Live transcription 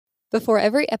Before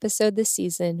every episode this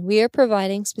season, we are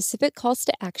providing specific calls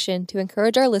to action to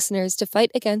encourage our listeners to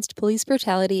fight against police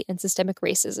brutality and systemic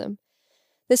racism.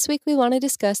 This week, we want to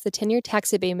discuss the 10-year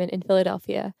tax abatement in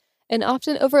Philadelphia, an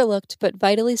often overlooked but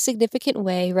vitally significant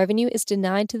way revenue is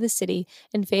denied to the city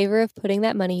in favor of putting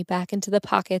that money back into the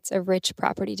pockets of rich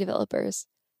property developers.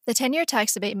 The 10-year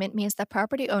tax abatement means that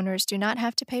property owners do not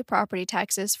have to pay property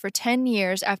taxes for 10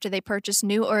 years after they purchase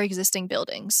new or existing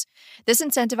buildings. This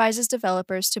incentivizes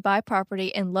developers to buy property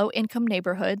in low-income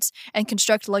neighborhoods and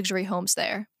construct luxury homes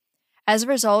there. As a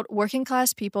result,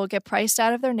 working-class people get priced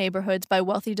out of their neighborhoods by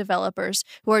wealthy developers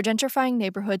who are gentrifying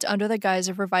neighborhoods under the guise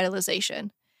of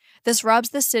revitalization. This robs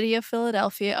the city of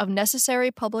Philadelphia of necessary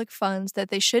public funds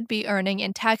that they should be earning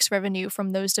in tax revenue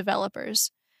from those developers.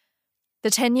 The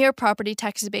 10-year property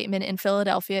tax abatement in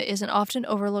Philadelphia is an often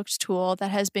overlooked tool that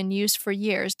has been used for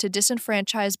years to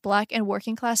disenfranchise Black and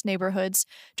working-class neighborhoods,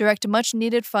 direct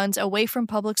much-needed funds away from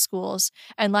public schools,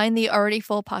 and line the already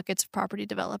full pockets of property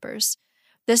developers.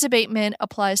 This abatement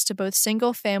applies to both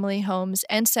single-family homes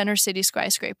and center city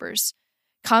skyscrapers.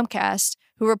 Comcast,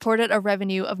 who reported a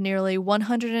revenue of nearly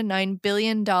 $109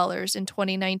 billion in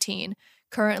 2019,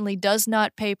 currently does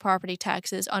not pay property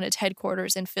taxes on its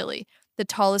headquarters in Philly, the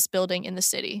tallest building in the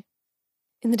city.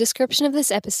 In the description of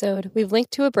this episode, we've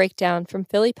linked to a breakdown from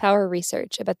Philly Power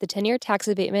Research about the 10-year tax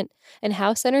abatement and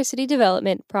how center city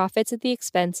development profits at the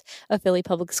expense of Philly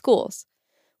public schools.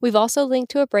 We've also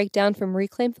linked to a breakdown from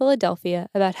Reclaim Philadelphia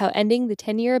about how ending the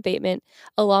 10-year abatement,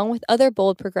 along with other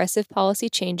bold progressive policy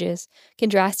changes, can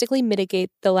drastically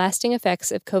mitigate the lasting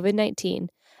effects of COVID-19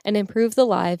 and improve the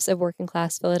lives of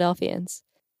working-class Philadelphians.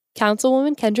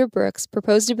 Councilwoman Kendra Brooks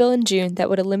proposed a bill in June that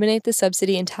would eliminate the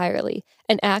subsidy entirely,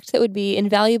 an act that would be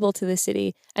invaluable to the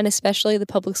city and especially the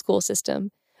public school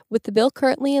system. With the bill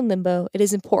currently in limbo, it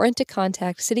is important to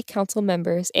contact City Council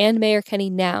members and Mayor Kenny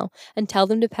now and tell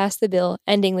them to pass the bill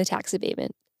ending the tax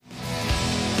abatement.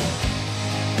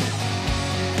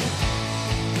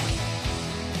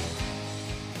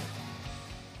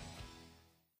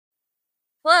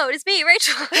 Hello, it is me,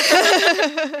 Rachel.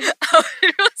 Oh, I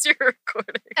didn't realize you were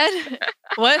recording. And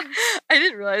what? I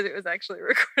didn't realize it was actually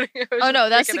recording. Oh no,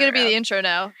 that's going to be the intro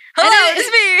now. Hello, it's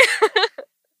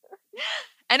me.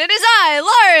 And it is I,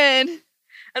 Lauren.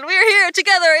 And we are here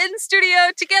together in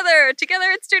studio, together in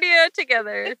studio,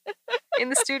 together. In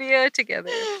the studio,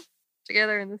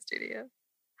 together in the studio.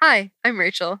 Hi, I'm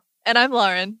Rachel. And I'm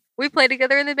Lauren. We play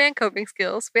together in the band Coping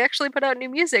Skills. We actually put out new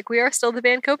music. We are still the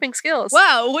band Coping Skills.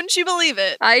 Wow, wouldn't you believe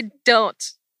it? I don't.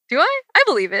 Do I? I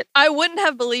believe it. I wouldn't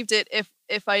have believed it if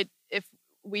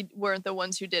we weren't the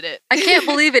ones who did it. I can't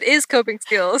believe it is Coping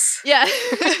Skills. Yeah.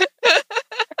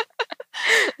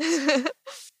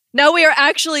 Now we are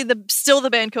actually still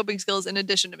the band Coping Skills in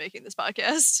addition to making this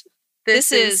podcast.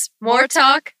 This is More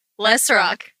Talk, Less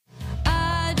Rock.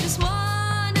 I just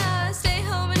wanna stay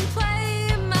home and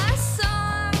play my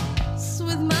songs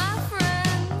with my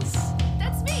friends.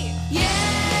 That's me. Yeah.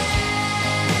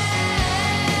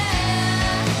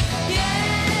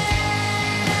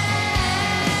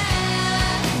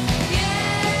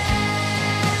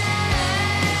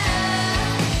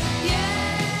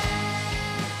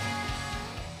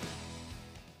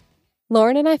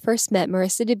 Lauren and I first met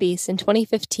Marissa DeBeese in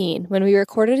 2015 when we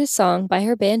recorded a song by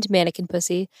her band Mannequin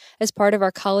Pussy as part of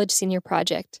our college senior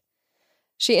project.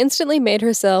 She instantly made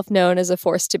herself known as a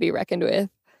force to be reckoned with.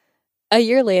 A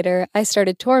year later, I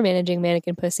started tour managing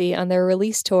Mannequin Pussy on their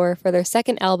release tour for their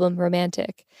second album,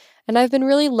 Romantic, and I've been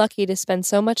really lucky to spend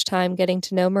so much time getting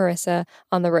to know Marissa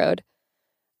on the road.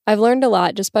 I've learned a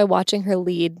lot just by watching her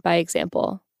lead by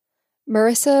example.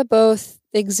 Marissa both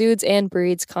exudes and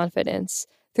breeds confidence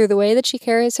through the way that she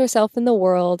carries herself in the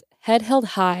world, head held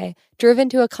high, driven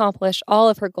to accomplish all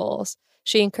of her goals.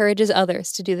 She encourages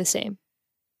others to do the same.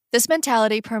 This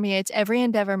mentality permeates every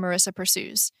endeavor Marissa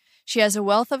pursues. She has a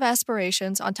wealth of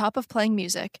aspirations on top of playing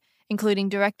music, including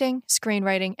directing,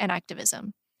 screenwriting, and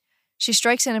activism. She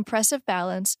strikes an impressive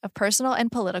balance of personal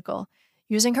and political,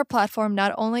 using her platform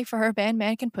not only for her band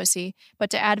Mannequin Pussy, but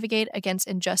to advocate against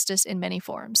injustice in many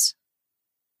forms.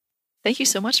 Thank you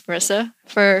so much, Marissa,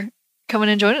 for coming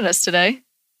and joining us today.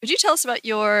 Would you tell us about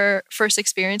your first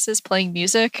experiences playing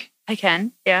music? I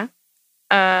can, yeah.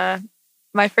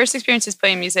 My first experiences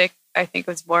playing music, I think,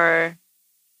 was more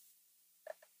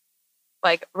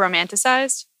like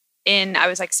romanticized. I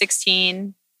was like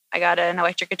 16. I got an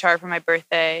electric guitar for my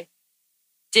birthday.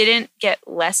 Didn't get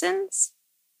lessons,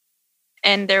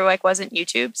 and there wasn't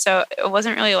YouTube, so it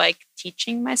wasn't really like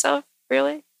teaching myself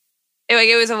really.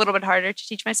 It was a little bit harder to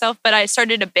teach myself, but I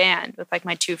started a band with like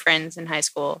my two friends in high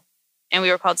school, and we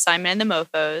were called Simon and the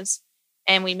Mofos.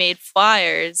 And we made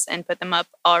flyers and put them up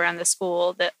all around the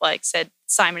school that like said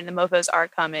Simon and the Mofos are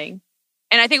coming.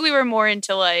 And I think we were more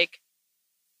into like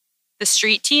the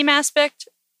street team aspect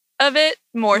of it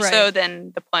more so Right.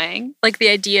 than the playing. Like the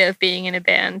idea of being in a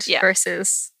band Yeah.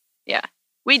 versus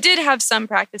We did have some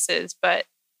practices, but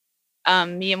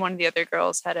me and one of the other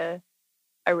girls had a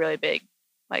really big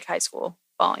like high school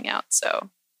falling out.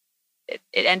 So it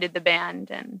ended the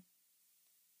band and,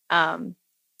 I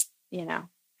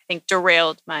think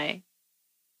derailed my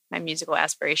musical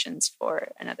aspirations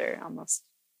for another almost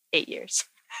 8 years.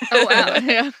 Oh, wow.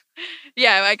 Yeah.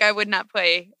 Yeah, like I would not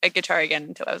play a guitar again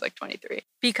until I was like 23.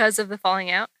 because of the falling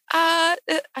out. I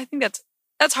think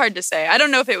that's hard to say. I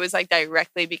don't know if it was like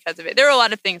directly because of it. There were a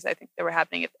lot of things I think that were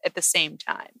happening at the same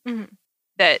time Mhm.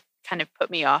 that kind of put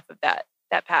me off of that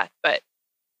path. But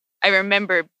I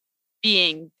remember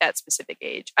being that specific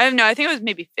age. I don't know. I think it was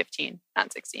maybe 15,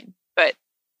 not 16, but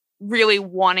really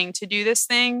wanting to do this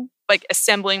thing, like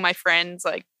assembling my friends,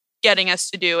 like getting us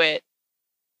to do it,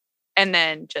 and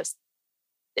then just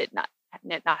it not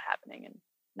happening and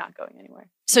not going anywhere.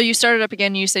 So you started up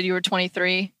again. You said you were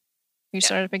 23. You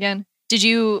started up again. Did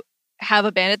you have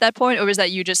a band at that point, or was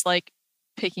that you just like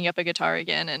picking up a guitar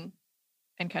again and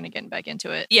kind of getting back into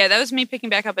it? Yeah, that was me picking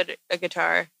back up a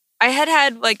guitar. I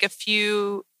had like a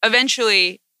few,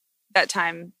 eventually that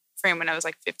time frame when I was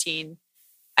like 15,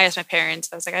 I asked my parents,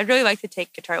 I was like, I'd really like to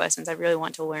take guitar lessons. I really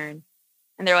want to learn.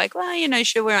 And they're like, well, you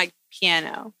should learn like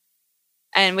piano.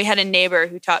 And we had a neighbor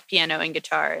who taught piano and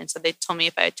guitar. And so they told me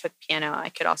if I took piano, I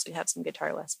could also have some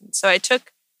guitar lessons. So I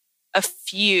took a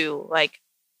few, like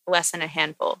a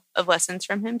handful of lessons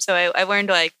from him. So I learned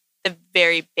like the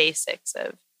very basics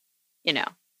of,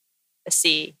 a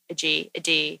C, a G, a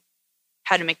D,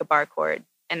 how to make a bar chord.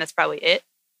 And that's probably it.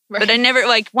 Right. But I never,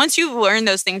 like, once you learn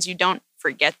those things, you don't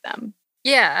forget them.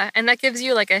 Yeah, and that gives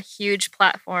you like a huge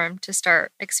platform to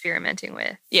start experimenting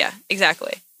with. Yeah,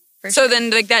 exactly. For So sure. then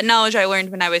like that knowledge I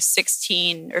learned when I was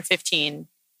 16 or 15,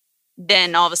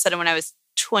 then all of a sudden when I was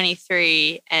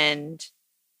 23 and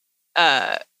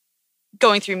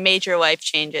going through major life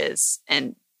changes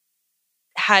and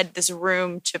had this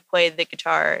room to play the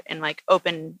guitar and like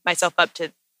open myself up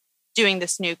to doing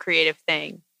this new creative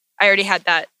thing, I already had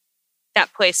that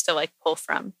place to like pull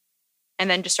from. And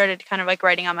then just started kind of like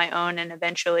writing on my own and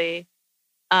eventually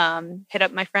hit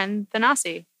up my friend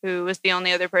Thanasi, who was the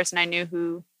only other person I knew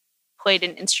who played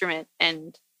an instrument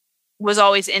and was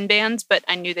always in bands, but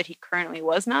I knew that he currently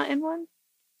was not in one.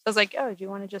 So I was like, oh, do you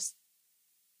want to just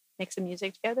make some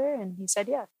music together? And he said,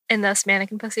 yeah. And thus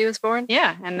Mannequin Pussy was born.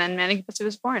 Yeah. And then Mannequin Pussy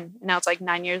was born. And now it's like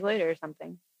 9 years later or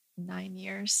something. 9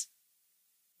 years.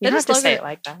 You I don't have just to love say it. it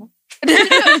like that.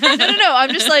 No.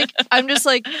 I'm just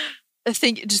like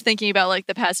thinking about like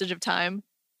the passage of time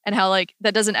and how like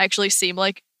that doesn't actually seem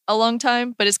like a long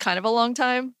time, but it's kind of a long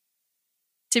time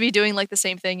to be doing like the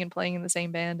same thing and playing in the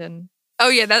same band. And Oh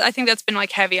yeah, I think that's been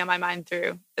like heavy on my mind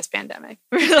through this pandemic.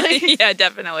 Really? Yeah,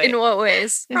 definitely. In what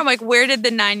ways? I'm like, where did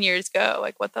the 9 years go?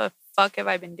 Like, what the fuck have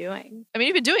I been doing? I mean,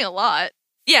 you've been doing a lot.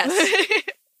 Yes,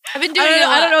 I've been doing.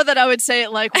 I don't know that I would say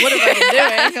it like, what have I been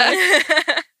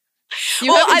doing? Like,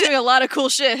 you Well, have been doing a lot of cool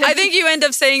shit. I think you end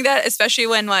up saying that, especially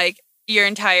when like your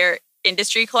entire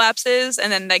industry collapses,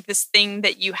 and then like this thing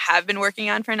that you have been working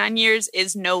on for 9 years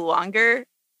is no longer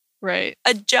right.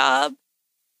 a job.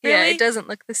 Yeah, Really? it doesn't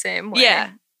look the same way.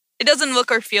 Yeah, it doesn't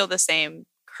look or feel the same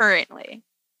currently.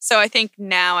 So I think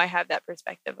now I have that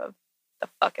perspective of the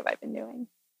fuck have I been doing?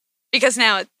 Because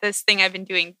now this thing I've been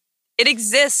doing, it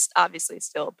exists obviously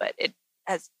still, but it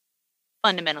has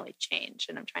fundamentally changed,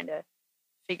 and I'm trying to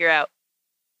figure out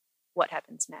what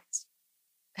happens next.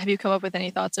 Have you come up with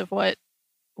any thoughts of what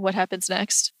happens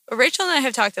next? Rachel and I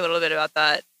have talked a little bit about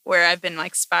that, where I've been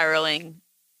like spiraling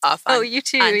off Oh, on, you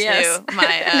too, onto yes.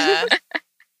 my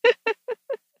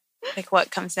like what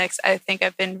comes next. I think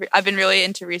I've been really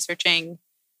into researching,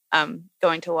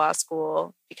 going to law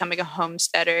school, becoming a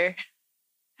homesteader,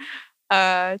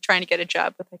 trying to get a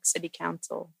job with like city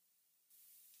council.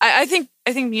 I think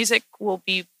music will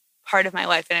be part of my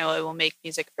life, and I will make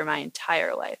music for my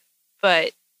entire life.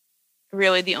 But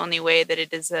really, the only way that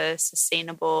it is a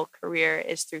sustainable career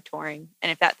is through touring.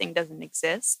 And if that thing doesn't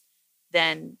exist,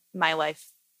 then my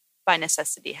life by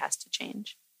necessity has to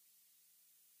change.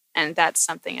 And that's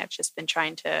something I've just been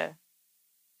trying to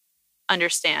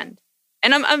understand.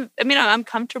 And I'm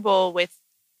comfortable with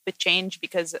change,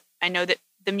 because I know that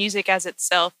the music as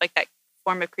itself, like that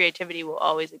form of creativity, will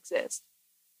always exist.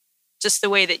 Just the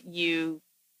way that you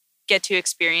get to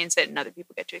experience it and other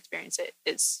people get to experience it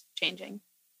is changing.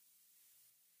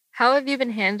 How have you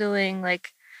been handling,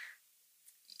 like,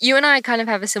 you and I kind of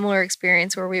have a similar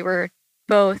experience where we were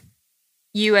both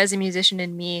you as a musician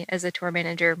and me as a tour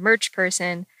manager, merch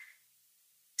person,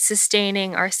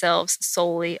 sustaining ourselves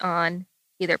solely on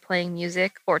either playing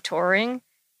music or touring.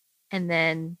 And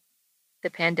then the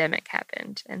pandemic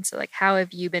happened. And so, like, how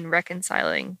have you been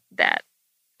reconciling that?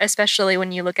 Especially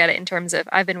when you look at it in terms of,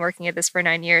 I've been working at this for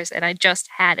 9 years and I just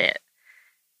had it.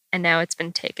 And now it's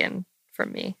been taken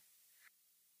from me.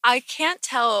 I can't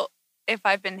tell if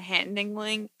I've been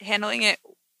handling it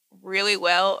really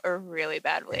well or really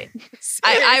badly.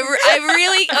 I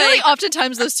really I feel like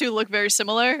oftentimes those two look very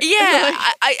similar. Yeah,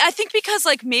 I think because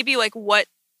like maybe like what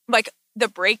like the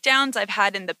breakdowns I've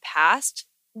had in the past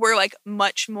were like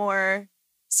much more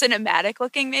cinematic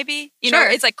looking. Maybe you know Sure.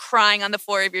 it's like crying on the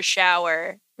floor of your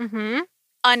shower,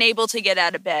 unable to get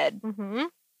out of bed.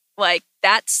 Like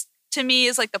that's to me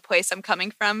is like the place I'm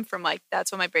coming from like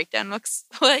that's what my breakdown looks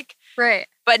like. Right.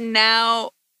 But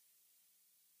now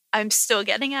I'm still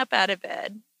getting up out of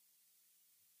bed.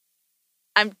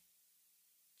 I'm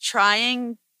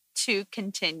trying to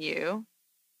continue.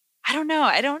 I don't know.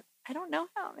 I don't know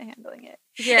how I'm handling it.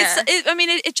 Yeah.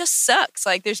 It just sucks.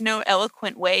 Like there's no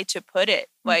eloquent way to put it.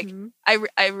 Like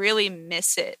I really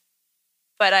miss it.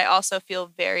 But I also feel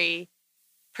very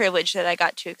privileged that I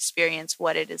got to experience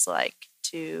what it is like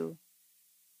to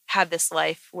have this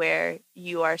life where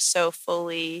you are so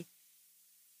fully,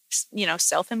 you know,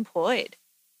 self-employed.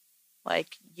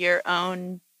 Like your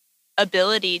own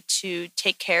ability to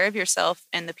take care of yourself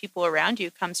and the people around you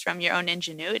comes from your own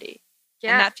ingenuity.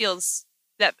 Yeah. And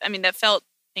that felt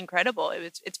incredible.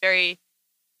 It's very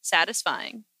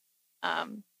satisfying.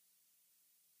 And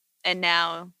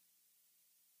now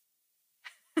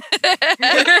I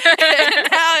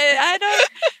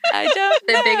don't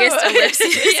The know. biggest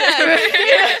ellipses ever.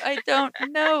 yeah, I don't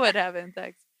know what happens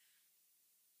next.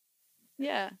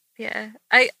 Yeah. Yeah.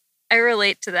 I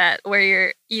relate to that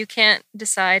where you can't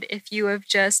decide if you have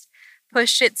just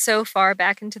pushed it so far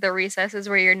back into the recesses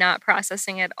where you're not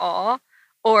processing at all,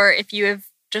 or if you have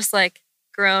just like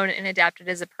grown and adapted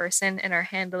as a person and are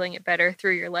handling it better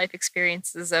through your life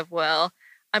experiences of, well,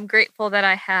 I'm grateful that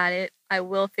I had it. I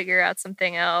will figure out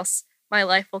something else. My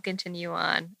life will continue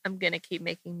on. I'm going to keep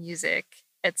making music,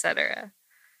 etc.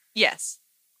 Yes.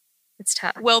 It's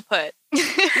tough. Well put.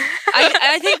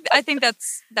 I think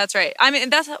that's right. I mean,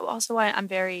 that's also why I'm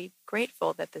very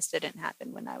grateful that this didn't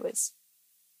happen when I was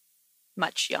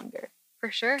much younger.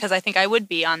 For sure. Because I think I would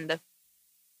be on the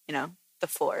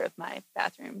floor of my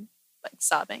bathroom, like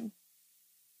sobbing,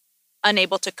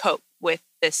 unable to cope with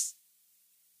this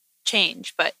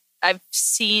change. But I've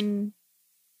seen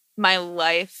my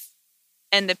life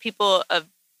and the people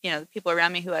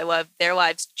around me who I love, their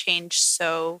lives change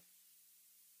so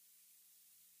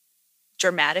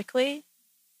dramatically,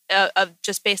 of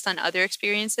just based on other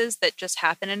experiences that just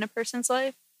happen in a person's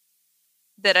life,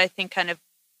 that I think kind of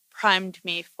primed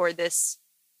me for this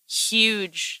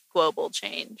huge global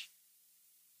change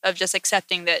of just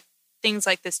accepting that things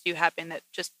like this do happen that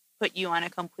just put you on a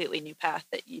completely new path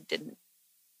that you didn't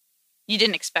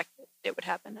expect it would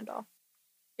happen at all.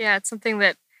 Yeah, it's something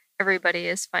that everybody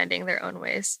is finding their own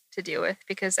ways to deal with,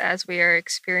 because as we are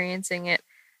experiencing it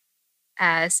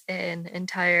as an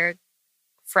entire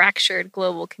fractured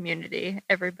global community,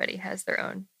 everybody has their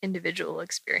own individual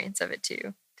experience of it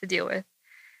too to deal with,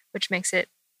 which makes it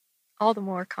all the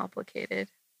more complicated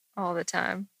all the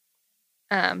time.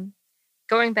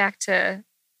 Going back to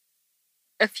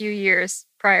a few years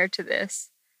prior to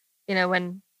this,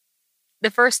 when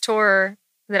the first tour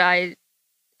that I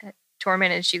tour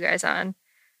managed you guys on,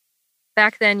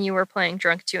 back then you were playing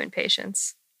Drunk to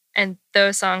Impatience, and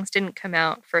those songs didn't come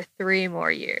out for 3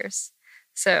 more years.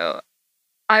 So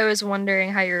I was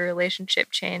wondering how your relationship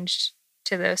changed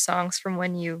to those songs from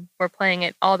when you were playing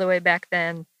it all the way back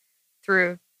then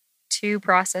through 2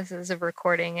 processes of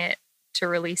recording it to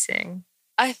releasing.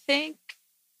 I think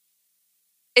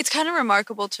it's kind of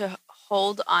remarkable to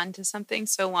hold on to something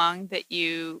so long that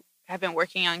you have been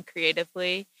working on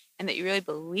creatively and that you really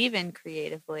believe in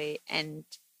creatively. And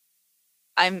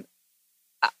I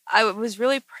was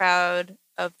really proud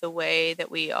of the way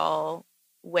that we all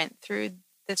went through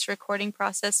this recording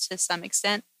process to some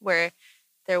extent, where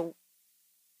they're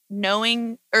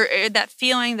knowing or that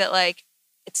feeling that like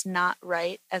it's not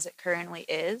right as it currently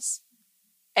is,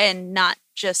 and not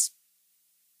just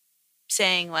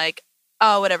saying like,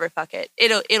 oh, whatever, fuck it.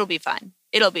 It'll be fine.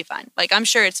 It'll be fine. Like, I'm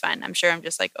sure it's fine. I'm sure I'm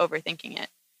just like overthinking it.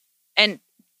 And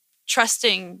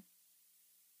trusting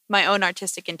my own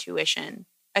artistic intuition.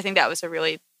 I think that was a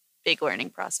really big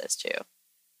learning process too.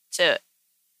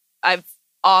 I've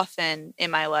often in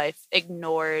my life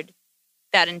ignored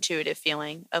that intuitive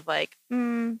feeling of like,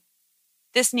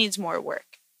 this needs more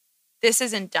work. This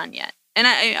isn't done yet. And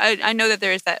I know that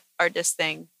there is that artist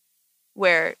thing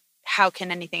where how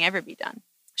can anything ever be done?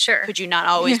 Sure. Could you not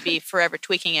always be forever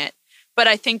tweaking it? But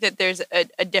I think that there's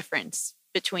a difference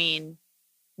between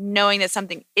knowing that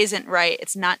something isn't right,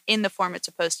 it's not in the form it's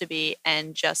supposed to be,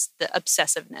 and just the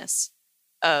obsessiveness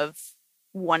of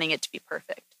wanting it to be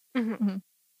perfect. Mhm.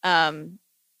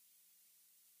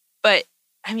 But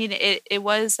I mean, it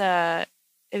was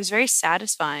very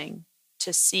satisfying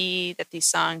to see that these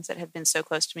songs that have been so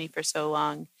close to me for so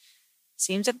long,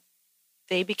 seems that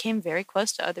they became very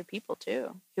close to other people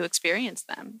too, who experienced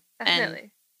them. Definitely.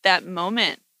 And that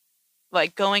moment,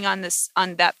 like going on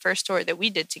that first tour that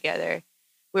we did together,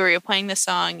 we were playing the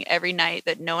song every night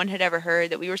that no one had ever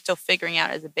heard, that we were still figuring out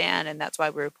as a band, and that's why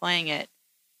we were playing it,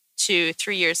 to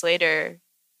 3 years later,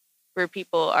 where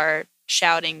people are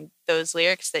shouting those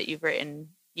lyrics that you've written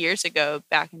years ago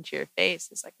back into your face.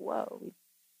 It's like, whoa,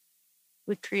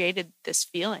 we created this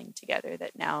feeling together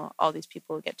that now all these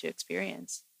people get to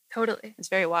experience. Totally. It's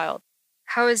very wild.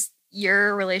 How has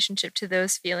your relationship to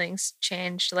those feelings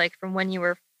changed, like from when you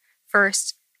were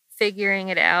first figuring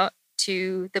it out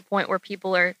to the point where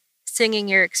people are singing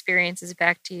your experiences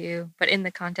back to you, but in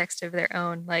the context of their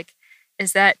own? Like,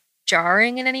 is that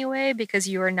jarring in any way because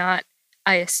you are not,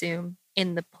 I assume,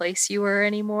 in the place you were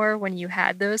anymore when you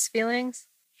had those feelings?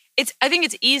 I think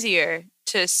it's easier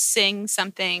to sing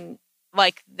something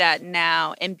like that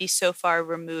now and be so far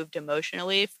removed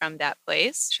emotionally from that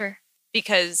place. Sure.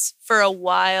 Because for a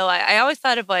while, I always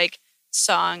thought of like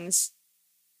songs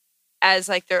as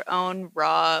like their own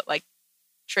raw like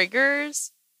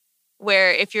triggers,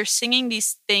 where if you're singing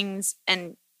these things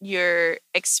and your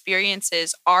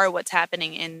experiences are what's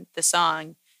happening in the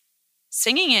song,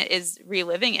 singing it is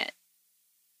reliving it.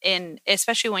 And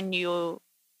especially when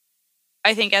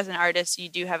I think as an artist, you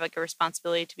do have like a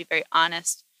responsibility to be very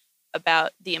honest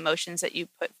about the emotions that you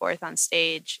put forth on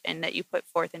stage and that you put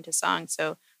forth into songs.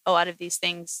 So a lot of these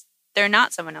things, they're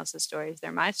not someone else's stories,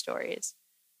 they're my stories.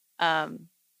 And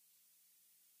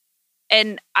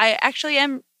I actually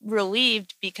am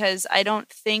relieved because I don't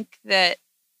think that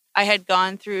I had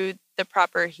gone through the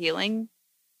proper healing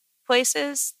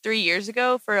places 3 years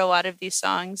ago for a lot of these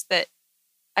songs that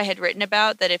I had written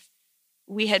about, that if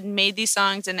we had made these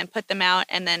songs and then put them out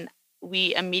and then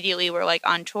we immediately were like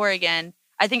on tour again,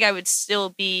 I think I would still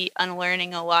be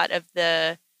unlearning a lot of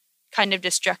the kind of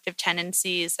destructive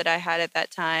tendencies that I had at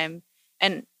that time,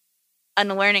 and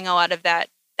unlearning a lot of that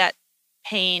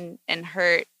pain and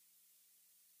hurt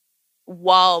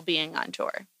while being on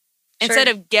tour. Instead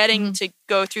of getting to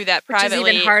go through that privately. Which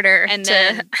is even harder and to,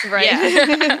 then, right.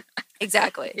 Yeah.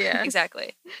 Exactly. Yeah.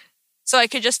 Exactly. So I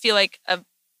could just feel like a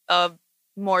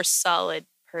more solid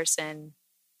person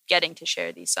getting to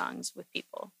share these songs with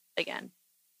people again,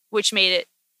 which made it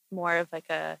more of like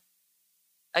a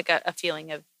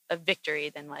feeling of victory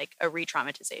than like a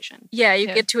re-traumatization. Yeah, you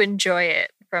get to enjoy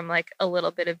it from like a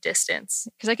little bit of distance.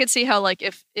 Because I could see how, like,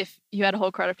 if you had a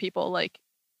whole crowd of people like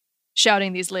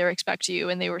shouting these lyrics back to you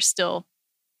and they were still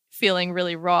feeling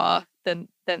really raw, then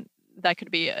that could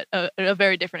be a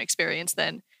very different experience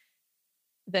than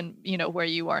where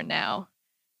you are now.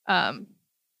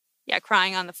 Yeah,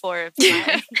 crying on the floor of,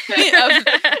 of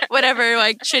whatever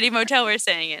like shitty motel we're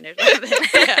staying in or something.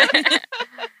 Yeah.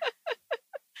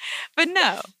 But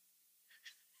no.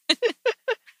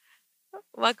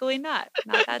 Luckily not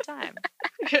that time.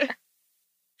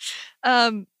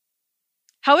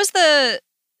 How was the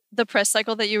press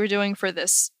cycle that you were doing for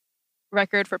this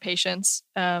record for Patience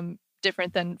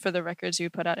different than for the records you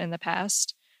put out in the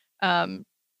past? Do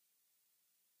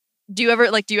you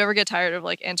ever get tired of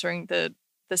like answering the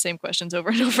same questions over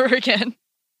and over again?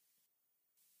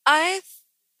 I've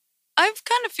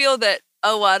kind of feel that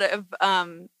a lot of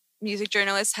music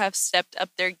journalists have stepped up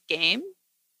their game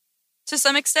to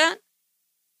some extent.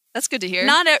 That's good to hear.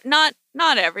 Not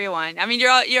everyone. I mean,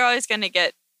 you're always going to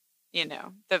get,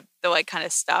 the like kind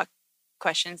of stock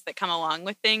questions that come along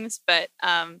with things, but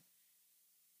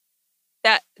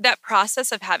that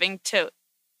process of having to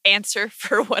answer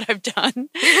for what I've done,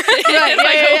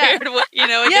 it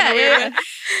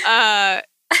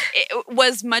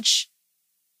was much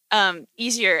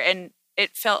easier, and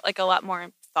it felt like a lot more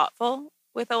thoughtful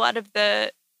with a lot of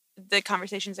the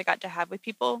conversations I got to have with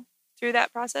people through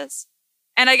that process.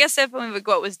 And I guess definitely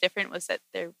what was different was that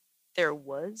there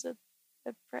was a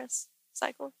press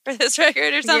cycle for this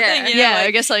record or something. Yeah,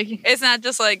 I guess like it's not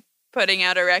just like putting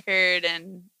out a record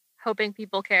and hoping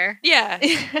people care. Yeah.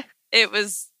 It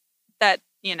was that,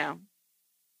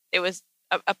 it was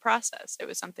a process. It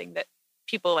was something that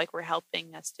people like were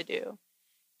helping us to do.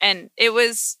 And it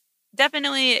was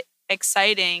definitely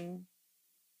exciting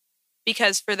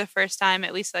because for the first time,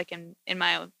 at least like in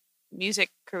my music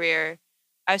career,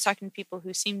 I was talking to people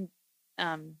who seemed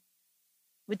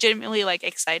legitimately like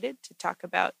excited to talk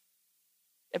about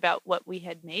what we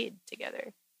had made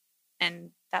together,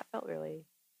 and that felt really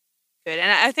good.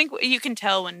 And I think you can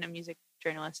tell when a music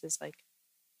journalist is like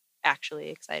actually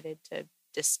excited to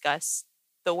discuss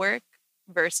the work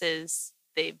versus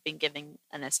they've been given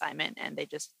an assignment and they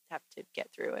just have to get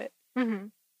through it. Mm-hmm.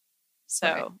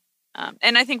 So,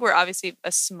 and I think we're obviously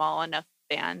a small enough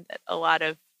band that a lot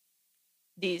of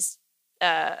these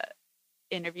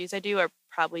interviews I do are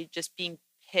probably just being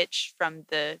pitched from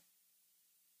the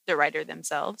writer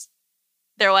themselves.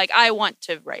 They're like, I want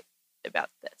to write about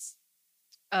this.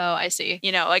 Oh, I see.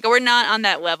 You know, like we're not on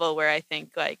that level where I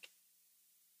think like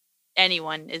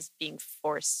anyone is being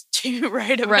forced to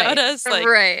write about us. Like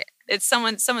Right. it's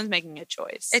someone's making a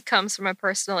choice. It comes from a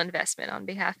personal investment on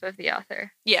behalf of the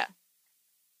author. Yeah.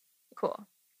 Cool.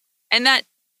 And that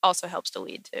also helps to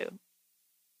lead to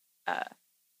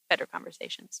better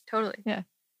conversations. Totally. Yeah.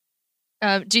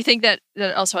 Do you think that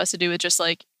also has to do with just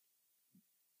like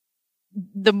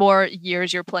the more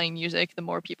years you're playing music, the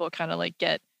more people kind of like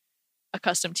get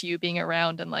accustomed to you being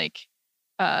around and like,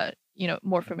 you know,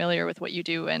 more familiar with what you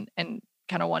do and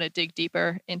kind of want to dig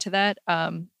deeper into that?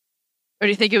 Or do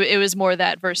you think it was more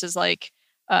that versus like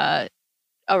a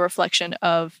reflection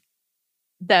of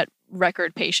that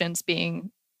record patience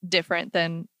being different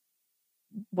than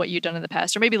what you've done in the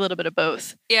past, or maybe a little bit of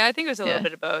both? Yeah, I think it was a little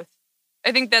bit of both.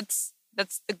 I think that's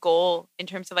the goal in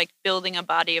terms of like building a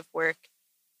body of work,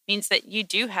 means that you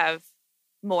do have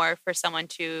more for someone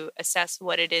to assess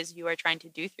what it is you are trying to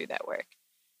do through that work,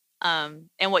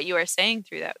 and what you are saying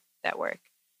through that work.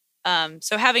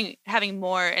 So having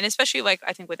more, and especially like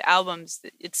I think with albums,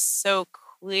 it's so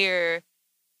clear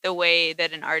the way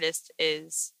that an artist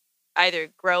is either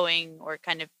growing or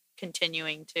kind of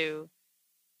continuing to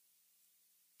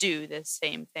do the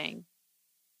same thing.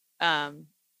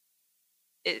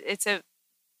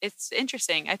 It's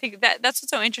interesting. I think that's what's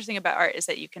so interesting about art, is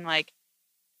that you can like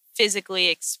physically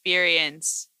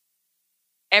experience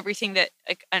everything that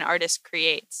like an artist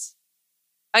creates.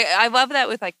 I love that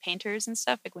with like painters and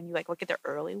stuff. Like when you like look at their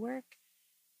early work,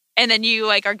 and then you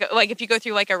like like if you go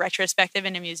through like a retrospective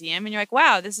in a museum, and you're like,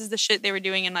 wow, this is the shit they were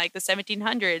doing in like the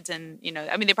 1700s, and you know,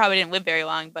 I mean, they probably didn't live very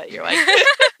long, but you're like,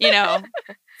 you know,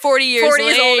 40 years 40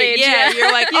 is late, old age, yeah.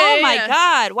 you're like, Yeah, oh my yeah.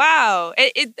 god, wow.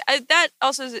 That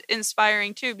also is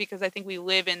inspiring too, because I think we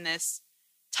live in this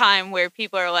time where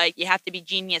people are like, you have to be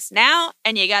genius now,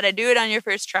 and you got to do it on your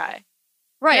first try.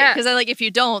 Right. Yeah. Because like if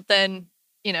you don't, then,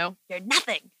 you know, You're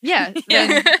nothing. yeah,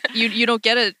 then you don't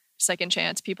get a second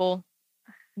chance. People,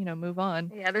 you know, move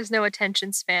on. Yeah, there's no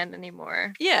attention span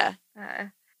anymore. Yeah. Uh,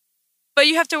 But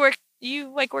you have to work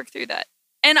through that.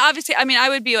 And obviously, I mean, I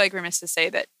would be like remiss to say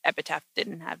that Epitaph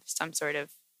didn't have some sort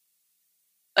of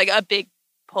like a big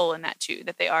pull in that too,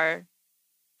 that they are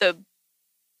the,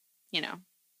 you know,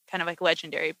 kind of like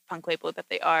legendary punk label that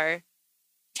they are,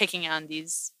 taking on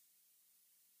these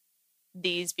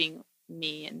being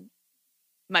me and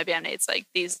my bandmates, like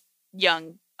these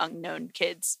young unknown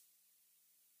kids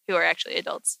who are actually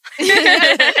adults.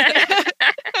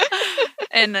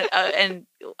 and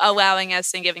allowing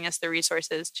us and giving us the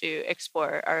resources to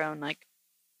explore our own like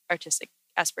artistic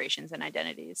aspirations and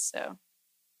identities. So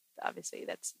obviously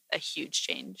that's a huge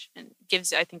change, and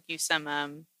gives, I think, you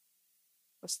some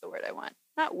what's the word I want?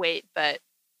 Not weight, but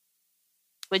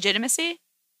legitimacy. For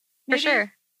maybe?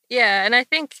 sure. Yeah, and I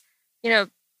think, you know,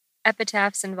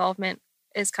 Epitaph's involvement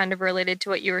is kind of related to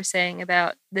what you were saying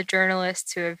about the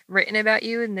journalists who have written about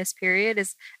you in this period.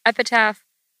 Is Epitaph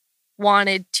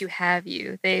wanted to have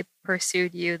you. They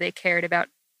pursued you. They cared about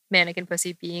Mannequin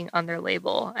Pussy being on their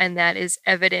label. And that is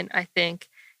evident, I think,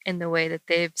 in the way that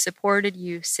they've supported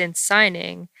you since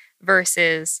signing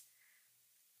versus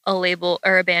a label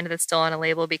or a band that's still on a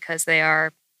label because they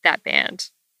are that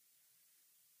band.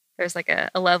 There's like a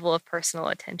level of personal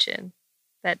attention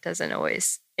that doesn't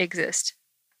always exist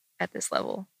at this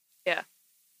level. Yeah.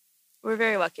 We're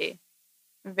very lucky.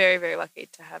 We're very, very lucky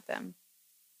to have them,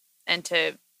 and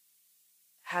to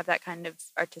have that kind of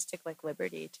artistic like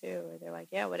liberty too, where they're like,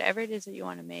 yeah, whatever it is that you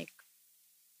want to make,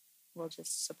 we'll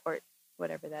just support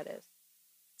whatever that is.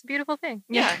 It's a beautiful thing.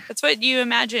 Yeah, that's what you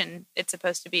imagine it's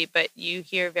supposed to be, but you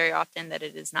hear very often that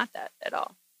it is not that at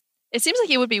all. It seems like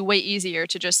it would be way easier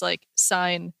to just like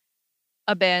sign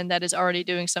a band that is already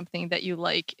doing something that you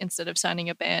like, instead of signing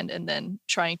a band and then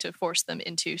trying to force them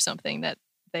into something that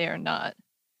they are not.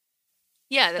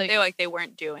 Yeah, that Like- they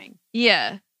weren't doing.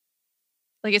 Yeah.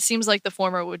 Like it seems like the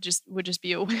former would just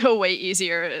be a way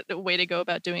easier way to go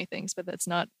about doing things, but that's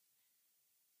not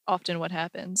often what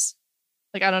happens.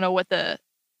 Like I don't know what the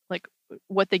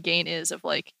gain is of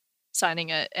like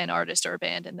signing an artist or a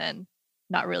band and then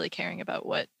not really caring about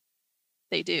what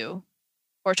they do,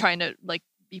 or trying to like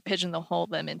be pigeonhole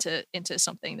them into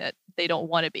something that they don't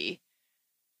want to be.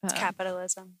 It's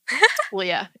capitalism. Well,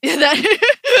 yeah.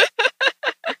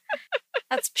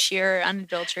 That's pure,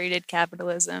 unadulterated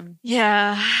capitalism.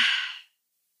 Yeah.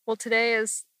 Well, today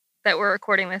is that we're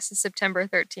recording this is September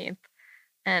 13th.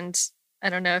 And I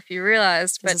don't know if you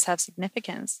realized, Does but this have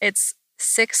significance? it's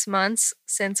 6 months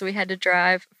since we had to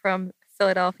drive from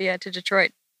Philadelphia to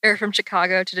Detroit, or from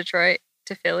Chicago to Detroit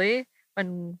to Philly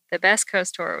when the Best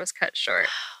Coast tour was cut short.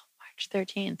 March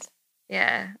 13th.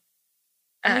 Yeah.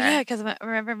 Oh, yeah, because I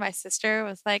remember my sister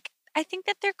was like, I think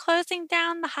that they're closing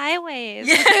down the highways.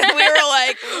 Yeah. We were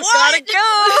like, what? Gotta go.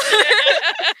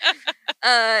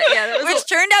 Yeah, that was Which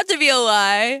turned out to be a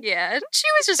lie. yeah. She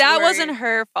was just That worried. wasn't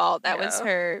her fault. That was No.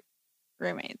 her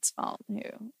roommate's fault who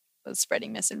was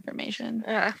spreading misinformation.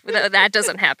 That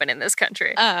doesn't happen in this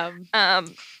country.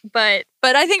 But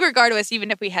But I think regardless,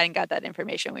 even if we hadn't got that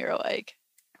information, we were like,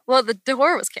 well, the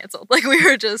tour was canceled. Like we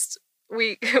were just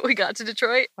we got to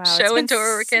Detroit, wow, show and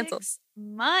tour were canceled. 6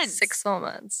 months. 6 whole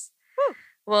months. Whew.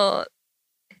 Well,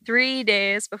 3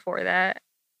 days before that,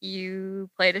 you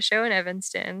played a show in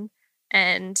Evanston,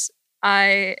 and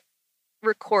I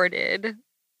recorded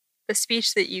the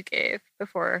speech that you gave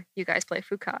before you guys play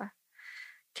Fuka.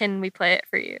 Can we play it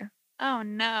for you? Oh,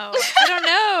 no. I don't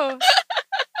know.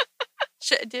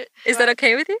 Is that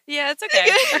okay with you? Yeah, it's okay.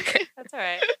 Okay. That's all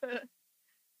right.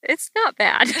 It's not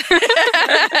bad.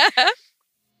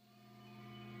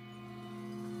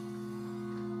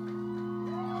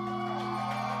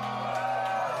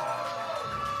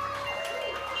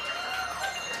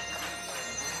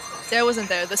 See, I wasn't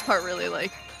there. This part really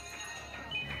like.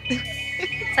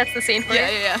 That's the scene for you.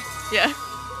 Yeah.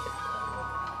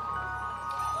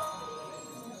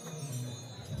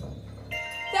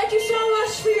 Thank you so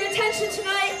much for your attention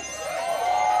tonight.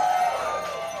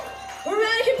 We're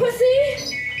Mannequin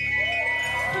Pussy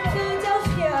from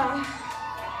Philadelphia.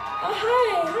 Oh,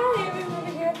 hi, everyone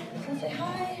over here. Can I say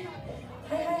hi?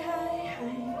 Hi.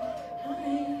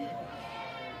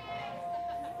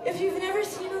 If you've never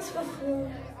seen us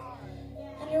before,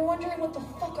 and you're wondering what the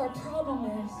fuck our problem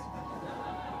is,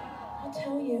 I'll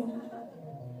tell you.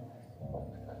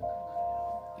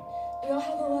 We all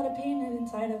have a lot of pain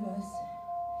inside of us.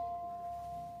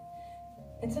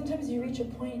 And sometimes you reach a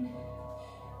point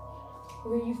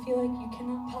where you feel like you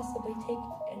cannot possibly take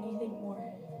anything more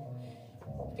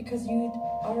because you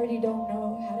already don't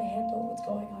know how to handle what's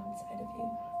going on inside of you.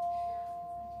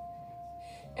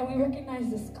 And we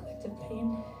recognize this collective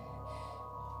pain,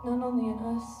 not only in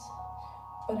us,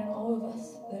 but in all of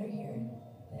us that are here.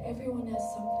 Everyone has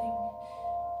something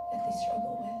that they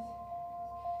struggle with.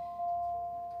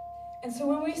 And so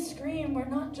when we scream, we're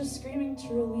not just screaming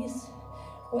to release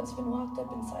what's been locked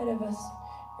up inside of us.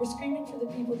 We're screaming for the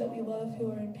people that we love who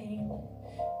are in pain.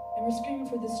 And we're screaming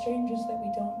for the strangers that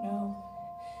we don't know.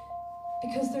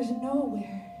 Because there's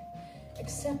nowhere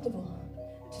acceptable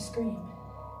to scream.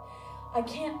 I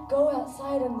can't go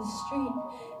outside on the street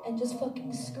and just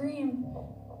fucking scream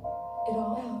it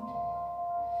all out.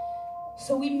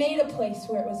 So we made a place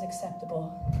where it was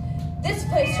acceptable. This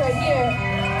place right here.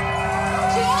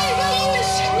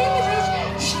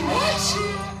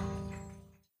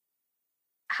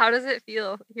 How does it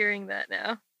feel hearing that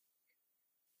now?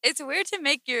 It's weird to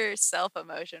make yourself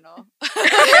emotional.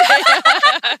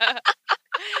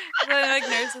 Like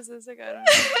narcissistic. I don't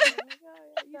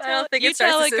know. I don't think you it's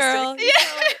tell it, narcissistic. girl. You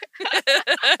tell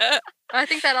it. I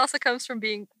think that also comes from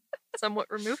being somewhat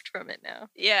removed from it now.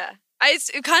 Yeah,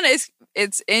 it's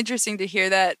interesting to hear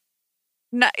that.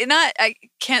 Not I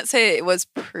can't say it was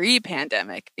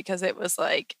pre-pandemic because it was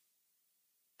like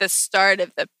the start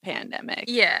of the pandemic.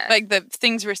 Yeah. Like the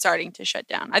things were starting to shut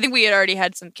down. I think we had already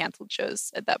had some canceled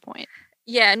shows at that point.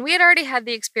 Yeah, and we had already had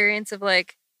the experience of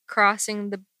like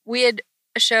we had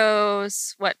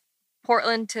shows,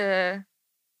 Portland to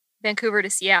Vancouver to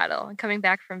Seattle, and coming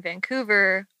back from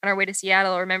Vancouver on our way to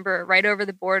Seattle, remember right over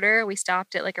the border, we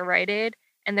stopped at like a Rite Aid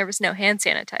and there was no hand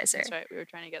sanitizer. That's right. We were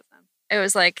trying to get some. It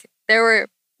was like, there were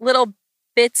little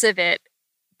bits of it,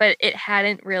 but it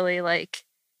hadn't really like,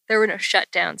 there were no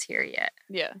shutdowns here yet.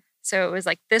 Yeah. So it was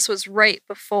like, this was right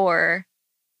before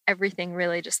everything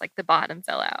really just like the bottom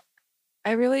fell out.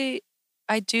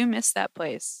 I do miss that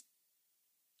place.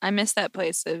 I miss that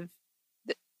place of,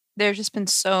 there's just been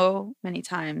so many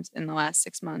times in the last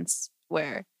 6 months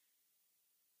where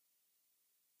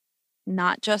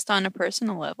not just on a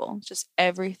personal level, just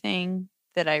everything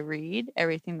that I read,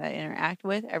 everything that I interact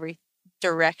with, every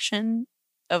direction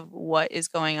of what is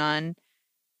going on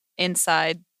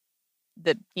inside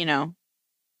the,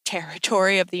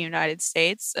 territory of the United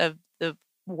States, of the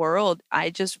world, I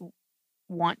just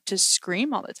want to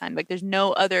scream all the time. Like there's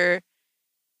no other,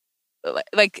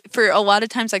 like for a lot of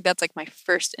times, like that's like my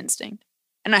first instinct.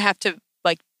 And I have to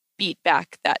like beat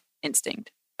back that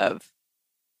instinct of,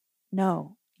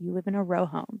 no, you live in a row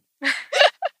home.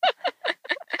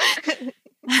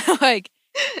 Like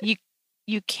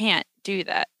you can't do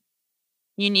that.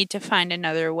 You need to find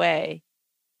another way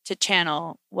to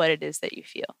channel what it is that you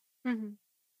feel. Mm-hmm.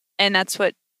 And that's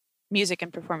what music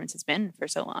and performance has been for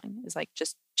so long, is like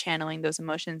just channeling those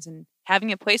emotions and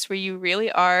having a place where you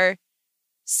really are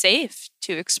safe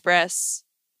to express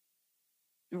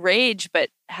rage, but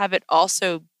have it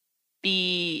also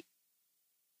be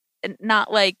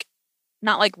not like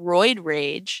roid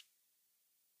rage,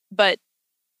 but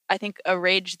I think a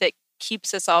rage that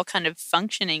keeps us all kind of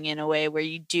functioning in a way where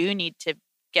you do need to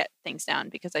get things down,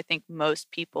 because I think most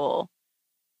people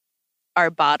are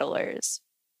bottlers.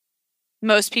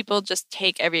 Most people just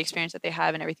take every experience that they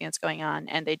have and everything that's going on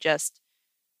and they just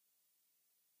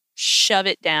shove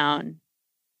it down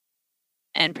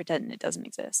and pretend it doesn't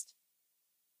exist.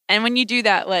 And when you do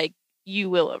that, like, you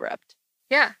will erupt.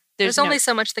 Yeah. There's only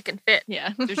so much that can fit.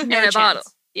 Yeah. There's in no a chance. bottle.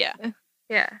 Yeah.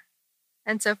 Yeah.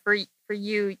 And so for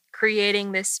you,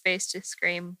 creating this space to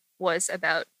scream was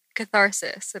about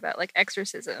catharsis, about like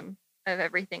exorcism of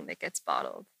everything that gets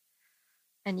bottled.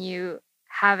 And you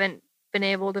haven't been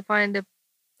able to find a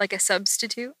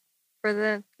substitute for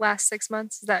the last 6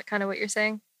 months. Is that kind of what you're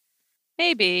saying?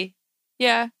 Maybe.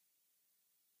 Yeah.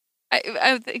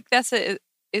 I think that's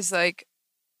is like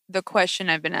the question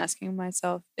I've been asking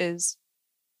myself is,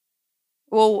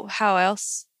 well, how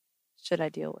else should I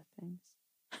deal with things?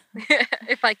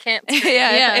 If I can't.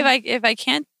 If I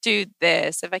can't do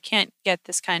this, if I can't get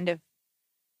this kind of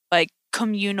like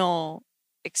communal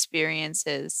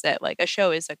experiences, that like a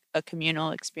show is a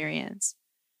communal experience,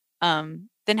 then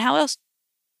how else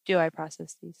do I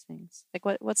process these things? Like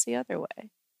what's the other way?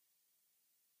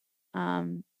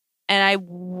 And I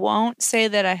won't say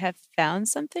that I have found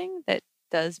something that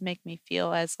does make me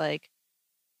feel as like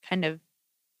kind of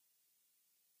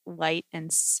light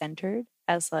and centered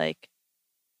as like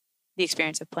the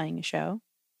experience of playing a show.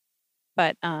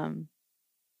 But I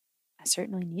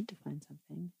certainly need to find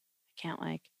something. I can't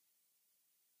like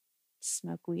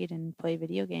smoke weed and play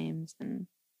video games and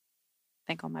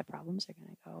think all my problems are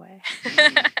going to go away.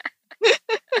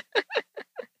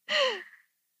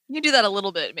 You do that a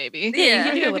little bit, maybe. Yeah,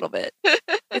 you can do a little bit.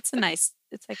 It's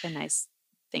like a nice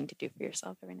thing to do for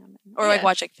yourself every now and then. Or like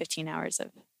watch like 15 hours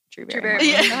of Drew Barrymore.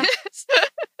 Yeah.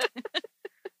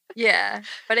 Yeah,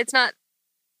 but it's not,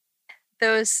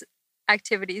 those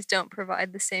activities don't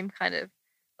provide the same kind of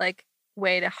like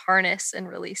way to harness and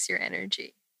release your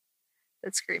energy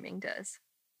that screaming does.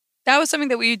 That was something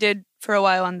that we did for a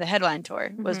while on the headline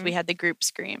tour, was we had the group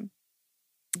scream.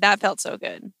 That felt so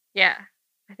good. Yeah,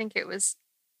 I think it was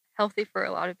healthy for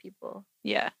a lot of people.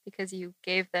 Yeah. Because you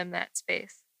gave them that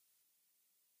space.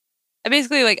 I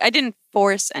basically I didn't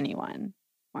force anyone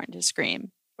wanting to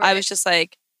scream. Right. I was just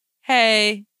like,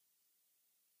 hey,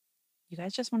 you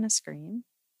guys just want to scream?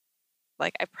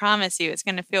 Like, I promise you it's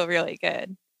going to feel really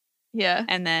good. Yeah.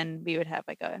 And then we would have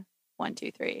like a 1,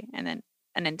 2, 3, and then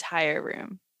an entire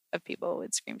room of people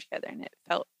would scream together, and it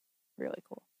felt really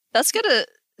cool. That's gonna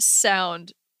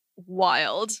sound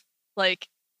wild. Like,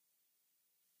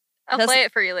 I'll play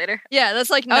it for you later. yeah, that's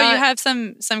like Oh, not, you have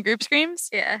some group screams?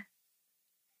 Yeah.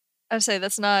 I'd say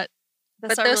that's not.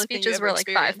 That's But not those really a thing you speeches ever were like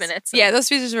 5 experienced. minutes. Yeah, those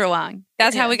speeches were long.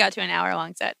 That's how Yeah. we got to an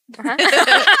hour-long set. Uh-huh.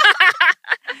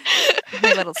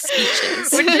 My little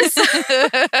speeches.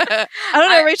 I don't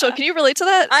know, Rachel. Can you relate to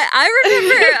that?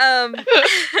 I remember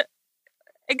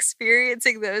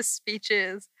experiencing those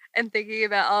speeches and thinking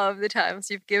about all of the times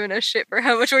you've given us shit for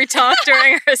how much we talk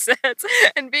during our sets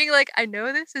and being like, I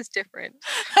know this is different,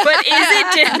 but is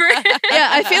it different? Yeah,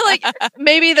 I feel like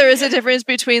maybe there is a difference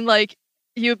between like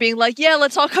you being like, yeah,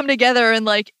 let's all come together and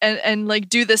like and like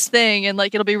do this thing and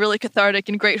like it'll be really cathartic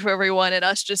and great for everyone, and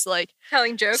us just like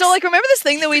Telling jokes. so like remember this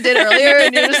thing that we did earlier,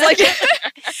 and you're just like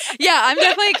Yeah, I'm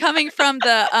definitely coming from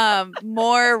the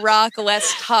more rock,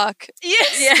 less talk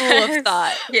school of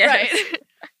thought. Yeah. right.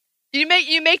 You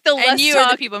make the less And you talk,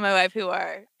 are the people in my life who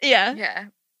are. yeah, Yeah.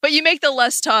 but you make the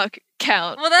less talk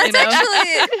count. Well, that's you know?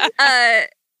 actually,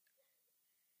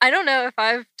 I don't know if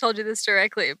I've told you this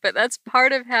directly, but that's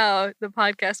part of how the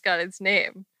podcast got its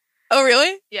name. Oh,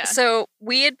 really? yeah. So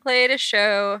we had played a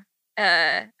show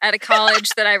at a college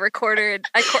that I recorded.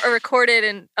 Recorded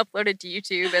and uploaded to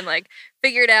YouTube, and like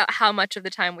figured out how much of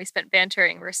the time we spent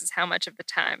bantering versus how much of the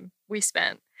time we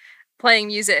spent playing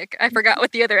music. I forgot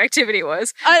what the other activity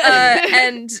was.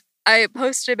 And I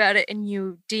posted about it and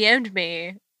you DM'd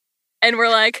me and were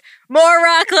like, more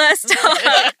rock, less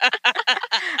talk.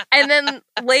 And then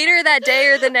later that day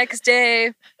or the next day,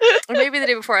 or maybe the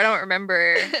day before, I don't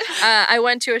remember, I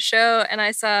went to a show and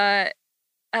I saw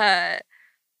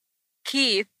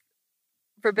Keith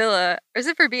Verbilla, or is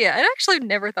it Verbia? I actually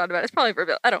never thought about it. It's probably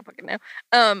Verbilla. I don't fucking know.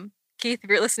 Keith, if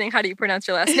you're listening, how do you pronounce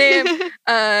your last name?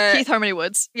 Keith Harmony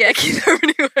Woods. Yeah, Keith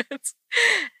Harmony Woods.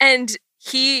 And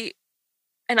he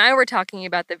and I were talking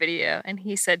about the video, and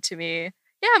he said to me,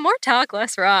 yeah, more talk,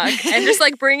 less rock. And just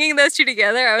like bringing those two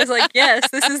together, I was like, yes,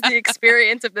 this is the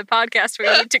experience of the podcast we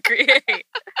need to create.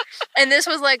 And this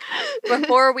was like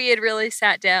before we had really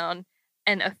sat down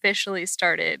and officially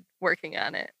started working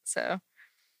on it. So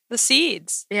The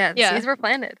seeds. yeah, the seeds were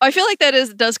planted. I feel like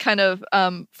that does kind of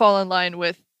fall in line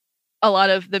with a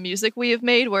lot of the music we have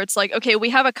made, where it's like, okay,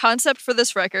 we have a concept for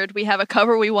this record, we have a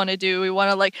cover we want to do, we want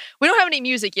to like, we don't have any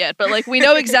music yet, but like we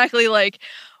know exactly like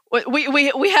what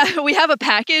we have a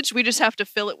package, we just have to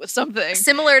fill it with something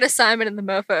Similar to Simon and the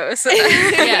Mofos.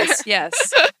 Yes.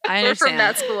 I We're understand. from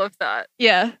that school of thought.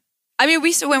 Yeah. I mean,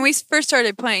 when we first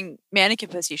started playing Mannequin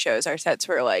Pussy shows, our sets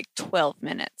were like 12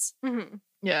 minutes. Mm-hmm.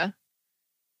 Yeah.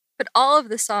 But all of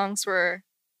the songs were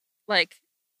like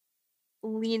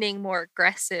leaning more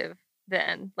aggressive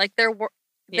then. Like there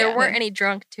weren't any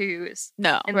drunk twos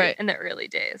No. in, Right. in the early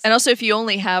days. And also if you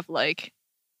only have like,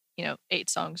 8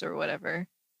 songs or whatever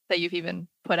that you've even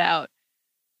put out,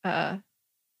 it's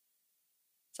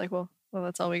like, well,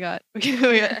 that's all we got.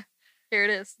 Yeah. Here it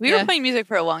is. We were playing music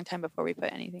for a long time before we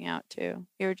put anything out too.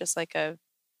 We were just like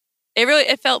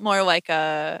it felt more like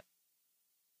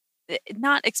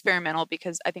not experimental,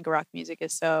 because I think rock music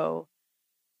is so,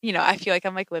 I feel like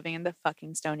I'm like living in the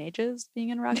fucking Stone Ages being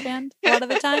in a rock band a lot of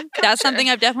the time. That's something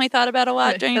I've definitely thought about a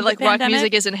lot during That, the like rock pandemic.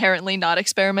 music is inherently not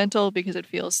experimental because it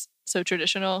feels so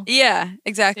traditional. Yeah,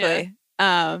 exactly.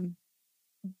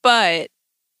 But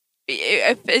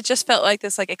it just felt like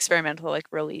this like experimental like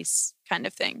release kind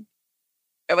of thing,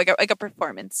 or like a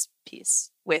performance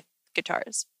piece with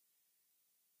guitars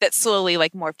that slowly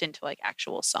like morphed into like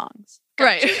actual songs.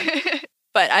 Right.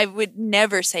 But I would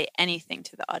never say anything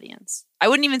to the audience. I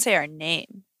wouldn't even say our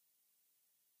name.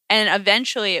 And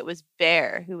eventually it was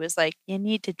Bear who was like, you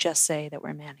need to just say that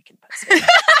we're Mannequin Pussy.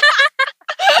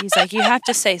 He's like, you have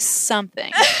to say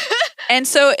something. And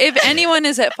so if anyone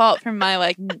is at fault for my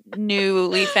like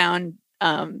newly found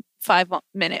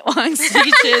 5-minute long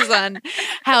speeches on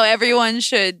how everyone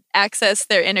should access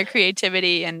their inner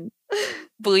creativity and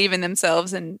believe in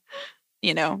themselves and,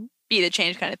 be the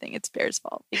change kind of thing, it's Bear's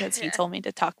fault because he told me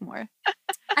to talk more.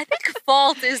 I think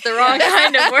fault is the wrong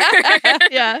kind of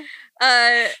word. Yeah.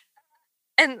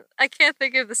 And I can't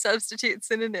think of the substitute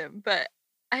synonym, but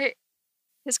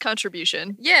His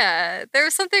contribution. yeah, there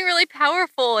was something really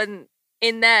powerful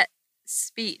in that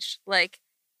speech. Like,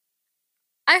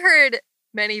 I heard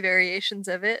many variations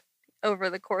of it over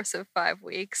the course of 5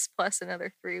 weeks, plus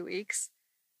another 3 weeks.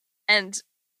 And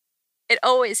it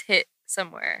always hit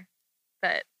somewhere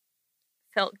that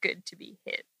felt good to be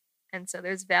hit. And so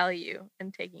there's value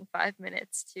in taking 5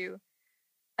 minutes to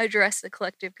address the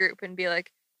collective group and be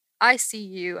like, I see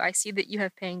you. I see that you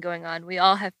have pain going on. We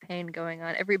all have pain going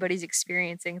on. Everybody's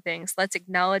experiencing things. Let's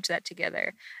acknowledge that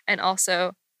together and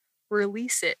also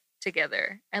release it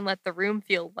together and let the room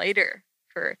feel lighter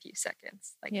for a few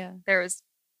seconds. Like there's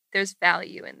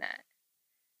value in that.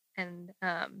 And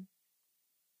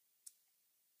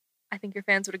I think your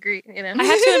fans would agree, I have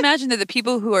to imagine that the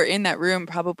people who are in that room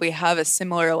probably have a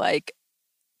similar like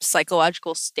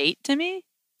psychological state to me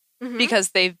Mhm. because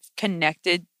they've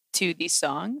connected to these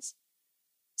songs.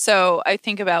 So I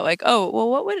think about like, oh,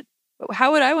 well,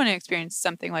 how would I want to experience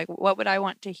something? Like, what would I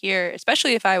want to hear?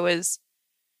 Especially if I was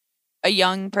a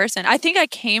young person. I think I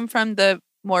came from the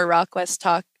more rock, less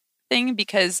talk thing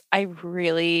because I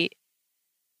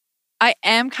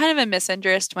am kind of a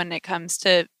misandrist when it comes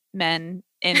to men,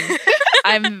 and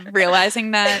I'm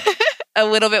realizing that a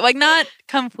little bit, like not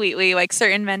completely, like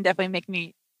certain men definitely make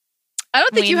me. I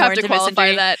don't think lean you more have to into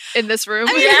qualify misandry. that in this room.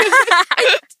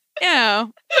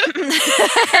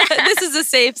 This is a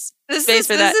safe space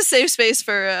for that. This is a safe space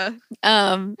for a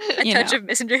you touch know. of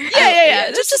misandry.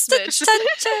 yeah, just a smidge.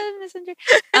 touch of messenger.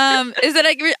 Is that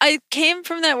I came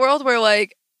from that world where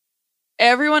like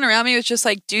everyone around me was just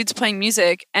like dudes playing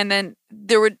music, and then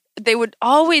they would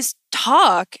always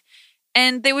talk,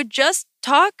 and they would just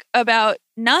talk about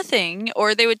nothing,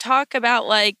 or they would talk about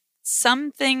like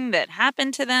something that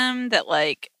happened to them that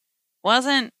like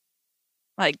wasn't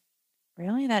like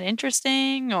really that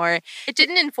interesting, or It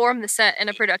didn't inform the set in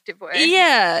a productive way.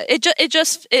 yeah,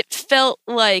 it felt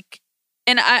like,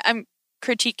 and I'm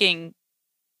critiquing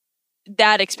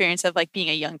that experience of like being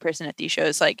a young person at these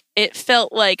shows, like it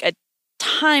felt like a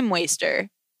time waster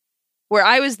where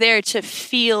I was there to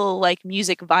feel like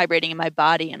music vibrating in my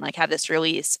body and like have this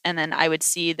release. And then I would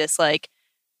see this like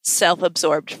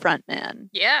self-absorbed frontman,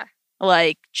 Yeah.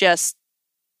 like just,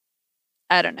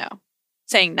 I don't know,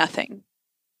 saying nothing.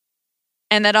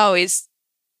 And that always,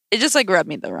 it just like rubbed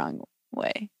me the wrong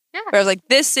way. Yeah. Where I was like,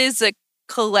 this is a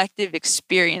collective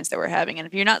experience that we're having. And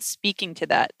if you're not speaking to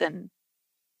that, then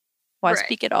why Right.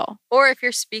 speak at all? Or if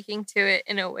you're speaking to it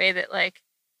in a way that like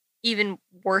even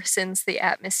worsens the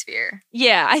atmosphere.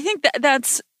 Yeah, I think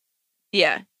that's,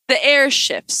 yeah, the air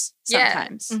shifts Yeah.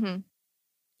 sometimes. Mm-hmm.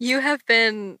 You have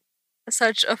been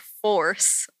such a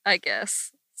force, I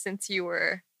guess, since you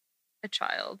were a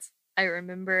child. I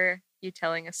remember you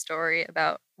telling a story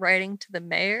about writing to the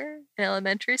mayor in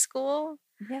elementary school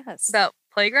Yes. about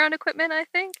playground equipment, I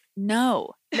think.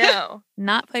 No, No.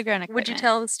 not playground equipment. Would you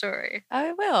tell the story?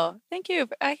 I will. Thank you.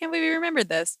 I can't believe you remembered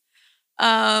this.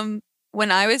 When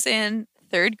I was in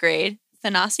 3rd grade,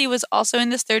 Thanasi was also in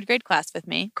this 3rd grade class with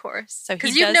me. Of course. So he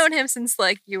Because you've does- known him since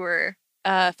like you were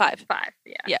 5 5.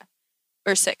 Yeah. Yeah.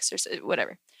 or 6 or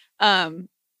whatever.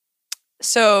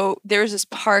 So there was this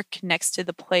park next to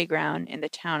the playground in the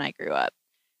town I grew up.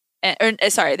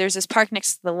 There's this park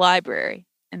next to the library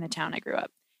in the town I grew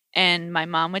up. And my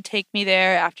mom would take me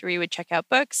there after we would check out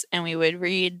books and we would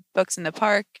read books in the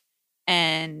park.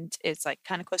 And it's like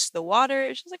kind of close to the water.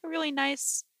 It's just like a really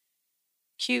nice,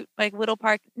 cute, like little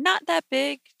park. Not that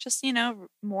big, just, you know,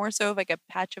 more so of like a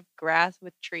patch of grass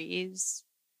with trees.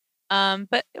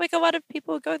 But like a lot of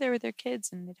people would go there with their kids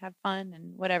and they'd have fun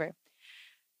and whatever.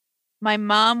 My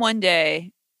mom one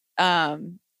day,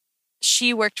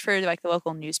 she worked for like the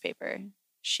local newspaper.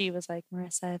 She was like,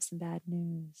 Marissa, I have some bad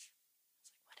news.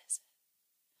 I was like,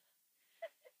 what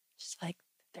is it? She's like,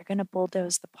 they're going to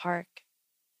bulldoze the park.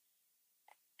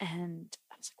 And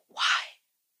I was like, why?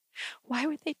 Why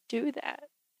would they do that?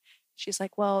 She's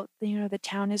like, well, you know, the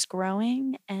town is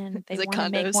growing and they Is it want to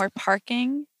make condos? more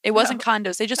parking. It wasn't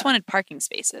condos. They just wanted parking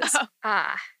spaces. Oh.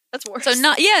 Ah. That's worse. So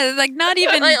not, yeah, like not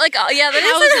even Yeah, that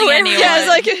housing is a way. anyone. Yeah, it's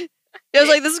like I was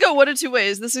like, this could go one of two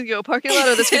ways. This could go parking lot,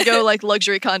 or this could go like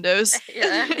luxury condos.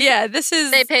 Yeah. yeah, this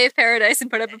is They pave paradise and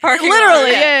put up a parking lot.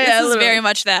 Literally, yeah, this is literally. very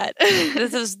much that.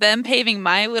 This is them paving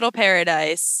my little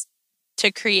paradise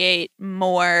to create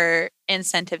more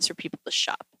incentives for people to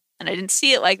shop. And I didn't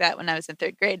see it like that when I was in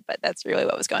 3rd grade, but that's really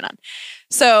what was going on.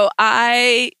 So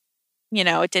I, you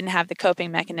know, didn't have the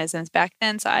coping mechanisms back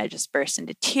then. So I just burst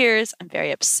into tears. I'm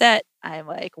very upset. I'm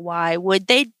like, why would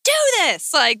they do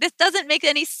this? Like, this doesn't make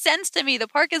any sense to me. The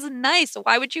park is nice.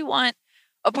 Why would you want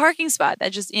a parking spot?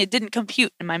 That just, it didn't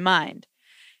compute in my mind.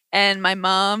 And my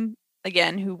mom,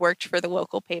 again, who worked for the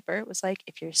local paper, was like,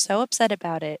 if you're so upset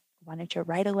about it, why don't you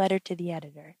write a letter to the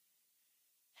editor?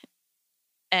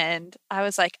 And I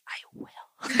was like, I will.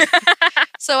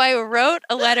 So I wrote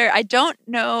a letter. I don't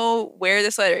know where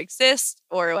this letter exists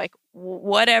or like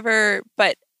whatever,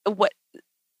 but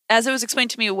as it was explained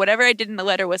to me, whatever I did in the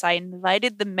letter was I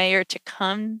invited the mayor to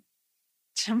come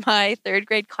to my 3rd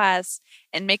grade class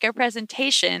and make a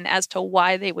presentation as to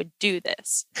why they would do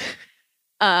this.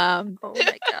 Oh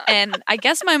my god. And I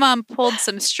guess my mom pulled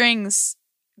some strings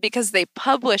because they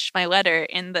published my letter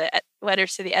in the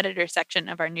letters to the editor section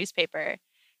of our newspaper.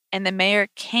 And the mayor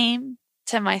came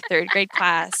to my 3rd grade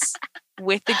class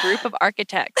with a group of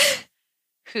architects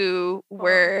who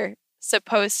were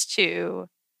supposed to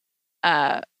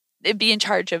be in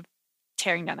charge of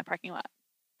tearing down the parking lot.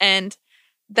 And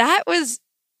that was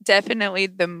definitely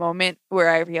the moment where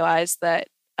I realized that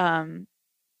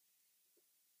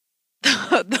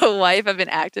the life of an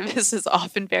activist is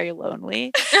often very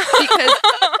lonely because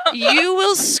you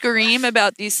will scream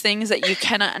about these things that you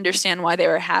cannot understand why they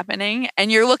were happening.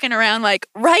 And you're looking around like,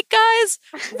 right, guys?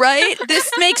 Right?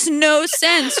 This makes no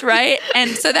sense, right?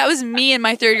 And so that was me in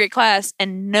my 3rd grade class,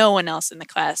 and no one else in the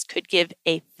class could give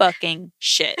a fucking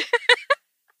shit.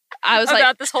 I was about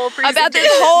like, this whole presentation. about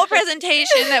this whole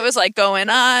presentation that was like going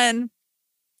on.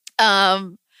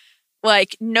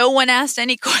 Like no one asked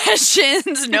any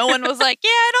questions. No one was like, yeah,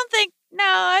 I don't think,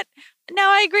 no,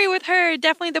 I agree with her.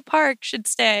 Definitely the park should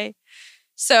stay.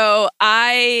 So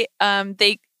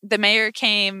the mayor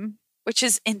came, which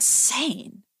is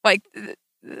insane. Like,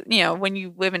 you know, when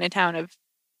you live in a town of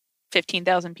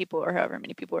 15,000 people or however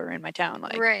many people are in my town,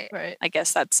 like, Right. Right. I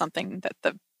guess that's something that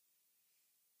the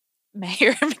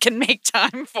mayor can make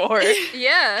time for.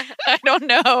 Yeah. I don't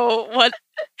know what.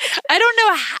 I don't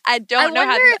know. I don't know I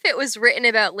how. wonder if it was written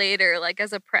about later, like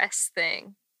as a press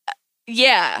thing.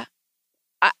 Yeah.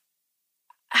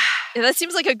 Yeah, that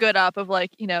seems like a good op of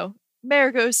like, you know,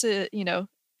 mayor goes to, you know,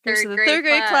 third the grade, third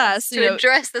grade class, to you know,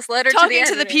 address this letter to the talking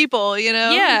to the editor. people, you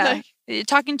know? Yeah. Like,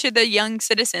 Talking to the young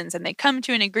citizens, and they come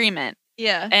to an agreement.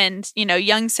 yeah. And,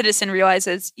 young citizen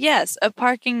realizes, yes, a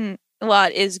parking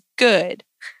lot is good.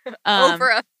 Over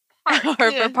a park. Or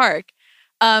Yeah. a park.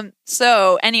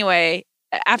 So anyway,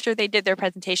 after they did their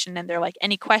presentation and they're like,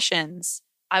 any questions?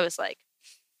 I was like,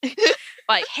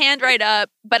 hand right up.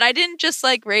 But I didn't just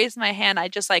like raise my hand. I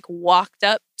just like walked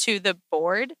up to the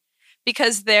board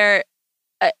because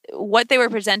what they were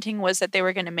presenting was that they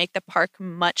were going to make the park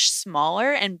much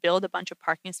smaller and build a bunch of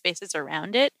parking spaces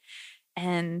around it.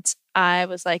 And I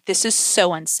was like, this is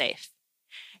so unsafe.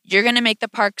 You're going to make the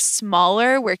park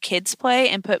smaller where kids play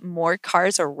and put more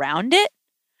cars around it.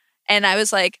 And I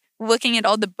was like, looking at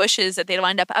all the bushes that they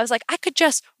lined up, I was like, I could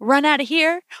just run out of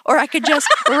here, or I could just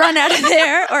run out of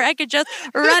there, or I could just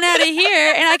run out of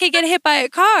here and I could get hit by a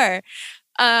car.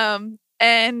 And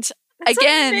That's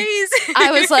again, amazing.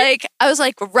 I was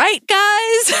like, right,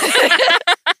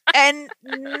 guys? And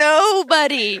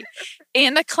nobody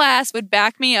in the class would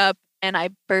back me up. And I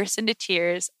burst into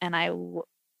tears and I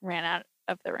ran out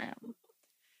of the room,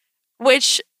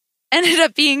 which ended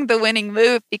up being the winning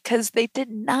move because they did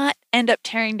not end up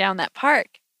tearing down that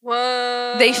park.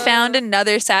 Whoa. They found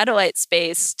another satellite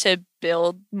space to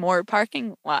build more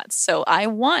parking lots. So I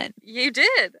won. You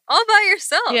did all by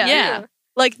yourself. Yeah. Yeah.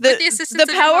 Like With the assistance of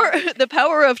your mom. the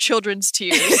power of children's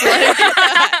tears. Like,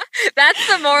 That's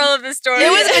the moral of the story. It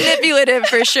was manipulative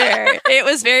for sure. It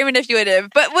was very manipulative.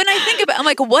 But when I think about it, I'm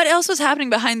like, what else was happening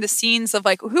behind the scenes of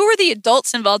like, who were the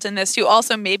adults involved in this who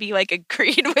also maybe like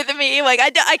agreed with me? Like,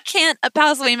 I can't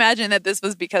possibly imagine that this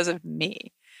was because of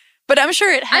me. But I'm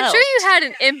sure it helped. I'm sure you had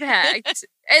an impact.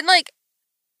 And like,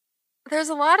 there's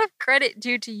a lot of credit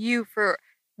due to you for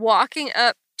walking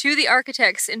up to the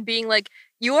architects and being like,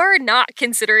 you are not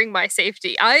considering my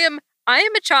safety. I am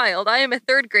a child. I am a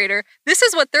third grader. This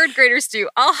is what third graders do.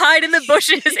 I'll hide in the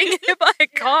bushes and get hit by a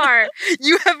car.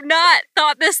 You have not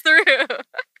thought this through.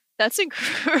 that's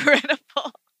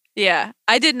incredible. Yeah,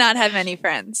 I did not have any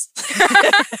friends.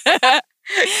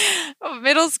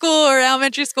 Middle school or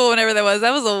elementary school, whenever that was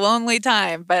a lonely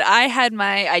time. But I had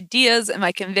my ideas and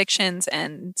my convictions,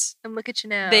 and And look at you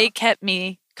now. they kept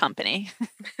me company.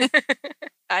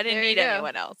 I didn't There you need go.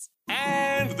 anyone else.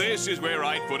 And this is where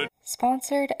I'd put it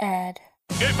Sponsored ad.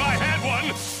 if I had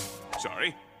one.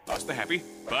 Sorry, lost the happy,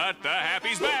 but the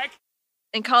happy's back.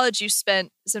 In college, you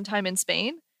spent some time in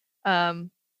Spain, working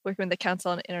with the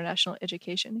Council on International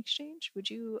Education Exchange. Would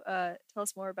you tell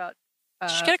us more about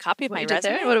Did you get a copy of what my you did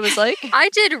there, resume? what it was like? I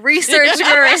did research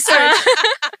for research.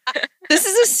 This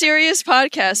is a serious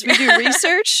podcast. We do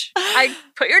research. I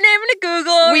put your name into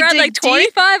Google. We read dig like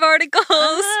deep. 25 articles.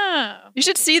 Oh. You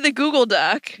should see the Google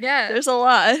Doc. Yeah. There's a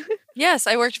lot. Yes,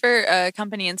 I worked for a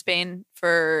company in Spain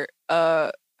for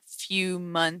a few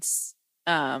months.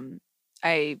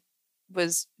 I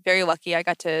was very lucky. I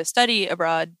got to study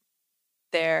abroad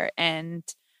there, and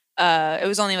it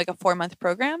was only like a 4-month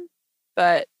program.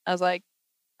 But I was like,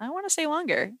 I want to stay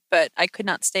longer, but I could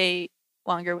not stay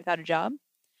longer without a job.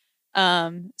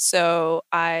 So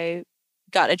I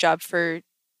got a job for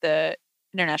the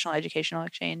International Educational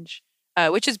Exchange,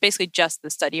 which is basically just the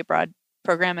study abroad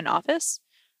program and office.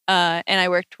 And I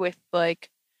worked with it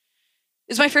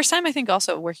was my first time, I think,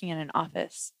 also working in an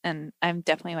office. And I'm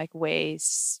definitely like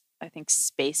I think,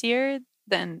 spacier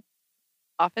than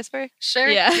office work. Sure.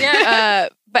 Yeah.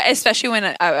 But especially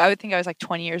when I would think I was like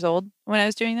 20 years old when I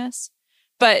was doing this.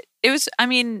 But it was, I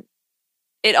mean,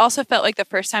 it also felt like the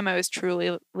first time I was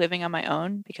truly living on my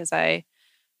own because I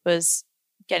was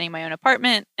getting my own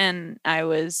apartment and I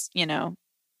was,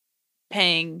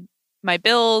 paying my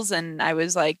bills, and I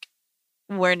was like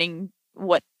learning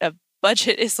what a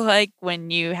budget is like when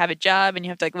you have a job and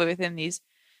you have to like live within these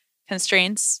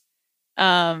constraints.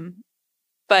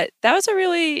 But that was a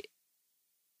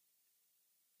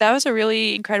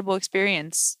really incredible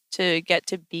experience to get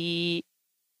to be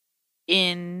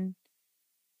in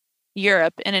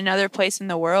Europe, in another place in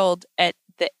the world, at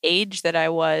the age that I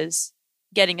was,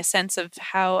 getting a sense of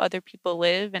how other people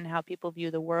live and how people view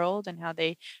the world and how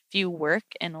they view work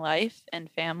and life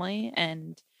and family.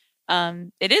 And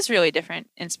it is really different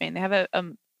in Spain. They have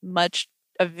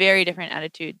a very different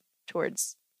attitude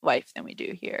towards life than we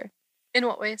do here. In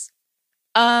what ways?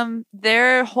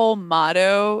 Their whole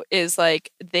motto is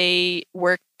like, they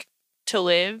work to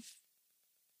live,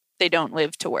 they don't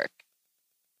live to work.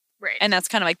 Right. And that's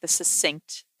kind of like the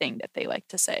succinct thing that they like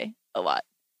to say a lot,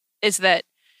 is that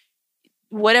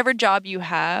whatever job you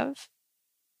have,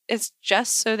 it's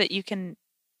just so that you can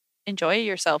enjoy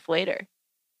yourself later.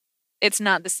 It's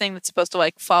not this thing that's supposed to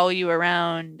like follow you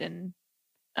around and,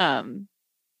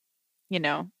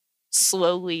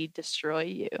 slowly destroy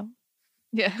you.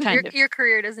 Yeah. Kind of. Your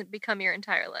career doesn't become your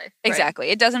entire life. Exactly.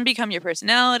 It doesn't become your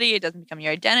personality. It doesn't become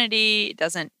your identity. It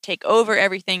doesn't take over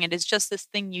everything. It is just this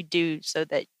thing you do so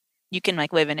that you can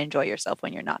like live and enjoy yourself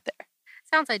when you're not there.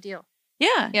 Sounds ideal.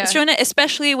 Yeah. Yeah. It's really,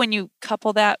 especially when you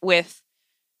couple that with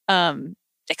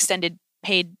extended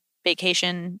paid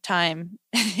vacation time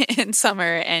in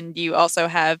summer, and you also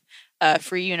have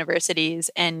free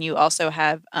universities, and you also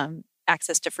have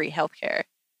access to free healthcare.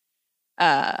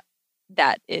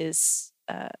 That is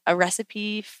a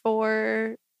recipe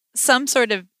for some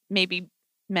sort of maybe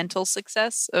mental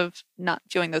success of not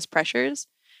feeling those pressures.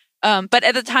 But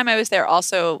at the time I was there,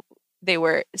 also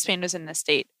Spain was in a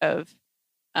state of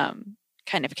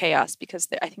kind of chaos because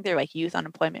I think their like youth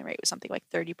unemployment rate was something like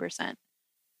 30%.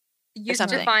 Youth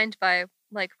something. defined by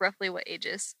like roughly what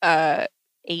ages?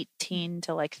 18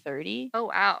 to like 30. Oh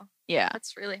wow, Yeah.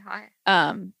 that's really high.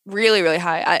 Really, really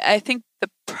high. I think the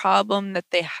problem that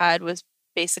they had was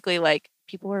basically like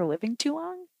people were living too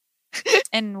long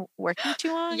and working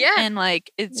too long. Yeah. And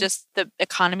like it's just the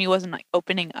economy wasn't like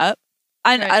opening up.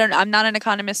 I Right. don't know. I'm not an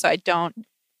economist, so I don't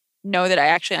know that I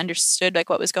actually understood like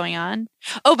what was going on.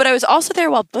 Oh, but I was also there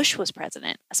while Bush was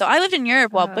president. So I lived in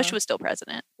Europe while Bush Oh. was still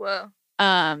president. Whoa.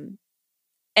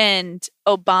 And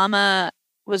Obama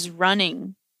was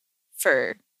running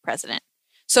for president.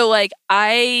 So like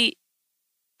this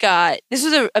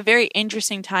was a very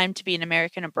interesting time to be an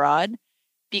American abroad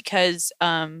because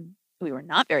we were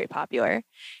not very popular.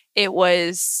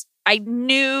 I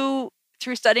knew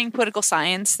through studying political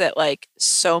science that like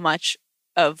so much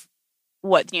of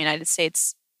what the United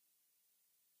States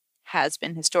has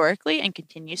been historically and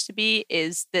continues to be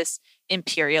is this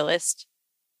imperialist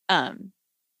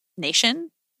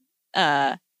nation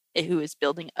who is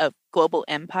building a global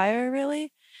empire,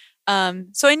 really.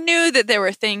 So I knew that there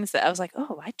were things that I was like,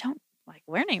 oh, I don't like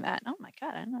learning that. Oh my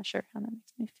God, I'm not sure how that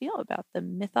makes me feel about the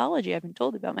mythology I've been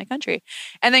told about my country.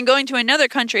 And then going to another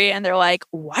country and they're like,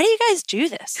 why do you guys do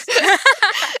this?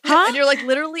 Huh? And you're like,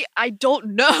 literally, I don't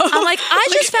know. I'm like, I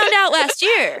just found out last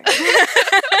year.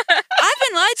 I've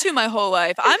been lied to my whole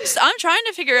life. I'm trying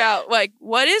to figure out like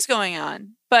what is going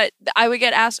on. But I would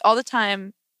get asked all the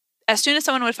time, as soon as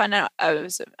someone would find out I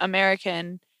was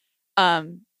American,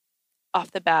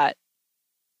 off the bat,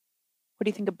 what do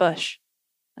you think of Bush?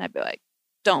 And I'd be like,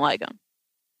 don't like him.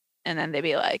 And then they'd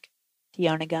be like, do you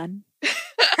own a gun? I'm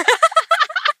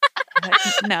like,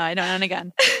 no, I don't own a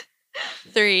gun.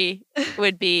 3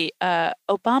 would be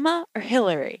Obama or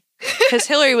Hillary. Because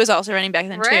Hillary was also running back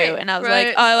then Right, too. And I was right.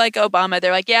 like, oh, I like Obama.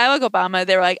 They're like, yeah, I like Obama.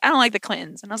 They were like, I don't like the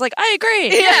Clintons. And I was like, I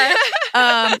agree. Yeah.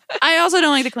 I also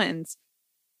don't like the Clintons.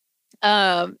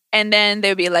 And then they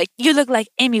would be like, you look like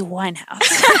Amy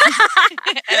Winehouse.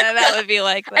 And then that would be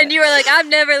like, And you were like, I'm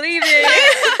never leaving.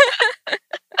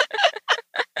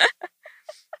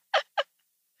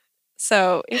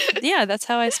 so yeah, that's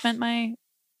how I spent the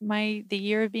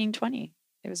year of being 20.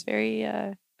 It was very,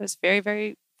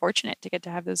 very fortunate to get to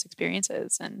have those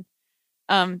experiences. And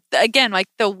again, like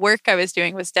the work I was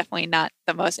doing was definitely not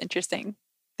the most interesting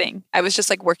thing. I was just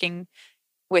like working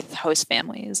with host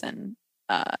families, and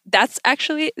that's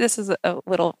actually, this is a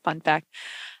little fun fact.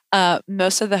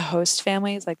 Most of the host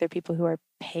families, like they're people who are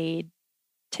paid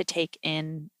to take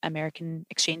in American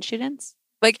exchange students.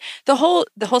 Like the whole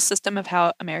system of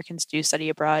how Americans do study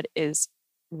abroad is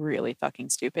really fucking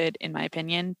stupid, in my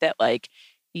opinion. That like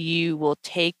you will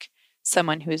take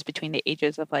someone who is between the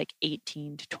ages of like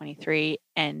 18 to 23,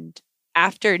 and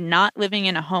after not living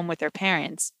in a home with their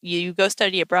parents, you go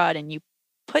study abroad and you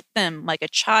put them like a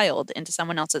child into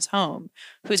someone else's home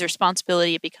whose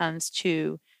responsibility it becomes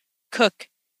to cook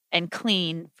and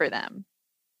clean for them.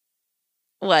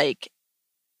 Like,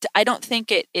 I don't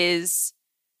think it is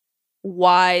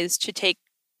wise to take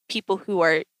people who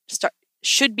are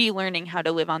should be learning how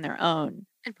to live on their own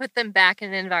And put them back in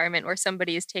an environment where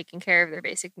somebody is taking care of their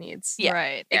basic needs. Yeah,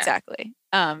 Right. Yeah. exactly.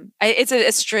 It's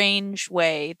a strange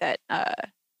way that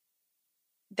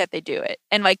they do it.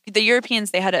 And like the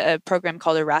Europeans, they had a program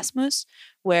called Erasmus,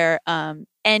 where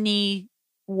anyone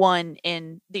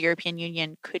in the European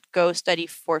Union could go study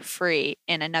for free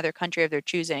in another country of their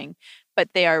choosing, but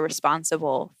they are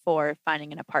responsible for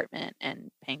finding an apartment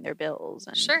and paying their bills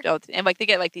and Sure. and like they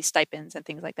get like these stipends and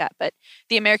things like that. But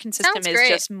the American system Sounds is great.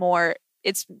 just more,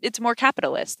 it's more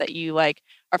capitalist, that you like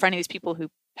are finding these people who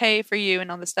pay for you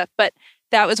and all this stuff. But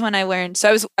that was when I learned.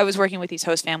 So I was working with these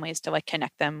host families to like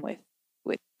connect them with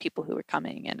people who were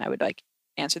coming, and I would like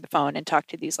answer the phone and talk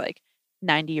to these like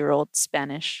 90-year-old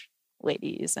Spanish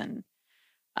ladies, and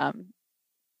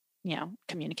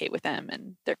communicate with them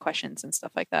and their questions and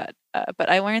stuff like that. But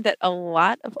I learned that a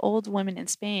lot of old women in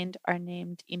Spain are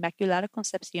named Immaculada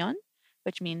Concepción,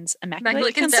 which means Immaculate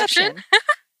Immaculate Conception? Conception.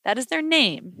 That is their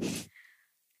name.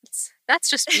 That's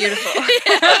just beautiful.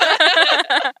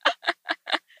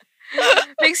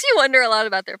 Makes you wonder a lot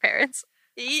about their parents.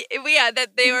 Yeah,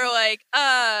 that they were like,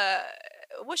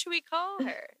 what should we call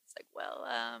her? It's like, well,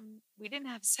 we didn't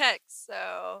have sex,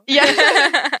 so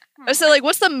Yeah. I said, like,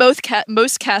 what's the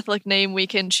most Catholic name we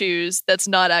can choose that's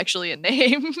not actually a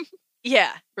name?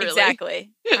 yeah, Really?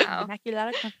 exactly. Wow.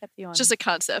 Immaculada Concepción. It's just a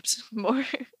concept more.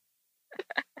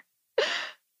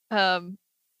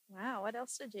 Wow, what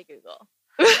else did you Google?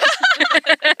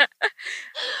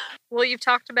 Well, you've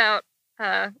talked about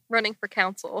running for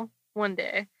council one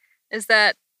day. Is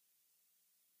that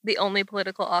the only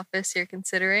political office you're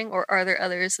considering, or are there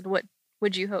others, and what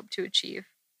would you hope to achieve?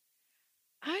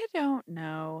 I don't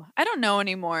know. I don't know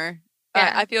anymore.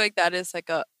 Yeah. I feel like that is like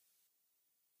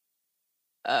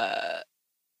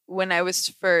when I was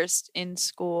first in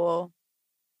school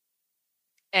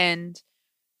and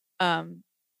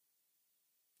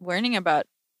learning about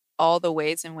all the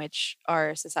ways in which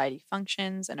our society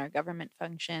functions and our government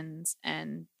functions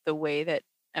and the way that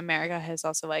America has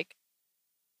also like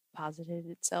posited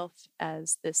itself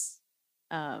as this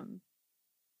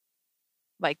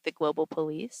like the global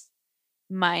police.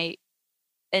 My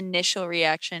initial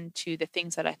reaction to the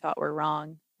things that I thought were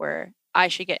wrong were I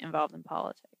should get involved in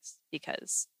politics,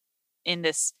 because in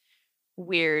this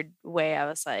weird way I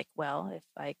was like, well, if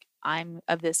like I'm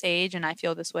of this age and I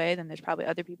feel this way, then there's probably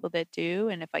other people that do,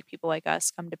 and if like people like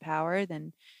us come to power,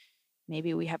 then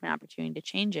maybe we have an opportunity to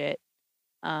change it.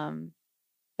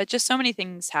 But just so many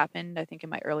things happened, I think, in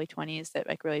my early 20s that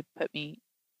like really put me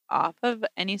off of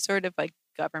any sort of like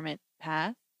government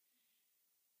path.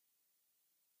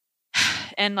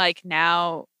 And like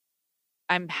now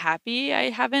I'm happy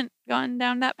I haven't gone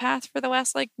down that path for the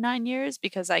last like 9 years,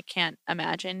 because I can't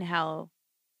imagine how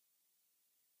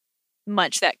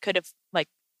much that could have like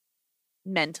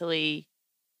mentally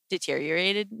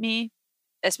deteriorated me,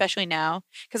 especially now.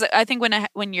 Because I think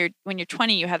when you're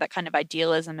 20, you have that kind of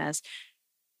idealism as,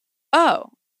 oh,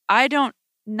 none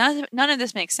of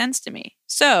this makes sense to me,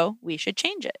 so we should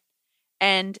change it.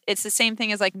 And it's the same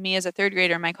thing as like me as a third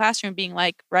grader in my classroom being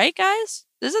like, right, guys,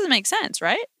 this doesn't make sense,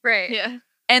 right? Right. Yeah.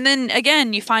 And then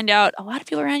again, you find out a lot of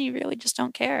people around you really just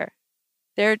don't care.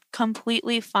 They're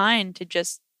completely fine to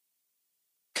just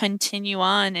continue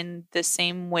on in the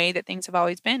same way that things have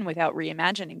always been without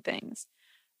reimagining things.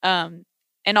 And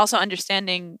also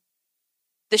understanding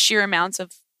the sheer amounts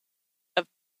of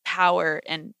power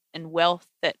and wealth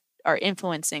that are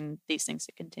influencing these things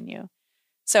to continue.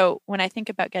 So when I think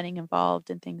about getting involved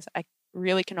in things, I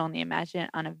really can only imagine it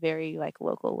on a very like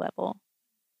local level.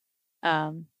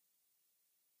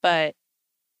 But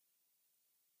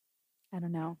I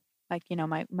don't know, like,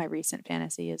 my recent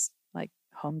fantasy is like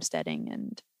homesteading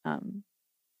and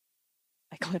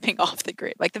like living off the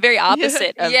grid, like the very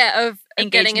opposite of of getting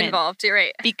engagement. involved. You're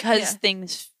right. because Yeah.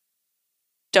 things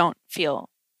don't feel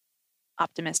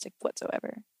optimistic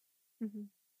whatsoever.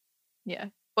 Yeah.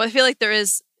 Well, I feel like there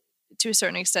is, to a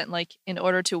certain extent, like in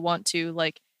order to want to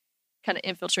like kind of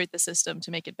infiltrate the system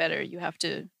to make it better, you have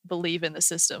to believe in the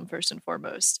system first and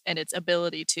foremost, and its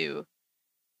ability to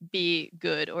be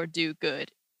good or do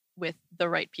good with the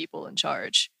right people in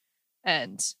charge.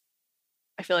 And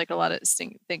I feel like a lot of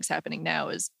things happening now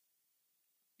is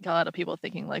a lot of people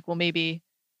thinking like, well, maybe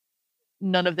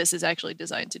none of this is actually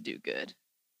designed to do good,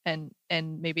 and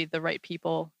maybe the right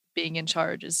people being in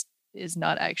charge is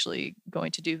not actually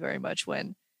going to do very much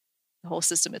when the whole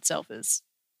system itself is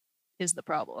the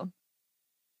problem.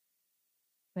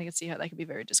 I can see how that could be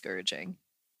very discouraging.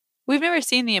 We've never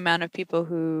seen the amount of people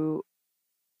who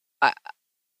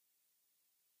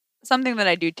something that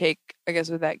I do take, I guess,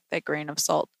 with that grain of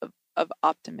salt of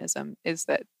optimism is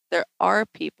that there are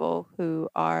people who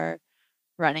are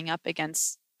running up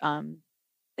against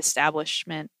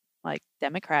establishment like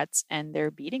Democrats, and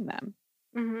they're beating them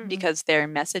because their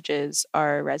messages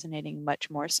are resonating much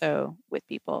more so with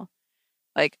people.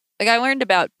 Like I learned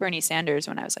about Bernie Sanders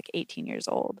when I was like 18 years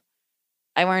old.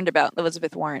 I learned about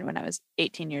Elizabeth Warren when I was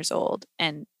 18 years old,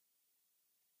 and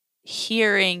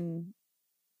hearing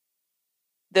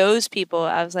those people,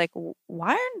 I was like,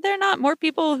 why aren't there not more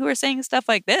people who are saying stuff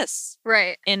like this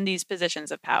Right. in these positions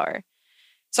of power?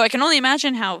 So I can only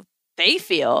imagine how they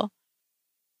feel,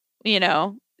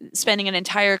 spending an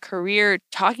entire career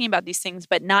talking about these things,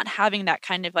 but not having that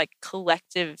kind of like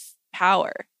collective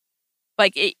power.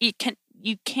 Like you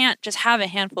can't just have a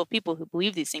handful of people who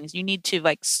believe these things. You need to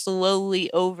like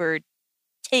slowly overtake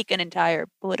an entire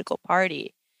political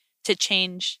party to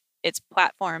change its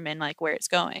platform and like where it's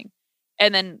going.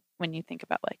 And then when you think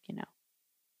about like,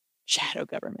 shadow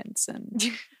governments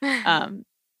and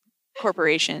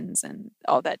corporations and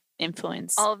all that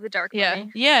influence. All of the dark Yeah.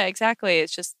 money. Yeah, exactly.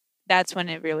 It's just that's when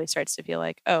it really starts to feel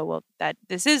like, oh, well,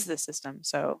 this is the system.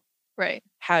 So Right.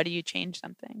 how do you change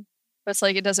something? But it's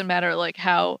like it doesn't matter like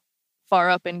how far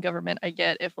up in government I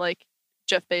get if like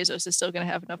Jeff Bezos is still going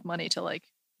to have enough money to like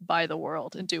buy the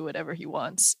world and do whatever he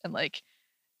wants, and like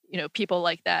people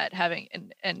like that having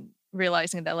and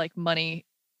realizing that like money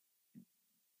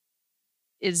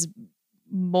is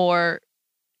more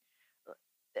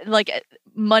like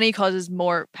money causes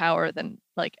more power than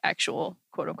like actual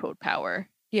quote unquote power.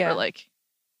 Or like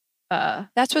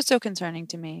that's what's so concerning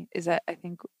to me is that I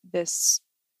think this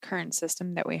current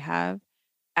system that we have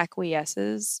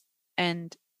acquiesces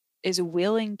and is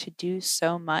willing to do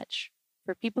so much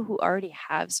for people who already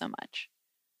have so much.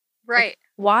 Right.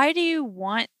 Why do you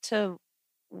want to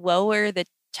lower the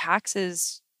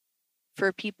taxes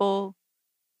for people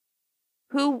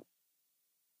who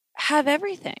have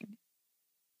everything?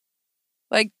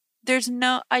 Like, there's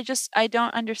no, I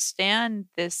don't understand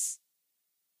this.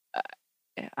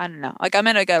 I don't know. Like, I'm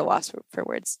at a loss for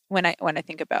words when I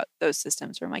think about those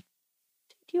systems where I'm like,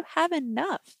 dude, you have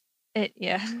enough.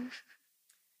 yeah.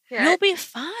 You'll be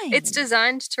fine. It's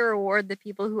designed to reward the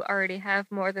people who already have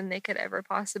more than they could ever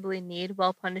possibly need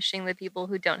while punishing the people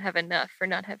who don't have enough for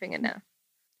not having enough.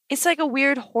 It's like a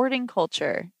weird hoarding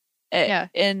culture. Yeah.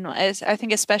 And I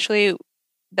think especially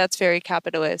that's very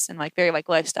capitalist and like very like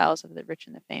lifestyles of the rich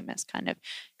and the famous kind of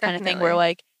thing Definitely. where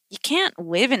like you can't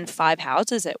live in 5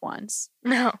 houses at once.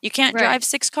 No. You can't Right. drive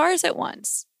 6 cars at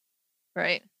once.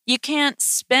 Right. You can't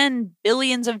spend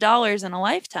billions of dollars in a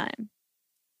lifetime.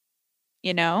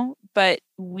 But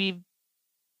we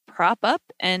prop up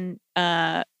and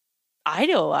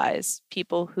idolize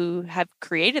people who have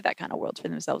created that kind of world for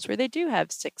themselves where they do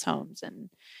have 6 homes and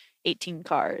 18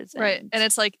 cars. Right. And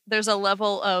it's like there's a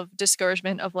level of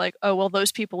discouragement of like, oh, well,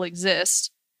 those people exist,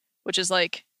 which is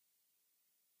like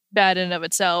bad in and of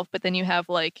itself. But then you have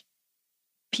like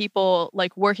people,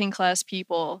 like working class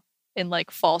people in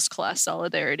like false class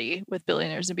solidarity with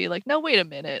billionaires and be like, no, wait a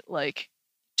minute. Like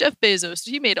Jeff Bezos,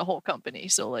 he made a whole company.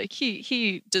 So like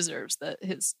he deserves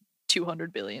his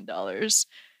 $200 billion.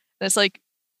 And it's like,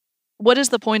 what is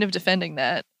the point of defending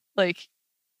that? Like,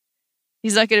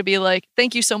 he's not going to be like,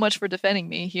 thank you so much for defending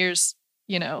me. Here's,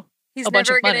 He's a bunch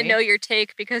never of going to money. know your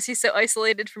take because he's so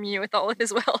isolated from you with all of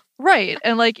his wealth. Right.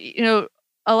 And like,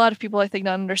 a lot of people I think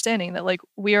not understanding that like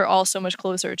we are all so much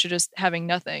closer to just having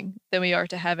nothing than we are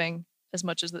to having as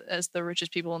much as the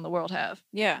richest people in the world have.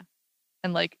 Yeah.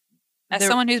 And like, As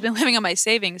someone who's been living on my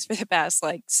savings for the past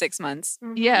like 6 months,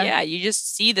 yeah. yeah, you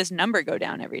just see this number go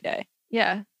down every day.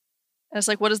 Yeah. And it's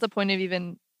like, what is the point of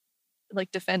even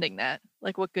like defending that?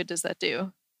 Like, what good does that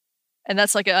do? And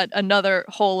that's like another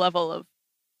whole level of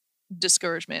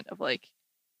discouragement of like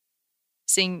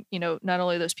seeing, not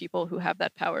only those people who have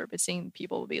that power, but seeing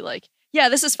people be like, yeah,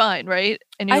 this is fine, right?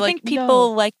 And you're I like, think people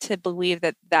no. like to believe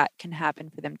that that can happen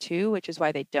for them too, which is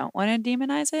why they don't want to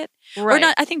demonize it. Right. Or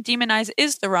not, I think demonize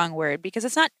is the wrong word because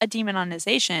it's not a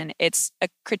demonization, it's a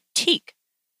critique.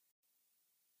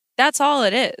 That's all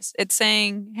it is. It's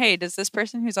saying, hey, does this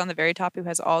person who's on the very top who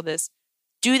has all this,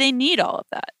 do they need all of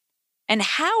that? And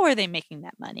how are they making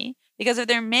that money? Because if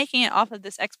they're making it off of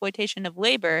this exploitation of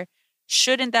labor,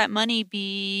 shouldn't that money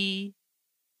be,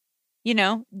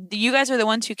 you guys are the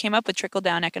ones who came up with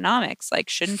trickle-down economics. Like,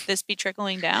 shouldn't this be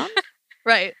trickling down?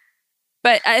 Right.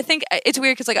 But I think it's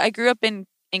weird because, like, I grew up in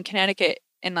Connecticut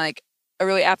in, like, a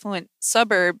really affluent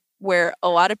suburb where a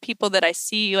lot of people that I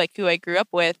see, like, who I grew up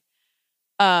with,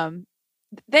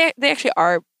 they actually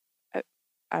are,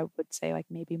 I would say, like,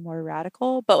 maybe more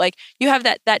radical. But, like, you have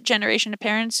that generation of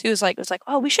parents was like,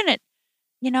 oh, we shouldn't,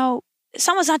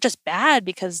 someone's not just bad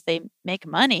because they make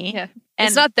money. Yeah. And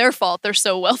it's not their fault. They're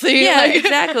so wealthy. yeah, Like-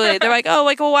 exactly. They're like, oh,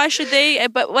 like, well, why should they?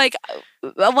 But like,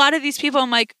 a lot of these people,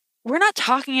 I'm like, we're not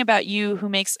talking about you who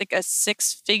makes like a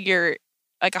 6-figure,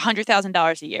 like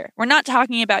 $100,000 a year. We're not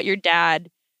talking about your dad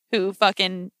who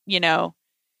fucking,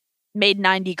 made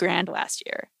 90 grand last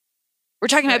year. We're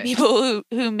talking about Right. people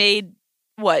who made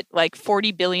what, like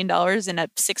 $40 billion in a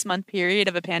 6-month period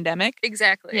of a pandemic.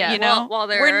 Exactly. Yeah. While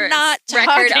there We're is not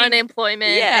record talking-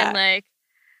 unemployment Yeah. and like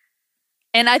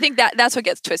And I think that's what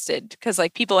gets twisted because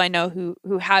like people I know who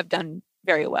have done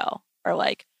very well are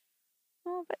like,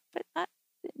 oh, but not,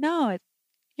 no,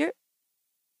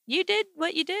 you did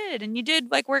what you did and you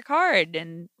did like work hard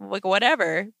and like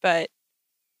whatever, but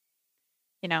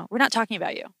we're not talking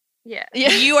about you. yeah.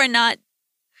 Yeah. You are not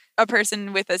a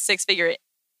person with a 6-figure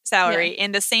salary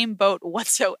in the same boat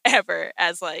whatsoever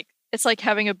as like it's like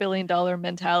having $1 billion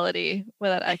mentality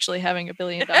without actually having $1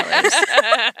 billion.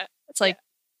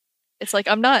 It's like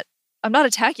I'm not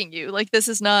attacking you. Like, this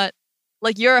is not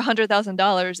like your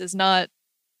 $100,000 is not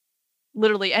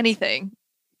literally anything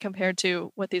compared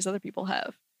to what these other people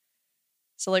have.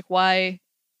 So like, why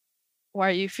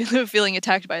are you feeling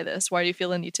attacked by this? Why do you feel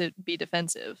the need to be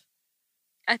defensive?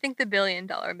 I think the $1 billion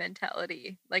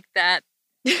mentality, like that,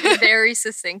 very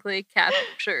succinctly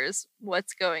captures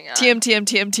what's going on.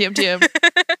 TM.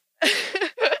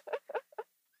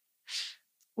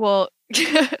 Well,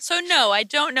 So no, I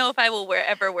don't know if I will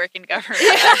ever work in government.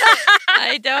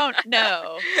 I don't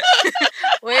know.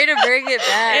 Way to bring it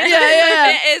back.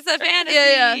 It's a fantasy.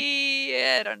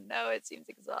 Yeah. I don't know. It seems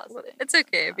exhausting. It's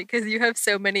okay because you have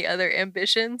so many other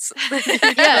ambitions. You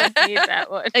Yeah. don't need that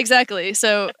one. exactly.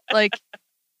 So like,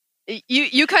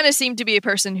 you kind of seem to be a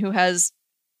person who has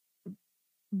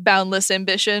boundless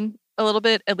ambition a little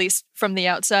bit, at least from the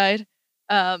outside.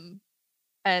 And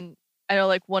I know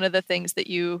like one of the things that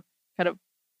you kind of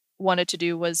wanted to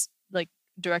do was like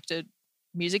direct a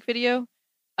music video.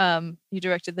 You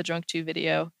directed the Drunk 2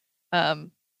 video.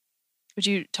 Would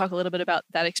you talk a little bit about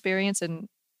that experience and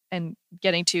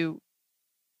getting to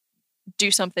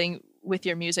do something with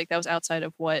your music that was outside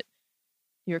of what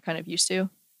you're kind of used to?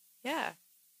 Yeah.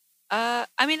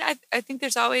 I mean, I think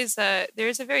there's always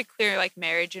there's a very clear like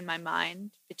marriage in my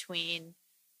mind between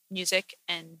music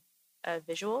and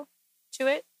visual to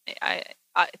it. I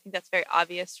think that's very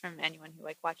obvious from anyone who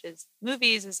like watches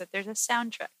movies, is that there's a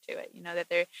soundtrack to it. You know, that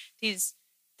they're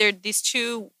these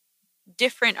two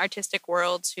different artistic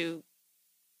worlds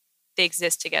they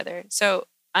exist together. So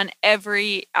on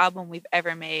every album we've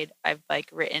ever made, I've like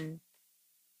written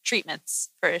treatments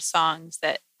for songs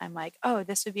that I'm like, oh,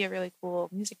 this would be a really cool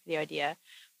music video idea.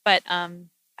 But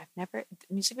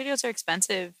music videos are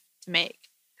expensive to make.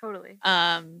 Totally.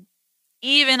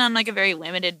 Even on like a very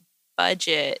limited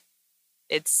budget,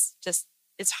 it's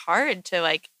hard to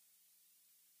like,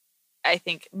 I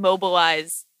think,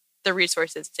 mobilize the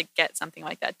resources to get something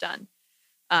like that done.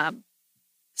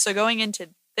 So going into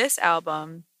this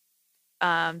album,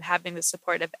 having the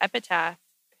support of Epitaph,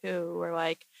 who were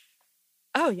like,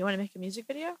 oh, you want to make a music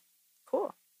video?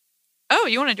 Cool. Oh,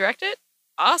 you want to direct it?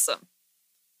 Awesome.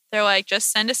 They're like,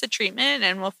 just send us a treatment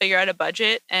and we'll figure out a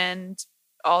budget and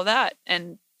all that.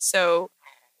 And so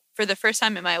for the first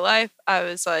time in my life, I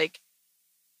was like,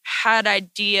 had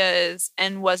ideas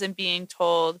and wasn't being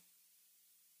told,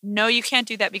 no, you can't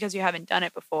do that because you haven't done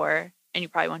it before. And you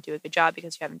probably won't do a good job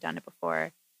because you haven't done it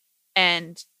before.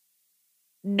 And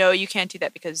no, you can't do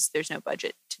that because there's no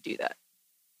budget to do that.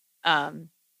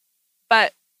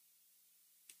 But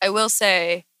I will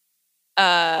say,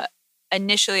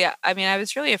 initially, I mean, I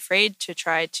was really afraid to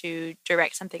try to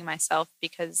direct something myself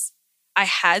because I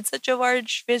had such a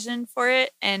large vision for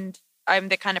it. And I'm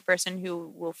the kind of person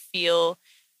who will feel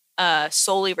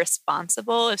solely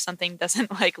responsible if something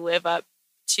doesn't like live up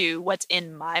to what's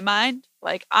in my mind.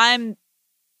 Like I'm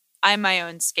my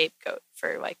own scapegoat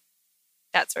for like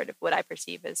that sort of what I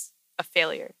perceive as a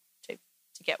failure to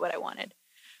get what I wanted.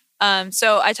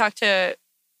 So I talked to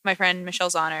my friend Michelle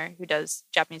Zahner, who does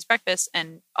Japanese Breakfast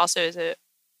and also is a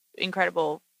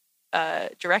incredible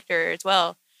director as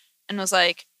well, and was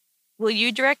like, will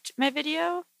you direct my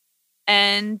video?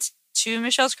 And to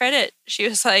Michelle's credit, she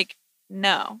was like,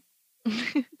 no.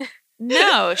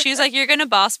 No. She was like, you're going to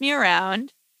boss me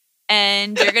around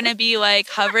and you're going to be like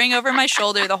hovering over my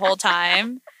shoulder the whole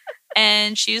time.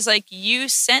 And she was like, you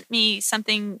sent me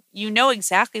something, you know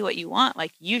exactly what you want.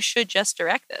 Like, you should just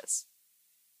direct this.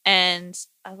 And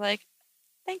I was like,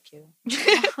 thank you.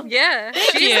 Yeah.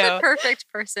 Thank She's you. the perfect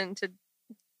person to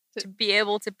be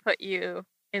able to put you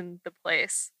in the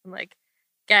place and like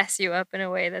gas you up in a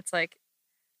way that's like,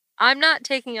 I'm not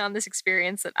taking on this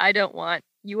experience that I don't want.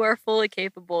 You are fully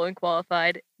capable and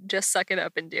qualified. Just suck it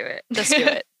up and do it. Just do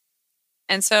it.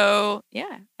 And so,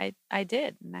 yeah, I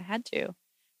did, and I had to.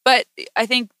 But I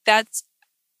think that's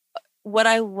what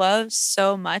I love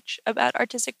so much about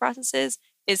artistic processes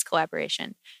is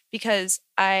collaboration, because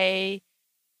I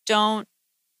do,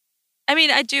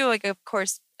 like, of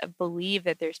course, believe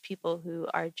that there's people who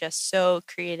are just so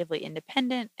creatively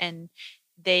independent and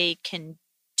they can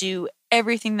do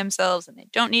everything themselves and they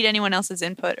don't need anyone else's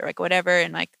input or like whatever.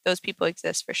 And like those people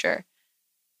exist for sure.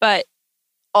 But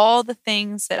all the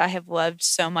things that I have loved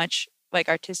so much, like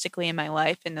artistically in my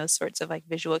life and those sorts of like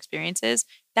visual experiences,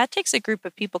 that takes a group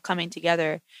of people coming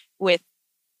together with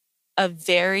a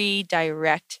very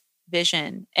direct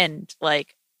vision and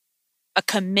like a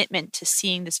commitment to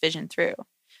seeing this vision through.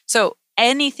 So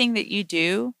anything that you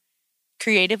do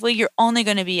creatively, you're only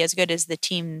going to be as good as the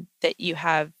team that you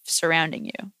have surrounding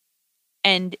you.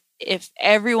 And if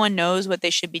everyone knows what they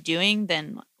should be doing,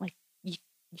 then like you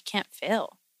can't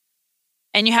fail.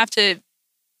 And you have to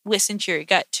listen to your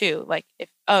gut too. Like if,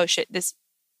 oh shit, this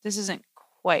isn't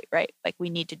quite right. Like we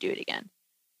need to do it again.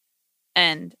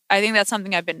 And I think that's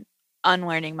something I've been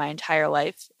unlearning my entire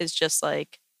life, is just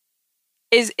like,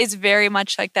 is very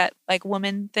much like that like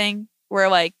woman thing where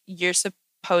like you're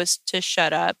supposed to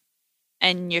shut up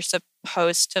and you're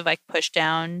supposed to like push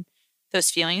down those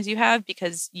feelings you have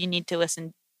because you need to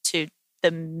listen to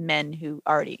the men who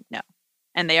already know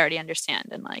and they already understand,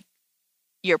 and like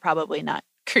you're probably not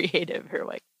creative or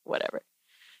like whatever.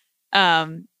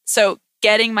 So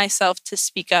getting myself to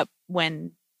speak up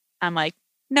when I'm like,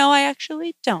 no, I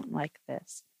actually don't like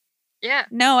this. Yeah.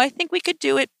 No, I think we could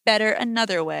do it better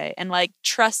another way. And like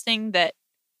trusting that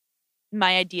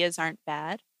my ideas aren't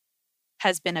bad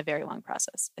has been a very long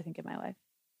process, I think, in my life.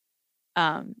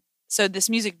 So this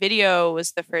music video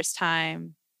was the first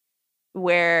time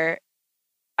where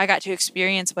I got to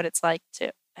experience what it's like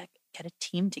to get a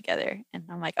team together. And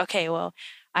I'm like, okay, well,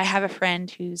 I have a friend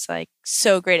who's like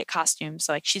so great at costumes.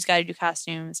 So like she's got to do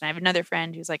costumes. And I have another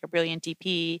friend who's like a brilliant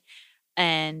DP.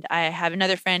 And I have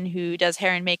another friend who does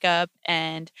hair and makeup.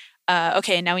 And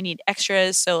okay, now we need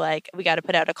extras. So like we got to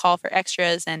put out a call for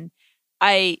extras. And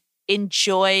I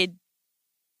enjoyed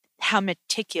how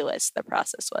meticulous the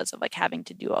process was of like having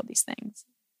to do all these things.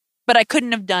 But I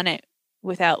couldn't have done it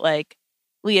without like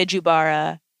Leah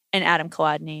Jubara and Adam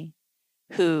Kolodny,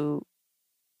 who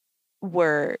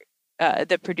were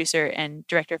the producer and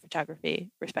director of photography,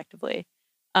 respectively,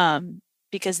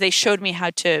 because they showed me how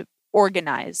to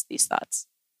organize these thoughts.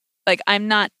 Like I'm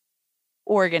not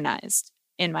organized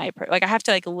in my approach. Like I have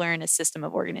to like learn a system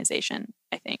of organization,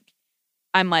 I think.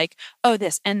 I'm like, oh,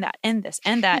 this and that and this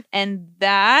and that and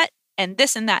that and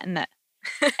this and that and that.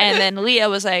 And then Leah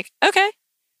was like, okay,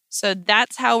 so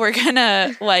that's how we're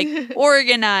gonna like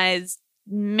organize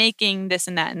making this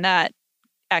and that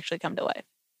actually come to life.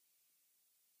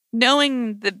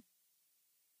 Knowing the,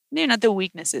 not the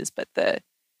weaknesses, but the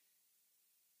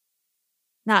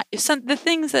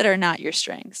things that are not your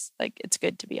strengths. Like it's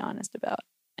good to be honest about,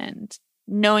 and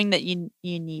knowing that you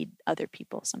need other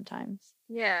people sometimes.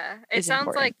 Yeah. It is sounds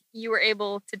important. like you were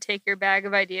able to take your bag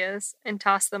of ideas and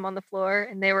toss them on the floor,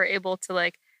 and they were able to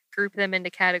like group them into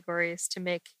categories to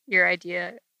make your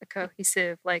idea a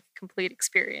cohesive, like complete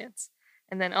experience.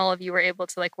 And then all of you were able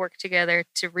to like work together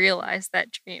to realize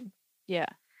that dream. Yeah.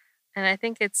 And I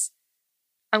think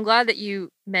I'm glad that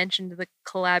you mentioned the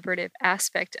collaborative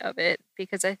aspect of it,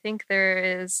 because I think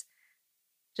there is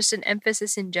just an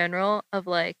emphasis in general of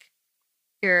like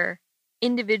your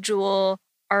individual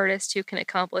artist who can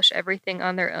accomplish everything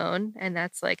on their own. And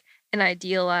that's like an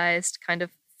idealized kind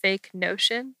of fake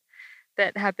notion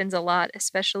that happens a lot,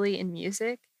 especially in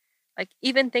music. Like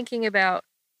even thinking about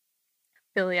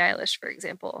Billie Eilish, for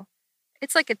example,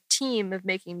 it's like a team of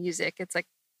making music. It's like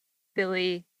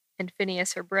Billie and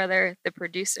Phineas, her brother, the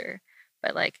producer.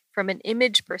 But like from an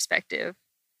image perspective,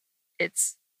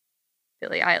 it's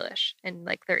Billie Eilish. And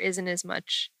like there isn't as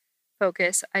much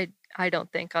focus, I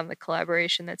don't think, on the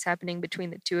collaboration that's happening between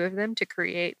the two of them to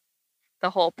create the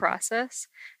whole process.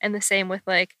 And the same with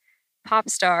like pop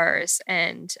stars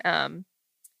and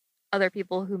other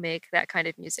people who make that kind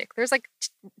of music. There's like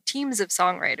teams of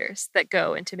songwriters that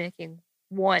go into making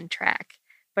one track,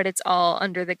 but it's all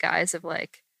under the guise of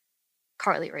like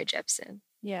Carly Rae Jepsen.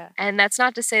 Yeah. And that's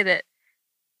not to say that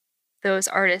those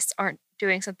artists aren't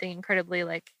doing something incredibly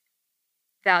like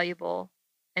valuable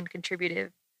and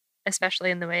contributive, especially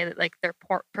in the way that like their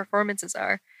performances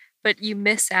are. But you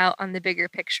miss out on the bigger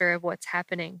picture of what's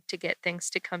happening to get things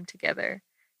to come together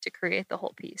to create the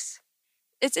whole piece.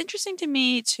 It's interesting to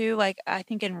me too, like I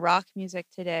think in rock music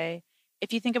today,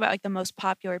 if you think about like the most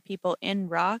popular people in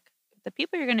rock, the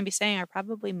people you're going to be saying are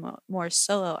probably more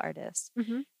solo artists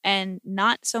and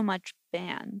not so much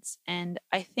bands. And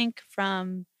I think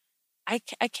I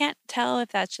can't tell if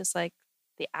that's just like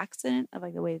the accident of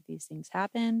like the way that these things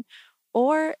happen,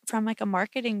 or from like a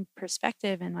marketing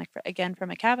perspective, and like again from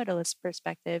a capitalist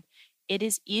perspective, it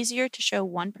is easier to show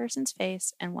one person's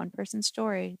face and one person's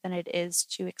story than it is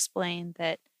to explain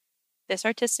that this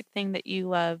artistic thing that you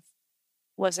love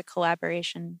was a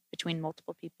collaboration between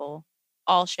multiple people,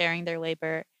 all sharing their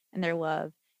labor and their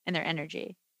love and their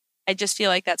energy. I just feel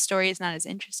like that story is not as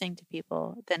interesting to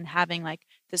people than having like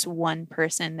this one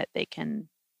person that they can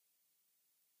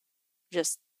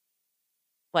just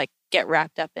like get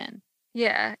wrapped up in.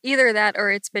 Yeah, either that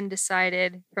or it's been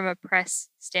decided from a press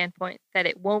standpoint that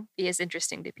it won't be as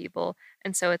interesting to people.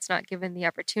 And so it's not given the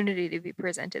opportunity to be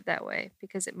presented that way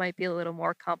because it might be a little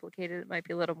more complicated. It might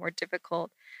be a little more difficult.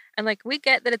 And like we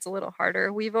get that it's a little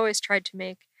harder. We've always tried to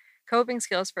make coping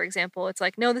skills, for example, it's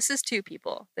like, no, this is two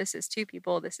people. This is two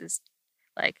people. This is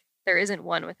like, there isn't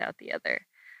one without the other.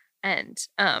 And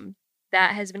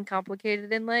that has been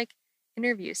complicated in like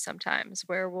interviews sometimes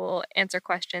where we'll answer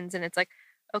questions and it's like,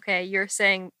 okay, you're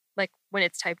saying like when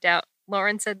it's typed out,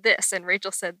 Lauren said this and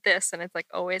Rachel said this. And it's like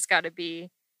always got to be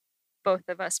both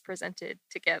of us presented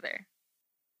together.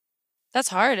 That's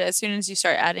hard as soon as you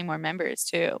start adding more members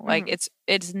too. Like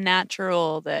it's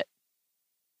natural that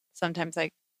sometimes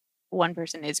like one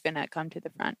person is going to come to the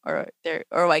front or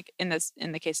like in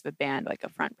the case of a band, like a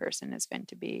front person is going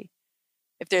to be,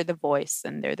 if they're the voice,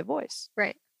 then they're the voice.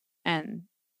 Right. And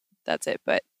that's it.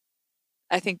 But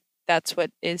I think that's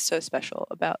what is so special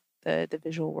about the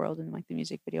visual world and like the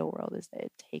music video world is that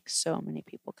it takes so many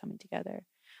people coming together.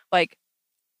 Like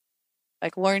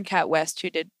Lauren Cat West, who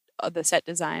did the set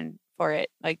design for it,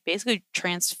 like basically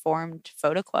transformed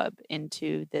Photo Club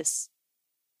into this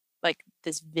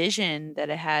vision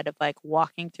that it had of like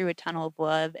walking through a tunnel of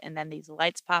love and then these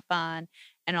lights pop on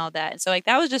and all that. And so like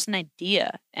that was just an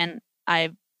idea. And I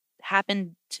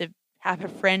happened to have a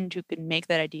friend who could make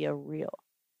that idea real.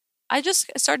 I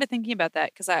just started thinking about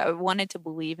that because I wanted to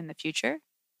believe in the future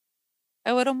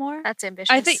a little more. That's ambitious.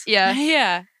 I think, yeah.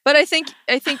 Yeah. But I think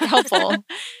helpful.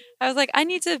 I was like, I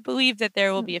need to believe that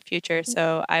there will be a future.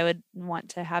 So I would want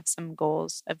to have some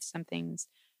goals of some things.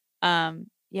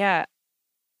 Yeah.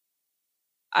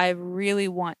 I really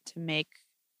want to make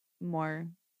more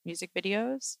music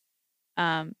videos.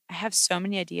 I have so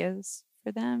many ideas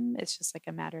for them. It's just like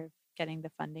a matter of getting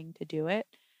the funding to do it.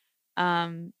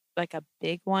 Like a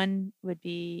big one would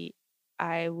be,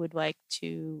 I would like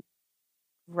to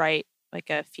write like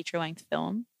a feature-length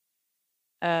film.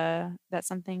 That's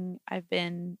something I've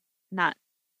been not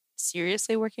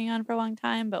seriously working on for a long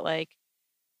time, but like,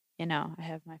 you know, I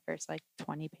have my first like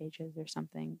 20 pages or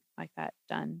something like that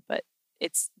done. But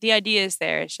the idea is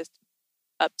there. It's just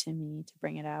up to me to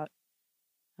bring it out.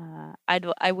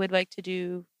 I would like to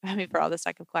do, I mean, for all this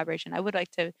type of collaboration, I would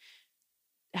like to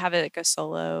have it like a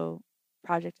solo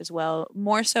project as well,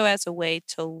 more so as a way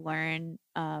to learn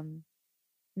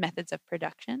methods of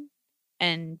production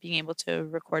and being able to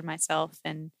record myself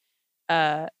and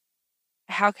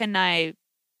how can I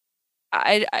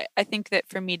think that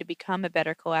for me to become a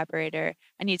better collaborator,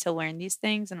 I need to learn these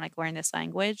things and like learn this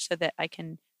language so that I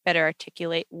can better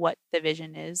articulate what the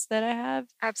vision is that I have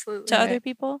Absolutely. to other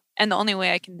people. And the only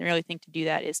way I can really think to do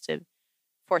that is to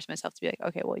force myself to be like,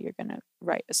 okay, well, you're going to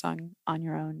write a song on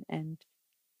your own and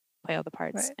play all the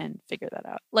parts and figure that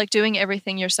out. Like doing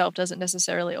everything yourself doesn't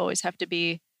necessarily always have to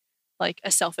be like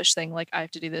a selfish thing. Like I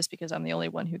have to do this because I'm the only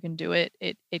one who can do it.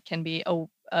 It can be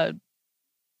a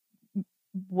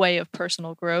way of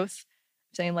personal growth,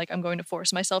 saying like, I'm going to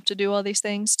force myself to do all these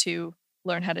things to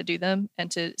learn how to do them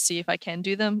and to see if I can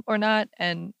do them or not,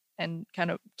 and kind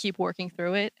of keep working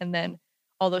through it. And then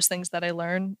all those things that I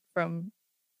learn from,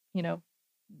 you know,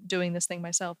 doing this thing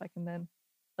myself, I can then,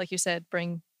 like you said,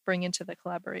 bring into the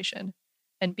collaboration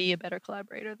and be a better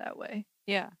collaborator that way.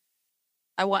 Yeah.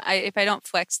 If I don't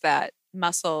flex that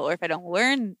muscle or if I don't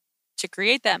learn to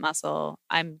create that muscle,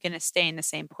 I'm going to stay in the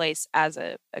same place as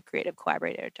a creative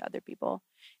collaborator to other people.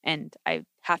 And I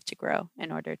have to grow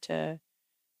in order to,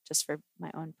 just for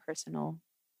my own personal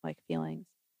like feelings.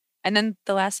 And then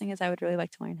the last thing is I would really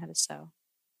like to learn how to sew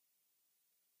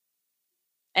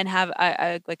and have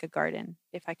like a garden.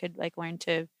 If I could like learn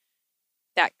to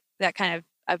that kind of,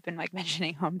 I've been like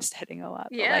mentioning homesteading a lot.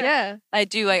 Yeah. Like, Yeah. I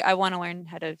do like, I want to learn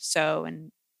how to sew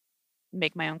and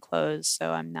make my own clothes.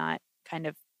 So I'm not kind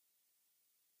of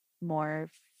more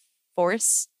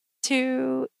forced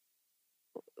to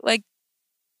like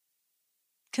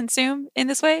consume in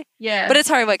this way. Yeah. But it's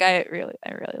hard. Like I really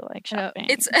like shopping.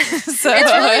 It's So-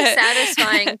 it's really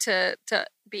satisfying to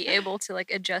be able to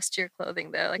like adjust your clothing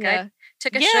though. Like Yeah. I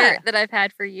took a Yeah. shirt that I've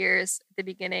had for years at the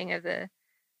beginning of the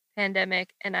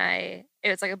pandemic and it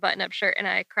was like a button-up shirt and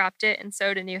I cropped it and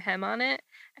sewed a new hem on it,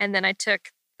 and then I took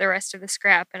the rest of the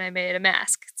scrap and I made a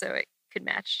mask so it could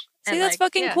match. See, And, that's like,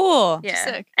 fucking yeah. cool. yeah.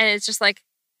 sick. And it's just like,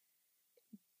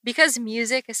 because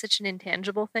music is such an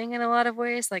intangible thing in a lot of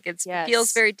ways, like it feels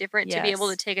Yes. very different to be able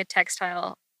to Yes. take a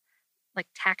tactile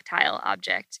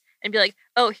object and be like,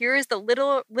 oh, here is the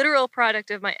literal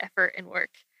product of my effort and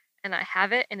work. And I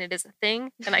have it and it is a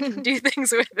thing and I can do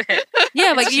things with it. Yeah,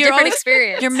 It's like just a you're different always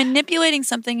experience. you're manipulating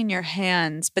something in your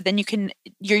hands, but then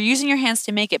you're using your hands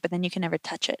to make it, but then you can never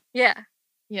touch it. Yeah.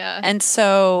 Yeah. And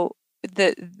so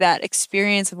that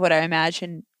experience of what I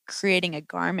imagine creating a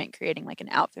garment, creating like an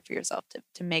outfit for yourself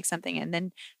to make something and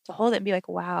then to hold it and be like,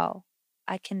 wow,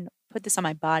 I can put this on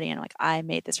my body and like I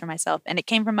made this for myself and it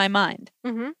came from my mind.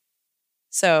 Mm-hmm.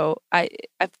 So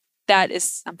that is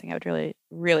something I would really,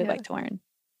 really Yeah. like to learn.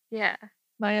 Yeah.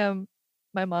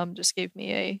 My mom just gave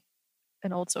me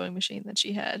an old sewing machine that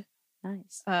she had.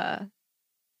 Nice.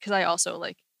 Because I also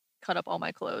like cut up all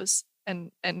my clothes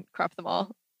and crop them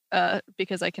all.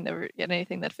 Because I can never get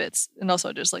anything that fits, and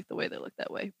also just like the way they look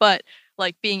that way. But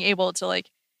like being able to like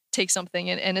take something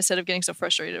and instead of getting so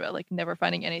frustrated about like never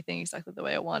finding anything exactly the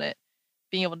way I want it,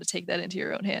 being able to take that into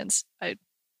your own hands, I'm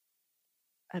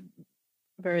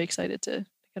very excited to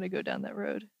kind of go down that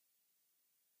road.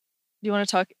 Do you want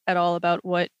to talk at all about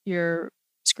what your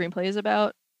screenplay is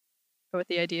about, or what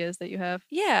the ideas that you have?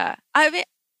 Yeah.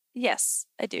 Yes,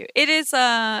 I do. It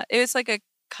was like a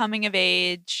coming of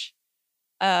age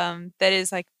that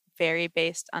is like very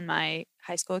based on my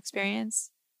high school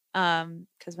experience.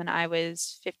 Because when I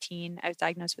was 15, I was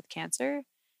diagnosed with cancer.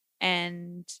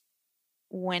 And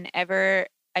whenever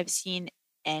I've seen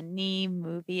any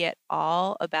movie at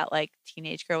all about like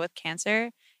teenage girl with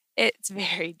cancer, it's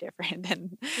very different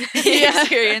than the Yeah.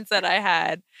 experience that I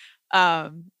had.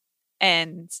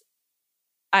 And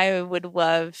I would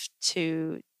love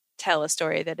to tell a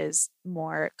story that is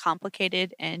more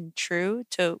complicated and true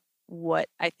to what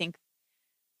I think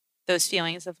those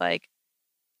feelings of like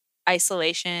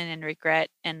isolation and regret.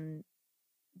 And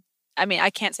I mean, I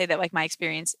can't say that like my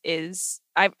experience is,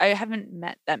 I haven't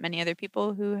met that many other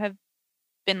people who have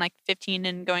been like 15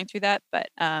 and going through that, but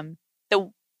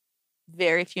the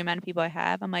very few amount of people I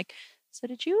have, I'm like, so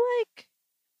did you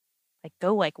like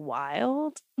go like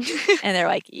wild? And they're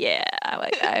like, yeah,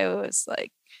 like I was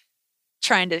like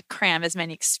trying to cram as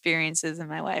many experiences in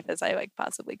my life as I like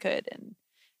possibly could in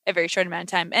a very short amount of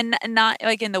time, and not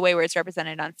like in the way where it's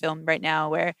represented on film right now,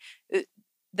 where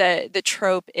the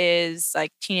trope is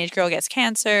like teenage girl gets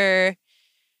cancer,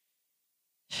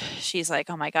 she's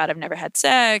like, oh my god, I've never had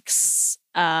sex,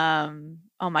 oh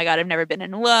my god, I've never been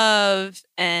in love,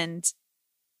 and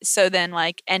so then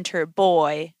like enter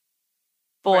boy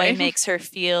Right. makes her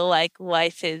feel like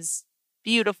life is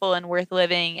beautiful and worth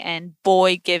living, and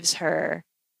boy gives her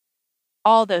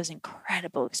all those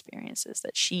incredible experiences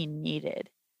that she needed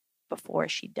before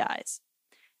she dies.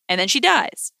 And then she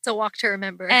dies. It's a walk to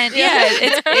remember. And yeah,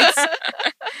 it's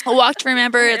a walk to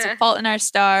remember. It's Yeah. A Fault in Our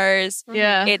Stars.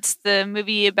 Yeah. It's the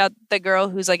movie about the girl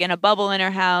who's like in a bubble in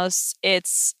her house.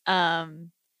 It's yeah,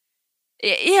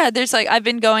 there's like I've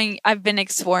been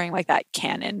exploring like that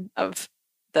canon of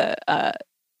the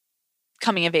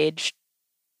coming of age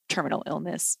terminal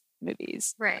illness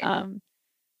movies. Right.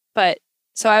 But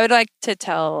so I would like to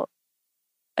tell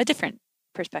a different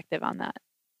perspective on that.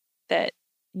 That,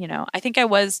 you know, I think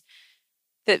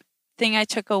the thing I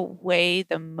took away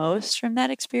the most from that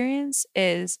experience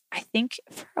is I think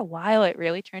for a while it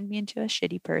really turned me into a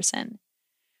shitty person,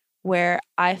 where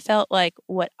I felt like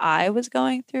what I was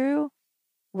going through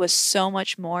was so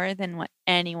much more than what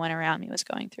anyone around me was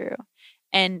going through.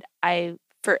 And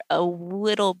for a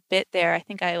little bit there, I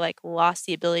think I like lost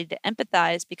the ability to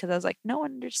empathize, because I was like, no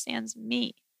one understands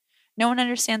me. No one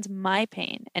understands my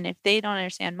pain. And if they don't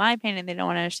understand my pain and they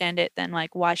don't understand it, then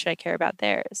like, why should I care about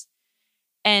theirs?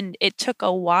 And it took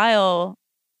a while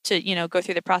to, you know, go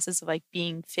through the process of like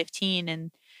being 15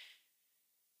 and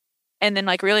then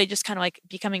like really just kind of like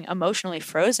becoming emotionally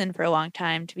frozen for a long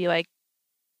time, to be like,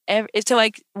 to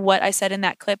like what I said in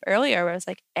that clip earlier, where I was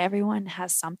like, everyone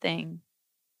has something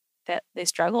that they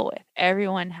struggle with.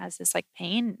 Everyone has this like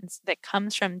pain that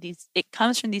comes from these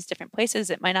different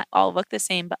places. It might not all look the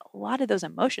same, but a lot of those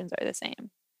emotions are the same.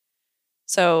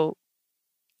 So,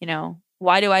 you know,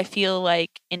 why do I feel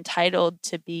like entitled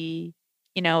to be,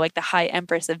 you know, like the high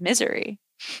empress of misery?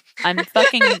 I'm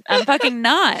fucking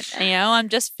not, you know, I'm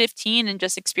just 15 and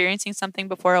just experiencing something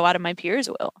before a lot of my peers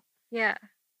will. Yeah.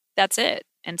 That's it.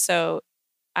 And so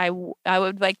I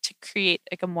would like to create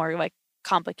like a more like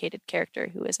complicated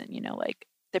character who isn't, you know, like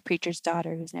the preacher's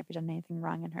daughter who's never done anything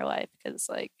wrong in her life, because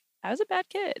like I was a bad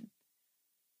kid.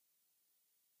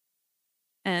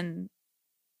 And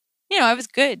you know, I was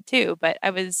good too, but I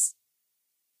was,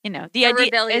 you know, the idea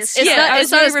rebellious. It's Yeah, not, I it's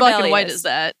was not very as black and white rebellious. as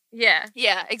that. Yeah.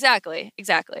 Yeah, exactly.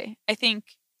 I think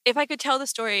if I could tell the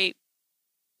story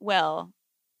well,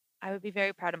 I would be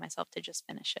very proud of myself to just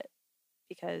finish it,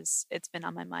 because it's been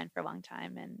on my mind for a long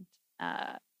time. And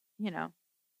you know,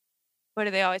 what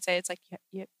do they always say? It's like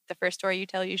the first story you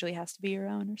tell usually has to be your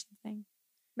own, or something.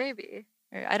 Maybe.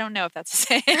 Or I don't know if that's a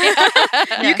saying.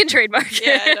 You can trademark it.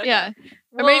 Yeah, I don't Yeah.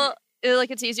 Or Well, maybe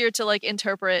like it's easier to like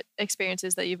interpret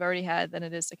experiences that you've already had than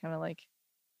it is to kind of like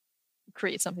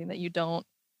create something that you don't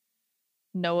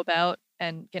know about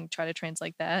and can try to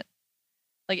translate that.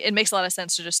 Like it makes a lot of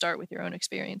sense to just start with your own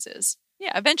experiences.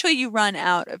 Yeah, eventually you run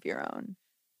out of your own.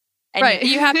 And Right.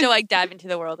 you have to like dive into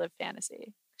the world of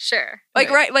fantasy. Sure.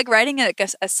 Like Right. like writing a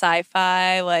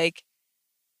sci-fi like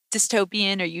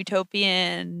dystopian or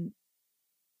utopian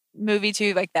movie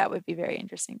too, like that would be very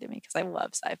interesting to me because I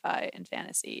love sci-fi and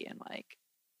fantasy and like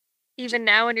Even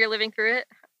now when you're living through it?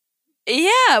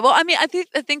 yeah. Well, I mean, I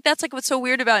think that's like what's so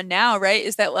weird about now, right?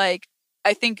 Is that like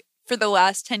I think for the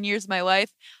last 10 years of my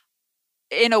life,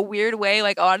 in a weird way,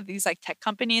 like a lot of these like tech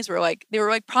companies were like they were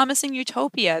like promising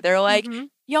utopia. They're like, Mhm.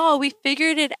 y'all, we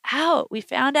figured it out. We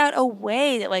found out a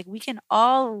way that like we can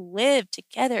all live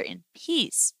together in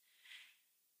peace.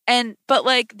 But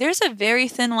like there's a very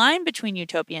thin line between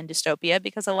utopia and dystopia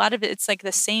because a lot of it's like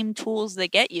the same tools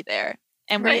that get you there.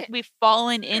 And Right. we've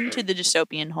fallen into the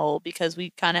dystopian hole because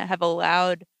we kind of have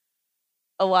allowed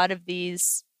a lot of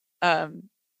these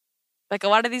like a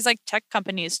lot of these like tech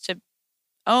companies to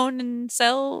own and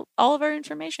sell all of our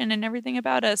information and everything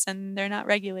about us, and they're not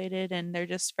regulated, and they're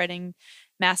just spreading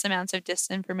mass amounts of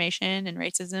disinformation and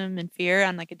racism and fear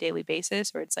on like a daily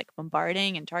basis where it's like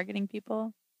bombarding and targeting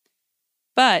people.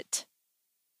 But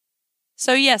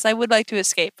so yes, I would like to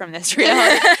escape from this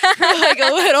reality for like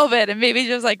a little bit and maybe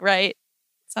just like write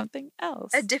something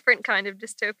else. A different kind of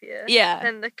dystopia Yeah.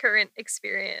 than the current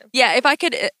experience. Yeah, if I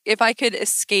could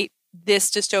escape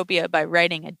this dystopia by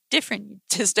writing a different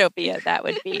dystopia, that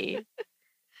would be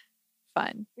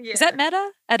fun. Yeah. Is that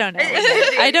meta? I don't know. It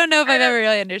could I be. don't know if I I've don't- ever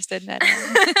really understood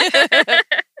meta.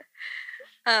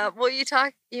 Well,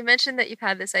 you mentioned that you've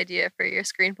had this idea for your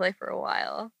screenplay for a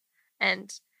while.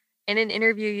 And in an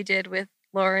interview you did with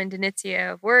Lauren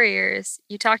Denizio of Warriors,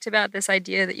 you talked about this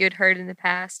idea that you had heard in the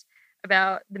past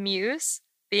about the muse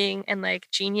being and like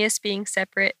genius being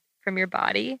separate from your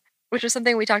body, which was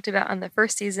something we talked about on the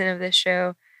first season of this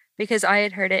show because I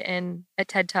had heard it in a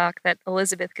TED talk that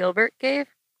Elizabeth Gilbert gave.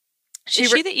 Is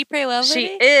she the Eat, Pray, Love She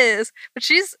lady? is, but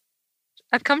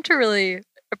I've come to really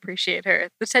appreciate her.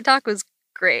 The TED Talk was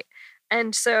great.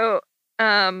 And so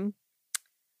I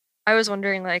was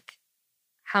wondering like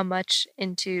how much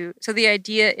so the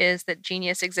idea is that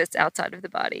genius exists outside of the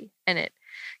body and it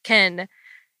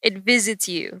visits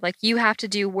you. Like you have to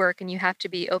do work and you have to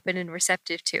be open and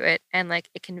receptive to it. And like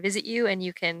it can visit you and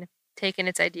you can take in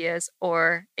its ideas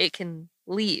or it can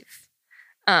leave.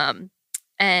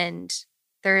 And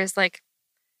there is like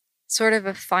sort of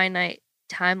a finite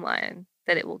timeline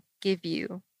that it will give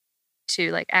you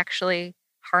to like actually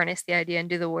harness the idea and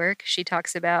do the work. She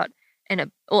talks about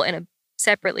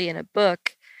separately in a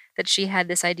book that she had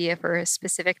this idea for a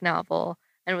specific novel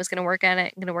and was going to work at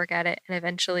it, and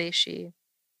eventually she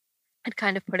had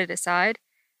kind of put it aside.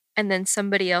 And then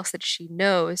somebody else that she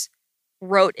knows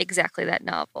wrote exactly that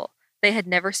novel. They had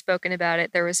never spoken about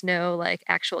it. There was no like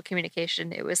actual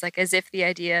communication. It was like as if the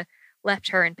idea left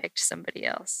her and picked somebody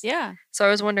else. Yeah. So I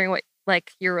was wondering what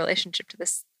like your relationship to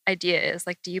this idea is.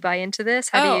 Like, do you buy into this?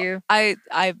 How do you? I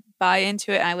buy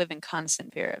into it and I live in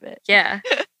constant fear of it. Yeah.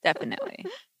 Definitely.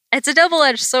 It's a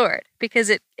double-edged sword because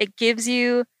it gives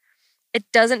you, it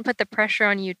doesn't put the pressure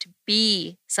on you to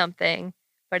be something,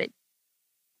 but it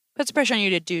Puts pressure on you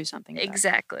to do something. about it.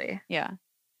 exactly. Yeah.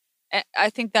 I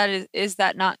think that is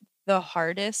that not the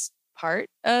hardest part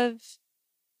of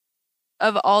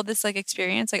all this like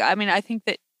experience? Like I mean, I think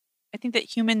that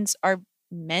humans are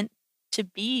meant to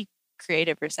be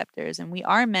creative receptors and we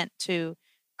are meant to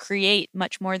create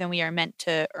much more than we are meant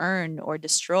to earn or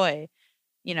destroy.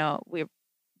 You know,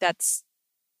 that's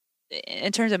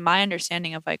in terms of my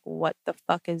understanding of like what the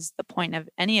fuck is the point of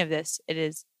any of this,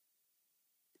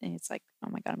 it's like, oh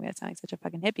my God, I'm gonna sound like such a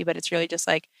fucking hippie, but it's really just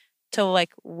like to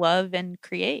like love and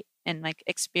create and like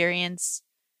experience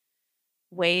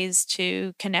ways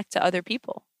to connect to other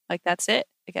people. Like that's it.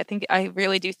 Like I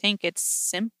really do think it's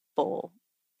simple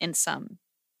in some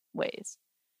ways.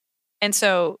 And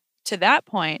so to that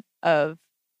point of,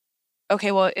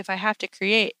 okay, well, if I have to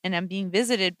create and I'm being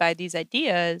visited by these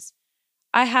ideas,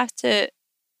 I have to,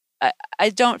 I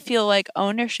don't feel like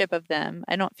ownership of them.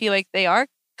 I don't feel like they are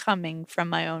coming from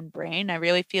my own brain. I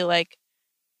really feel like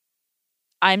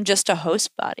I'm just a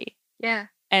host body. Yeah.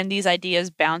 And these ideas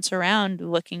bounce around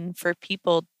looking for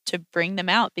people to bring them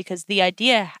out because the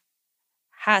idea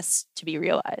has to be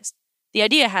realized. The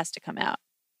idea has to come out.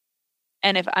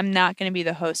 And if I'm not going to be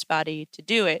the host body to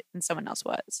do it, then someone else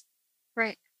was.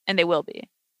 Right. And they will be.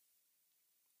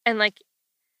 And like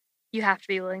you have to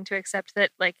be willing to accept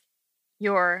that like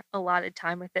your allotted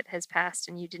time with it has passed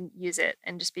and you didn't use it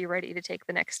and just be ready to take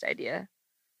the next idea.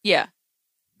 Yeah.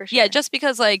 For sure. Yeah, just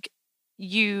because like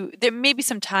there maybe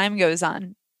some time goes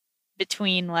on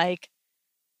between like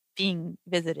being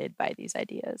visited by these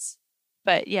ideas.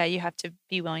 But yeah, you have to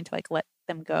be willing to like let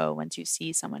them go once you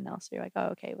see someone else. You're like, oh,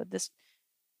 okay, well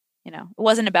You know, it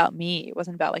wasn't about me. It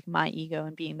wasn't about like my ego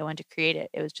and being the one to create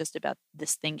it. It was just about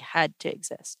this thing had to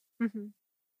exist. Mm-hmm.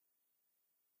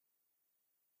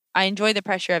 I enjoy the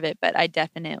pressure of it, but I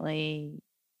definitely,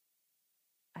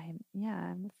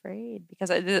 I'm afraid because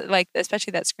like,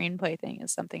 especially that screenplay thing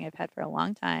is something I've had for a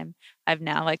long time. I've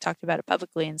now like talked about it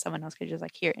publicly and someone else could just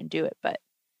like hear it and do it, but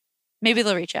maybe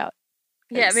they'll reach out.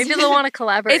 Yeah, 'cause maybe they'll want to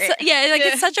collaborate. It's, yeah, like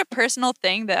it's such a personal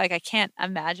thing that like I can't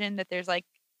imagine that there's like,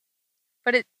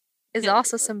 But it is Yeah.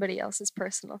 also somebody else's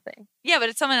personal thing. yeah, but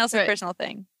it's someone else's Right. personal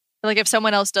thing. Like if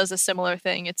someone else does a similar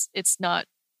thing, it's not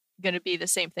going to be the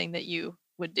same thing that you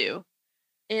would do.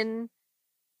 In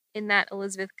that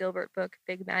Elizabeth Gilbert book,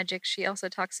 Big Magic, she also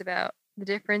talks about the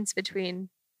difference between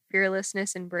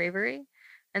fearlessness and bravery.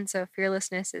 And so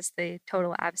fearlessness is the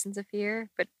total absence of fear,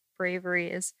 but bravery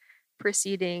is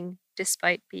proceeding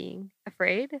despite being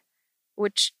afraid.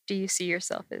 Which do you see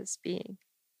yourself as being?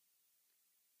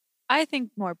 I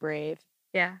think more brave.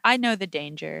 Yeah. I know the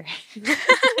danger.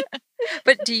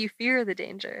 But do you fear the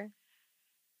danger?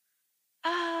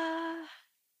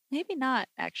 Maybe not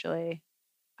actually.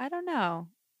 I don't know.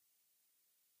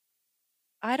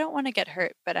 I don't want to get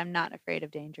hurt, but I'm not afraid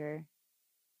of danger.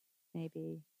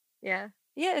 Maybe. Yeah.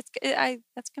 Yeah,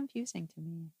 that's confusing to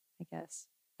me, I guess.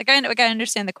 Like I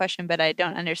understand the question, but I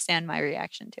don't understand my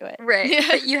reaction to it. Right. Yeah.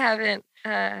 But you haven't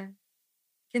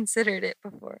considered it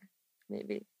before,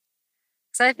 maybe.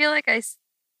 So I feel like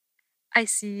I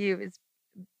see you as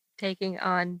taking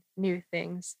on new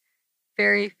things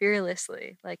very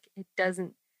fearlessly. Like it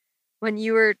doesn't, when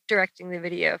you were directing the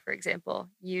video, for example,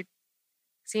 you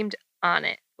seemed on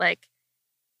it, like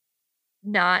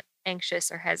not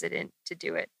anxious or hesitant to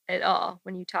do it at all.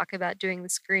 When you talk about doing the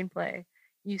screenplay,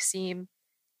 you seem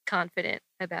confident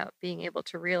about being able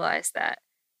to realize that.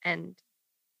 And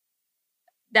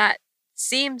that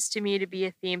seems to me to be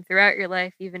a theme throughout your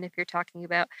life, even if you're talking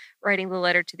about writing the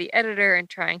letter to the editor and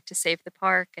trying to save the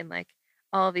park and like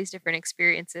all of these different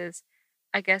experiences.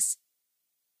 I guess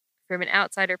from an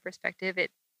outsider perspective,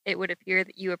 it would appear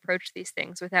that you approach these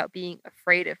things without being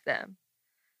afraid of them.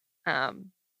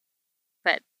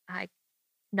 But I'm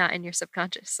not in your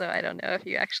subconscious, so I don't know if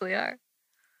you actually are.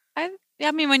 I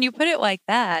mean, when you put it like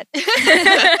that, yeah,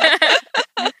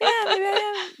 maybe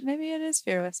I am. Maybe it is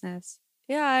fearlessness.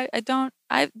 Yeah, the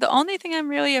only thing I'm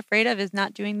really afraid of is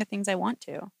not doing the things I want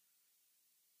to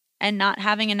and not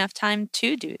having enough time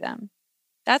to do them.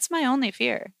 That's my only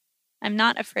fear. I'm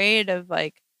not afraid of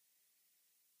like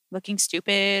looking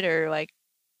stupid or like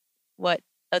what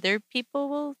other people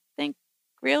will think,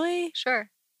 really. Sure.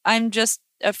 I'm just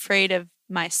afraid of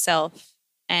myself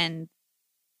and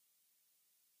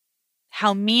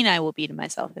how mean I will be to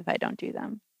myself if I don't do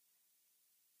them.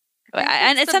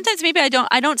 And it's sometimes maybe I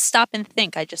don't stop and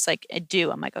think. I just like I do.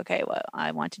 I'm like, okay, well,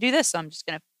 I want to do this, so I'm just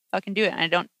gonna fucking do it. And I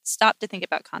don't stop to think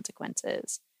about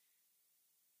consequences.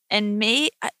 And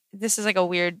this is like a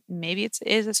weird, maybe it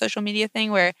is a social media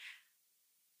thing where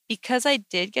because I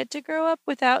did get to grow up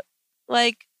without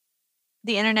like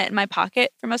the internet in my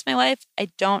pocket for most of my life, I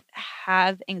don't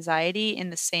have anxiety in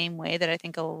the same way that I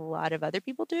think a lot of other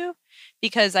people do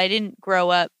because I didn't grow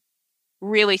up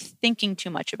really thinking too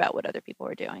much about what other people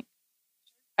were doing.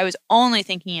 I was only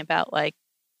thinking about like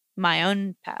my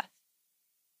own path.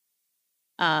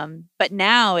 But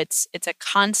now it's a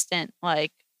constant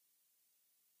like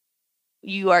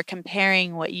you are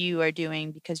comparing what you are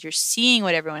doing because you're seeing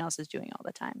what everyone else is doing all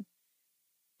the time.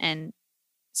 And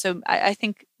so I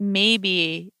think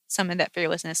maybe some of that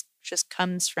fearlessness just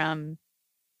comes from,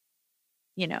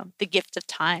 you know, the gift of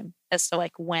time as to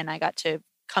like when I got to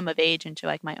come of age into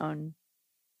like my own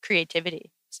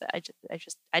creativity. So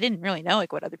I didn't really know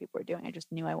like what other people were doing. I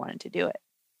just knew I wanted to do it.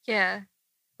 Yeah.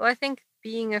 Well, I think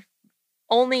being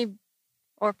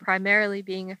primarily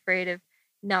being afraid of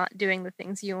not doing the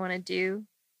things you want to do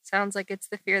sounds like it's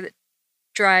the fear that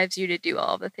drives you to do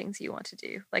all the things you want to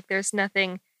do. Like there's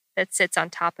nothing that sits on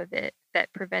top of it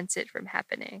that prevents it from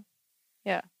happening.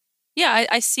 Yeah. Yeah,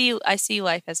 I see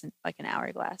life as like an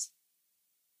hourglass.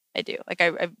 I do. Like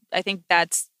I think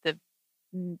that's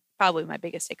probably my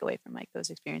biggest takeaway from like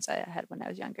those experiences I had when I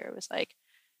was younger. It was like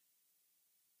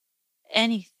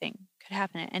anything could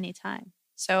happen at any time.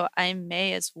 So I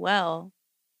may as well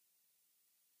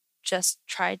just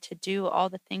try to do all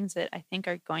the things that I think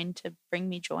are going to bring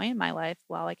me joy in my life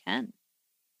while I can.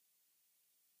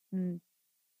 And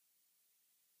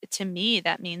to me,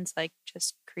 that means like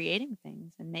just creating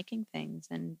things and making things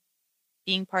and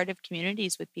being part of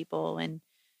communities with people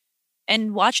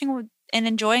and watching and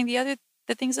enjoying the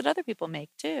things that other people make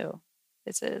too.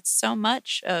 It's so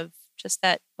much of just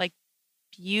that like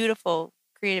beautiful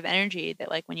creative energy that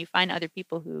like when you find other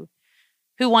people who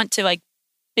want to like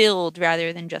build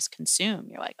rather than just consume.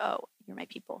 You're like, oh, you're my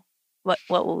people. What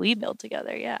will we build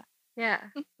together? Yeah. Yeah.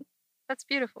 That's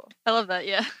beautiful. I love that.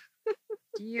 Yeah.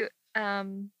 Do you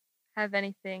have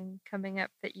anything coming up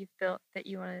that you feel that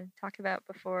you want to talk about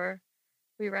before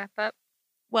we wrap up?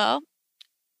 Well,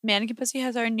 Mannequin Pussy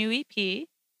has our new EP,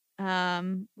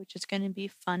 which is going to be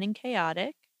fun and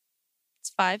chaotic. It's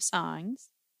 5 songs.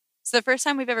 It's the first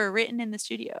time we've ever written in the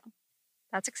studio.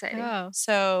 That's exciting. Oh.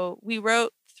 So we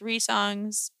wrote 3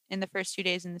 songs in the first 2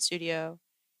 days in the studio,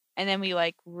 and then we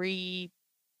like we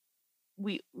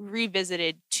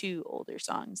revisited 2 older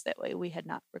songs that way we had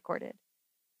not recorded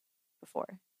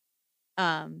before.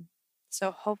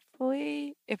 So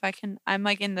hopefully, if I can, I'm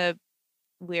like in the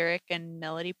lyric and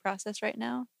melody process right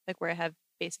now, like where I have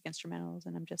basic instrumentals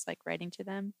and I'm just like writing to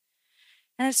them.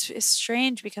 And it's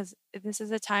strange because this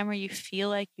is a time where you feel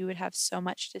like you would have so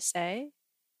much to say,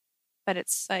 but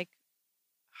it's like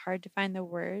hard to find the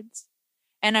words.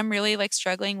 And I'm really like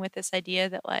struggling with this idea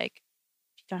that like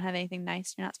if you don't have anything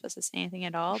nice, you're not supposed to say anything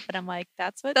at all. But I'm like,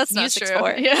 that's what That's not music's true.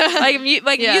 for. Yeah.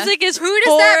 Like Yeah. music is Who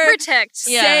does that for protect?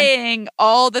 Yeah. saying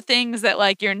all the things that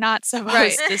like you're not supposed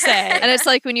Right. to say. And it's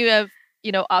like when you have,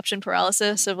 option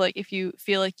paralysis of like, if you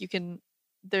feel like you can,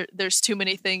 there's too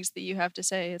many things that you have to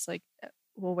say. It's like,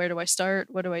 well, where do I start?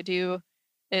 What do I do?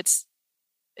 I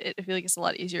feel like it's a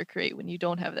lot easier to create when you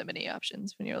don't have that many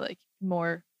options, when you're like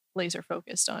more laser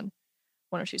focused on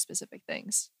 1 or 2 specific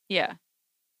things. Yeah.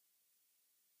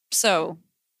 So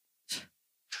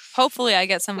hopefully I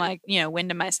get some like,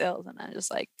 wind in my sails and I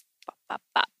just like bop, bop,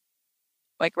 bop,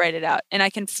 like write it out. And I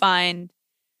can find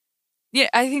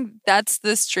I think that's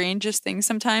the strangest thing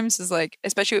sometimes is like,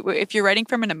 especially if you're writing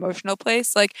from an emotional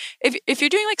place, like if you're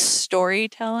doing like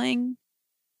storytelling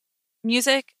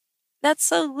music, that's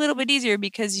a little bit easier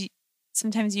because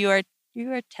sometimes you are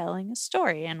telling a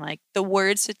story and like the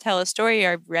words to tell a story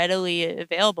are readily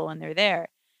available and they're there.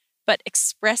 But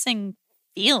expressing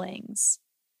feelings,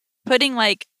 putting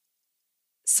like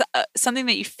something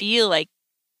that you feel like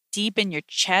deep in your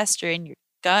chest or in your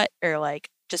gut or like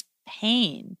just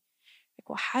pain. Like,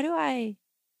 well, how do I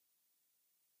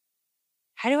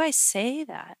say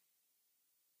that?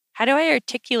 How do I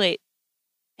articulate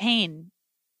pain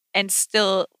and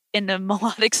still in a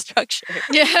melodic structure?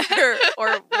 Yeah.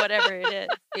 or whatever it is.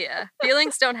 Yeah.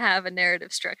 Feelings don't have a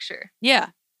narrative structure. Yeah.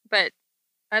 But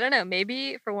I don't know,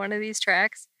 maybe for one of these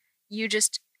tracks, you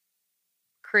just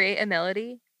create a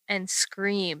melody and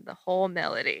scream the whole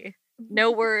melody.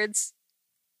 No words,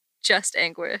 just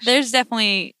anguish. There's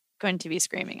definitely going to be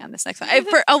screaming on this next one.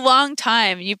 For a long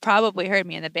time, you probably heard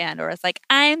me in the band where it's like,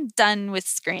 I'm done with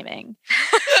screaming.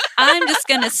 I'm just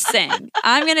going to sing.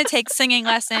 I'm going to take singing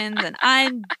lessons and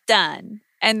I'm done.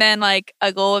 And then like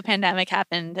a global pandemic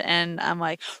happened and I'm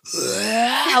like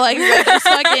just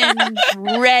fucking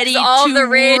ready all to the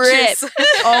rip. rages.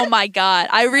 Oh my God.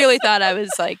 I really thought I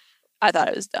was done. I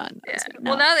Yeah. was like,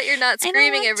 Well, no. now that you're not I don't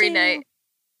screaming want every to. night,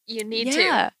 you need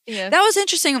Yeah. Yeah. That was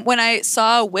interesting when I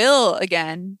saw Will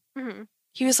again. to. Mhm.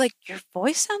 He was like, your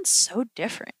voice sounds so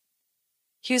different.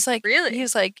 He was like, Really? He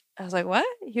was like, I was like, what?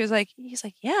 He's like,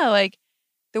 yeah, like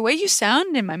the way you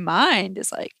sound in my mind is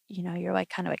like, you're like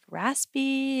kind of like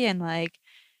raspy and like,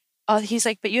 oh, he's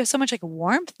like, but you have so much like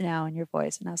warmth now in your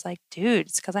voice. And I was like, dude,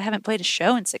 it's because I haven't played a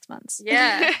show in 6 months.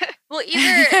 Yeah. Well,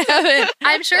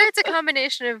 I'm sure it's a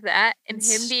combination of that and And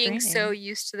him being so screaming.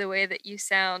 used to the way that you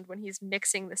sound when he's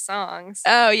mixing the songs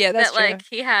Oh yeah, that's that true. like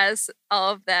he has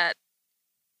all of that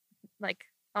like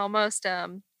almost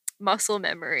muscle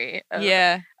memory of,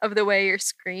 Yeah, of the way your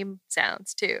scream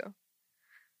sounds too.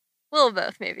 A little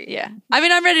both maybe. yeah. I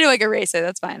mean, I'm ready to like erase it.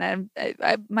 That's fine.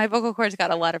 My vocal cords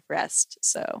got a lot of rest,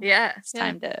 so Yeah. it's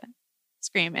time to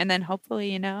scream. And then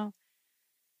hopefully,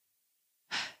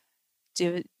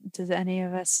 does any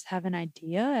of us have an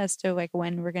idea as to like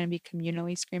when we're going to be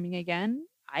communally screaming again?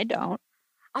 I don't.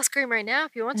 I'll scream right now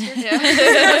if you want to.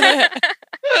 Yeah.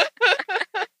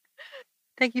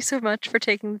 Thank you so much for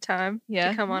taking the time Yeah.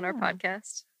 to come on our Yeah.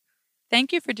 podcast.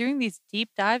 Thank you for doing these deep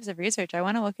dives of research. I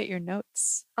want to look at your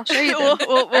notes. I'll show you. we'll them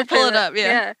we'll after pull it the- up.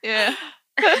 Yeah. Yeah.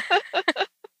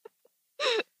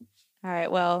 All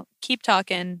right. Well, keep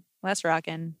talking. Less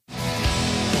rockin'.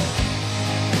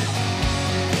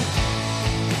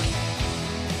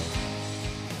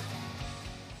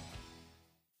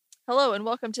 Hello and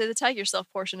welcome to the Tag Yourself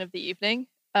portion of the evening.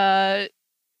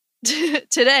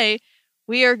 Today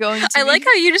we are going to I like be-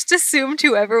 how you just assumed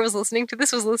whoever was listening to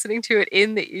this was listening to it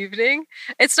in the evening.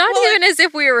 It's not Well, even as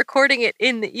if we were recording it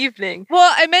in the evening.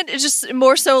 Well, I meant it's just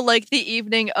more so like the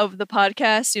evening of the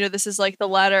podcast. This is like the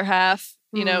latter half,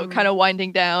 Mm. kind of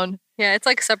winding down. Yeah, it's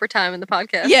like supper time in the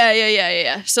podcast.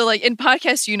 Yeah. So like in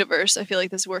podcast universe, I feel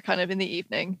like we're kind of in the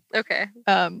evening. Okay.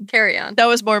 Um, Carry on. that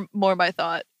was more my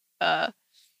thought. I'll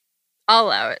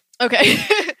allow it. Okay.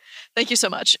 Thank you so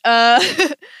much.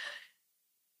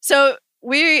 So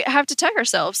we have to tag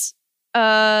ourselves.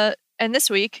 And this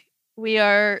week we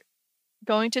are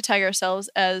going to tag ourselves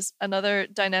as another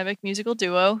dynamic musical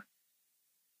duo.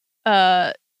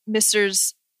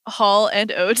 Misters Hall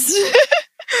and Oates.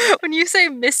 When you say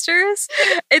misters,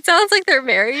 it sounds like they're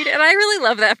married, and I really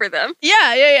love that for them.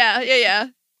 Yeah.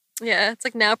 Yeah, it's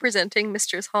like now presenting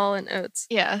Misters Hall and Oates.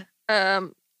 Yeah.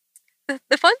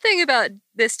 The fun thing about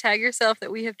this tag yourself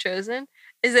that we have chosen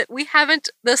is that we haven't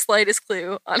the slightest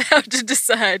clue on how to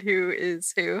decide who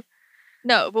is who.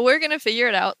 No, but we're going to figure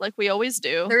it out like we always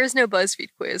do. There is no BuzzFeed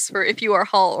quiz for if you are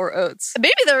Hall or Oates.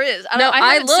 Maybe there is. I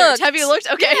haven't looked. searched. Have you looked?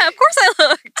 Okay. Yeah, of course I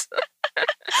looked.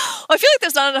 I feel like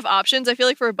there's not enough options. I feel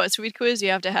like for a BuzzFeed quiz, you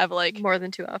have to have like More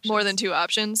than two options. more than two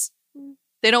options.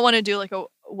 They don't want to do like a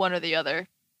one or the other.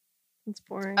 It's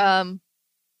boring.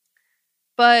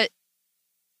 But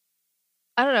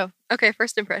I don't know. Okay,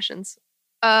 first impressions.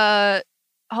 Hall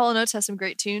and Oates has some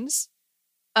great tunes.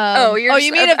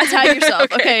 You mean of the tag yourself?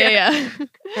 Okay, yeah.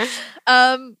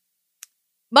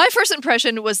 My first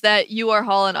impression was that you are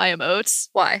Hall and I am Oates.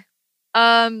 Why?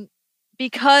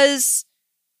 Because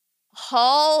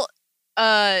Hall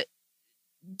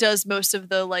does most of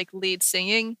the like lead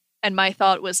singing, and my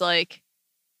thought was like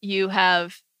you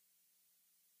have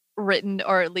written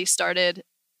or at least started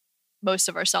most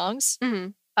of our songs.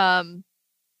 Mm-hmm.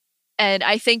 And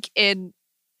I think in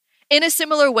a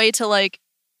similar way to like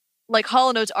Hall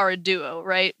and Oates are a duo,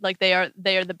 right? Like they are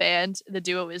the band. The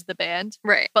duo is the band,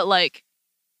 Right. but like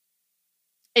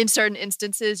in certain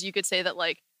instances, you could say that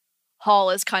like Hall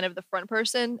is kind of the front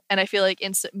person, and I feel like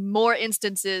in more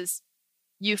instances,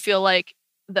 you feel like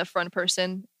the front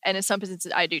person, and in some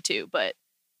instances, I do too. But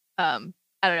I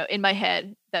don't know. In my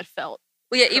head, that felt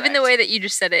Well, yeah. Even the correct. way that you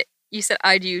just said it, you said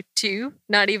I do too,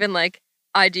 not even like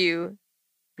I do.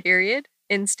 Period.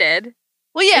 Instead,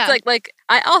 well, yeah, it's like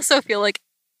I also feel like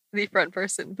the front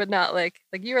person, but not like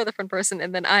you are the front person,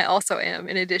 and then I also am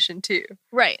in addition to,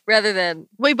 right. rather than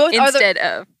We both are instead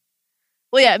of.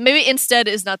 Well, yeah, maybe instead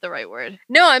is not the right word.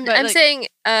 No, I'm But, like- saying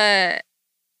I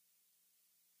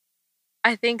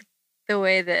think the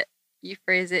way that you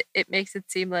phrase it, it makes it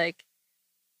seem like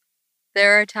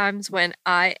there are times when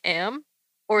I am,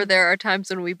 or there are times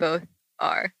when we both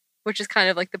are, which is kind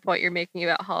of like the point you're making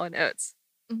about Hall and Oates.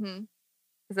 Mm-hmm.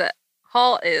 Is that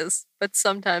Hall is, but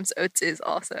sometimes Oates is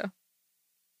also.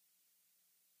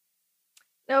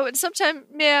 No, and sometimes,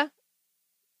 yeah.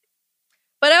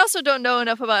 But I also don't know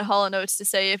enough about Hall and Oates to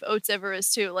say if Oates ever is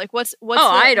too. Like, what's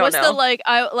I don't what's know. the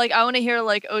I want to hear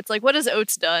like Oates. Like, what has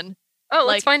Oates done? Oh, let's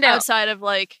Like, find out. outside of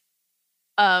like,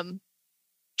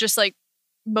 just like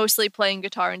mostly playing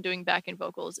guitar and doing backing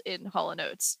vocals in Hall and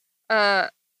Oates.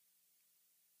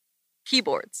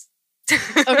 Keyboards.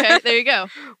 Okay, there you go.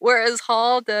 Whereas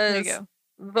Hall There you does go.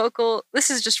 vocal. This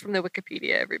is just from the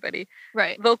Wikipedia, everybody.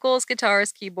 Right, Vocals,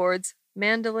 guitars, keyboards,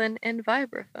 mandolin, and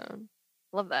vibraphone.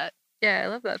 love that. Yeah, I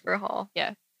love that for Hall.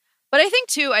 But I think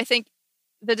too,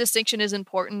 the distinction is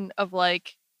important of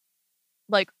like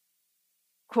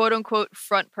quote unquote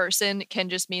front person can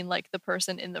just mean like the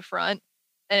person in the front,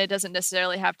 and it doesn't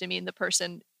necessarily have to mean the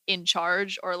person in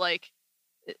charge or like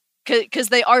because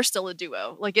they are still a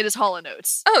duo. Like it is Hall and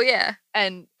Oates, Oh yeah,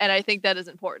 and I think that is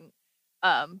important.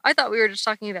 I thought we were just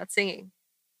talking about singing.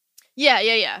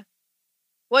 Yeah.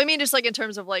 Well, I mean, just like in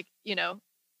terms of like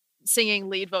singing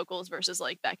lead vocals versus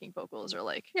like backing vocals or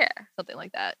like Yeah. something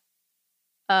like that.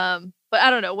 But I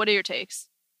don't know. What are your takes?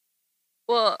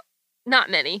 Well, not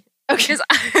many. Okay. Because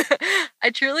I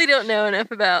truly don't know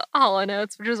enough about Hall and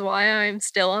Oates, which is why I'm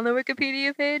still on the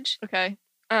Wikipedia page. Okay.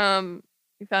 Um,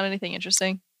 You found anything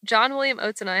interesting? John William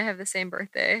Oates and I have the same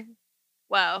birthday,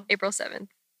 Wow. April 7th.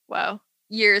 Wow.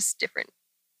 Years different.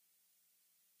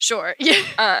 Sure.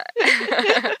 Yeah.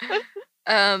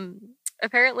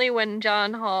 Apparently when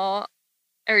John Hall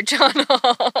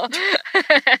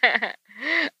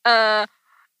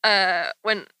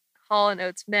when Hall and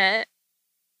Oates met,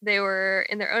 they were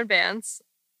in their own bands.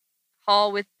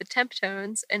 Hall with the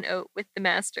Temptones and Oat with the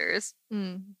Masters.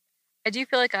 Mm, I do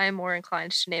feel like I am more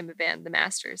inclined to name a band the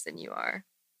Masters than you are.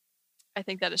 I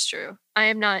think that is true. I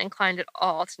am not inclined at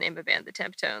all to name a band the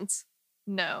Temptones.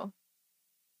 No.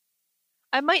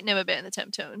 I might name a band the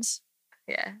Temptones.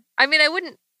 Yeah. I mean, I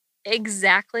wouldn't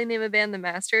exactly name a band the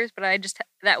Masters, but I just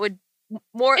that would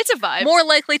more It's a vibe. more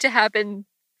likely to happen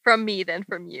from me than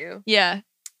from you. Yeah.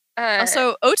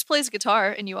 Also, Oates plays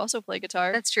guitar, and you also play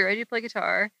guitar. That's true. I do play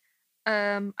guitar.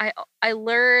 I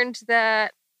learned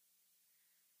that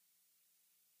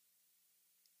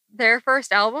their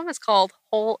first album is called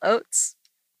Whole Oats,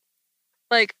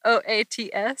 like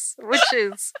OATS, which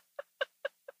is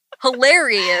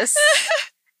hilarious.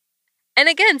 And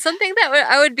again, something that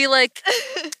I would be like,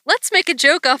 let's make a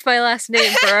joke off my last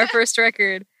name for our first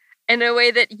record in a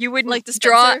way that you wouldn't Like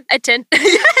draw Dispenser? attention.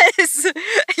 Yes,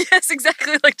 yes,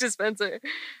 exactly like Dispenser.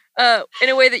 In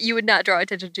a way that you would not draw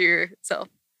attention to yourself.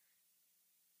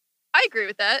 I agree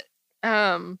with that.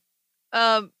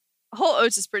 Whole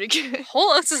Oats is pretty good.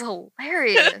 Whole Oats is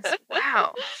hilarious.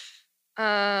 Wow.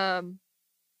 I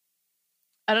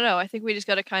don't know. I think we just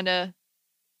gotta kind of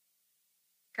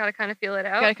Feel it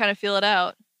out. feel it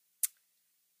out.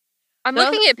 I'm No.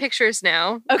 looking at pictures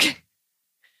now. Okay.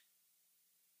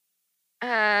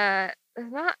 They're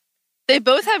not. They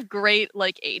both have great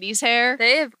like 80s hair.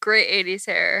 They have great 80s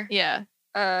hair. Yeah.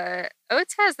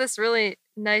 Oates has this really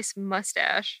nice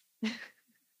mustache.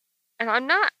 And I'm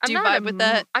not Do you not vibe with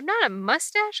that? I'm not a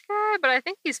mustache guy, but I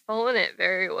think he's pulling it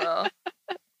very well.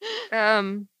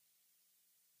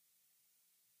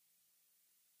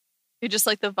 You just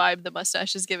like the vibe the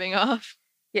mustache is giving off.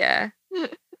 Yeah.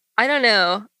 I don't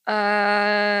know.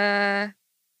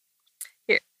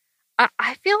 Here.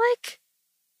 I feel like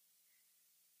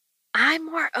I'm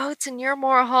more Oates and you're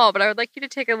more Hall, but I would like you to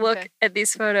take a look Okay. at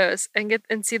these photos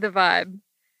and see the vibe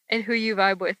and who you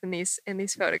vibe with in these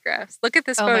photographs. Look at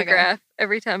this Oh my God. photograph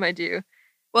every time I do.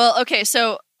 Well, okay,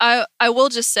 so I will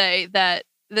just say that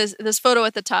this photo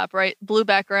at the top, right? Blue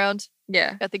background,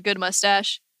 Yeah, got the good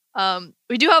mustache.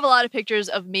 We do have a lot of pictures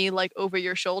of me like over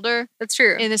your shoulder that's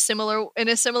true. in a similar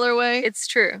way. It's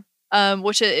true.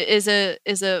 Which is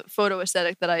a photo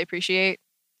aesthetic that I appreciate.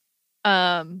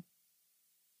 Yeah,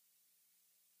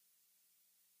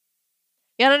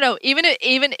 I don't know.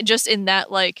 Even just in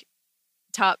that like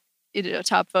top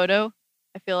photo,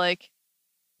 I feel like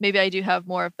maybe I do have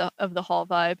more of the Hall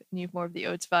vibe, and you have more of the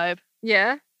Oates vibe.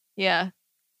 Yeah. Yeah.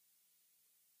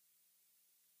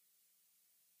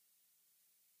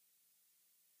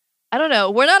 I don't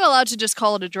know. We're not allowed to just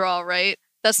call it a draw, right?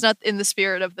 That's not in the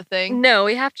spirit of the thing. No,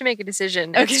 we have to make a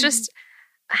decision. Okay. It's just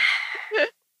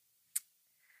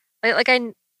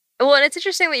well, and it's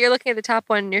interesting that you're looking at the top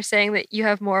one and you're saying that you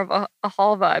have more of a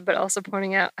Hall vibe, but also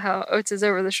pointing out how Oates is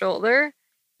over the shoulder. And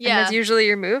Yeah. that's usually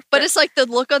your move. But it's like the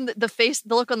look on the face.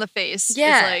 The look on the face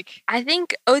Yeah. is like, I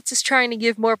think Oates is trying to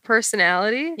give more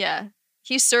personality. yeah,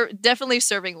 he's definitely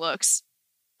serving looks.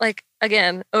 Like,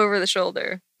 again, over the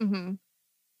shoulder. Hmm.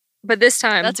 But this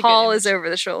time, That's a good Hall is image. over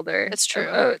the shoulder. That's of true.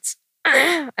 Oates.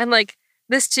 And like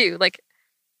this too. Like,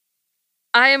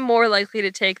 I am more likely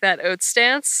to take that Oates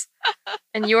stance,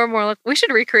 and you're more like. We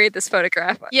should recreate this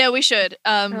photograph. Yeah, we should.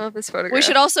 I love this photograph. We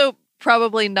should also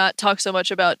probably not talk so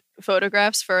much about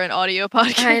photographs for an audio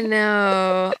podcast. I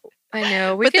know.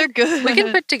 But they're good. We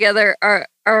can put together our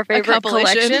a favorite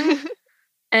compilation. collection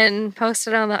and post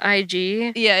it on the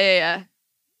IG. Yeah.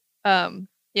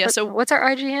 Yeah. So What's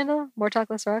our IG handle? More Talk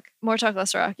Less Rock. more talk,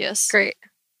 less rock. Yes. Great.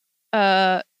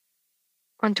 Uh,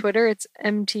 On Twitter, it's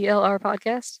MTLR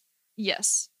Podcast.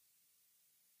 yes.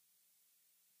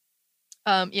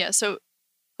 Yeah. So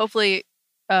hopefully,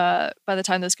 by the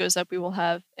time this goes up, we will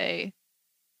have a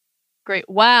great.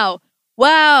 Wow.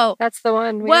 That's the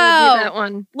one. We Wow. gotta do that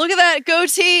one. Look at that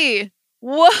goatee.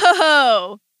 Whoa.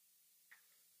 All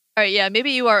right. Yeah.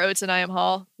 Maybe you are Oates and I am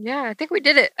Hall. Yeah, I think we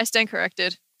did it. I stand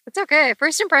corrected. It's okay.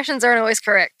 First impressions aren't always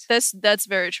correct. That's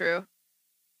very true.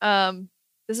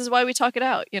 This is why we talk it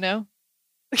out, you know?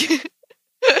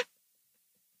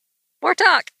 More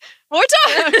talk. More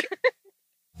talk.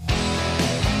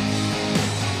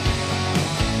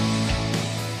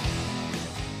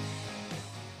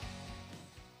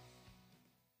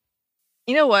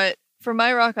 You know what? For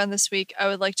my rock on this week, I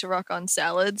would like to rock on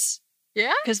salads.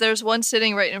 Yeah? Because there's one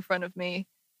sitting right in front of me.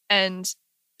 And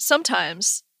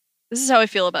sometimes, this is how I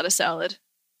feel about a salad.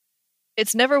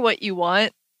 It's never what you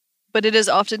want, but it is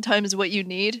oftentimes what you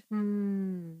need.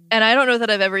 And I don't know that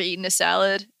I've ever eaten a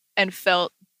salad and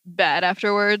felt bad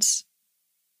afterwards.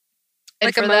 And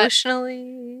Like for that-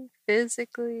 emotionally,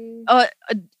 physically.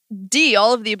 D,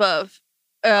 all of the above.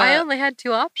 I only had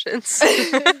two options.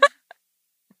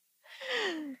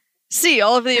 C,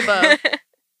 all of the above.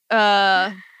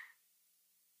 I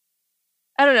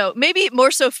don't know. Maybe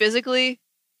more so physically.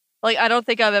 Like, I don't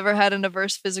think I've ever had an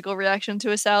adverse physical reaction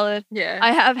to a salad. Yeah.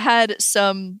 I have had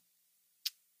some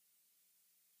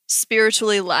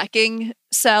spiritually lacking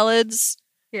salads.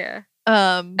 Yeah.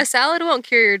 A salad won't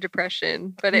cure your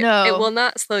depression, but it No. will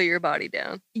not slow your body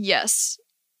down. Yes.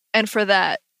 And for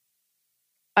that,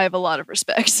 I have a lot of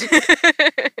respect.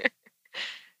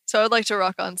 So I'd like to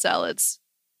rock on salads.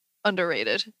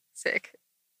 Underrated. Sick.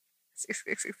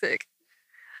 Sick.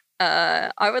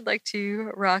 I would like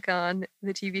to rock on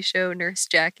the TV show Nurse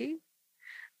Jackie.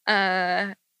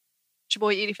 It's your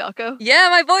boy Edie Falco. Yeah,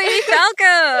 my boy Edie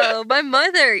Falco! My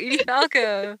mother, Edie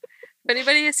Falco. If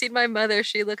anybody has seen my mother,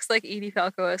 she looks like Edie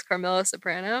Falco as Carmela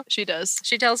Soprano. She does.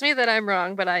 She tells me that I'm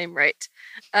wrong, but I am right.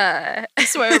 I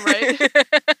swear I'm right.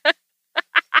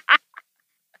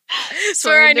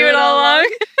 Swear I knew it all along.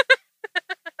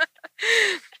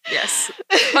 Yes.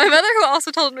 My mother, who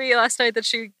also told me last night that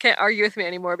she can't argue with me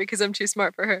anymore because I'm too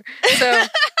smart for her. So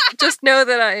just know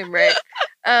that I am right.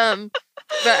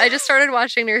 But I just started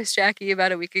watching Nurse Jackie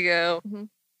about a week ago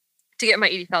to get my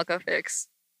Edie Falco fix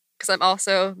because I'm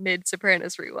also mid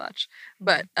Sopranos rewatch.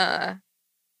 But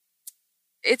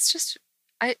it's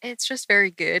just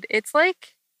very good. It's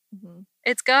like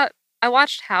I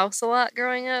watched House a lot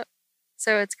growing up.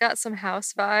 So it's got some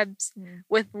House vibes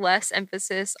with less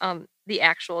emphasis on the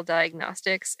actual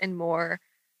diagnostics and more.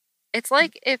 It's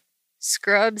like if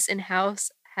Scrubs and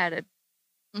House had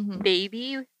a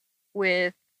baby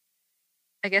with,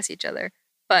 I guess, each other,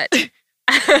 but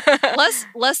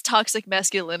less toxic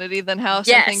masculinity than House,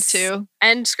 I think, too.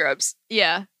 And Scrubs.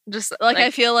 Yeah. Just like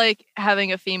I feel like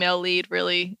having a female lead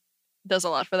really does a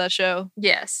lot for that show.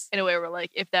 Yes. In a way where, like,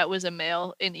 if that was a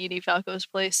male in Edie Falco's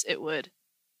place, it would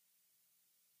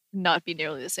not be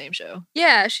nearly the same show.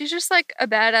 Yeah, she's just like a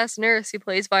badass nurse who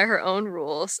plays by her own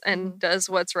rules and does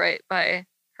what's right by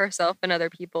herself and other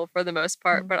people for the most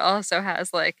part, but also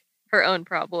has like her own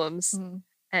problems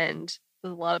and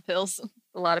there's a lot of pills,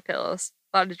 a lot of drugs.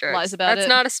 Lies about it.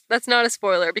 That's not a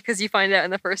spoiler because you find out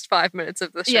in the first 5 minutes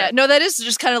of the show. Yeah, no, that is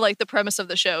just kind of like the premise of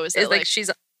the show is that like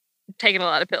she's taking a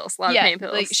lot of pills, a lot of pain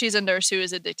pills. Like she's a nurse who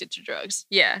is addicted to drugs.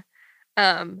 Yeah,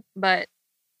 but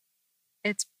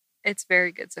it's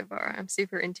very good so far. I'm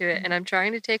super into it, and I'm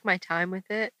trying to take my time with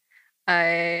it.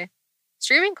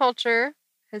 Streaming culture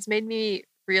has made me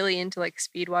really into like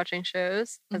speed watching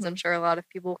shows, as I'm sure a lot of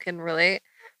people can relate.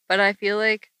 But I feel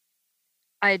like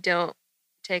I don't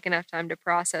take enough time to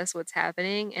process what's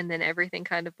happening, and then everything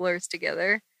kind of blurs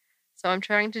together. So I'm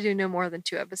trying to do no more than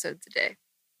 2 episodes a day.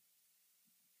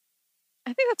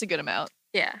 I think that's a good amount.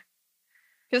 Yeah,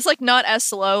 because it's like not as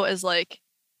slow as like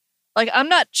I'm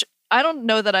not. I don't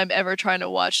know that I'm ever trying to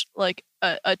watch like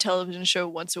a television show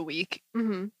once a week.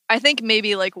 I think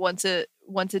maybe like once a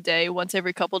day, once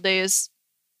every couple days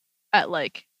at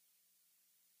like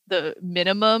the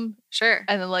minimum. Sure.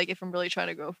 And then like if I'm really trying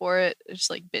to go for it, just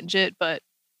like binge it. But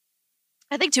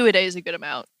I think 2 a day is a good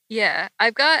amount. Yeah.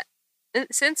 I've got,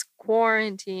 since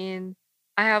quarantine,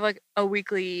 I have like a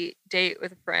weekly date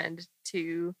with a friend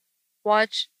to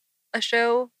watch a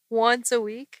show once a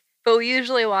week. But we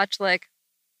usually watch like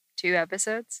 2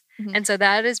 episodes. And so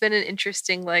that has been an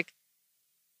interesting like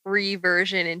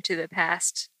reversion into the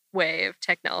past way of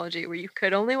technology where you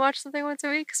could only watch something once a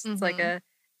week. So it's like an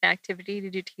activity to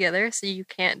do together. So you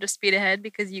can't just speed ahead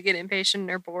because you get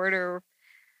impatient or bored or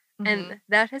and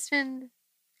that has been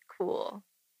cool.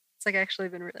 It's like actually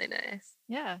been really nice.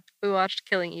 Yeah. We watched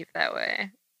Killing Eve that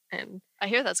way. And I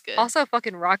hear that's good. Also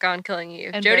fucking rock on Killing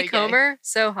Eve. And Jodie Comer,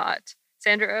 so hot.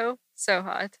 Sandra Oh, so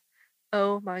hot.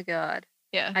 Oh my god.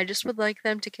 Yeah. I just would like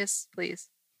them to kiss, please.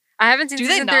 I haven't seen Do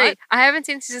they season 3. not? I haven't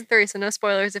seen season 3, so no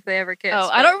spoilers if they ever kiss. Oh,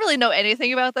 I don't really know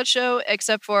anything about that show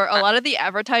except for a lot of the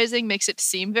advertising makes it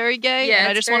seem very gay. Yeah, and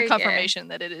I it's just want very gay. confirmation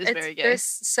that it is very gay. There's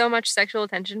so much sexual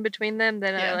tension between them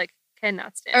that I like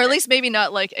cannot stand. Or at it. least maybe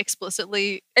not like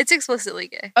explicitly. It's explicitly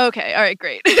gay. Okay, all right,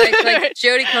 great. like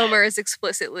Jodie Comer is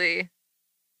explicitly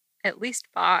at least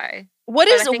bi. What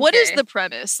but is I think what is gay. the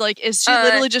premise? Like, is she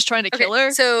literally just trying to kill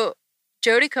her? So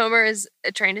Jodie Comer is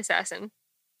a trained assassin.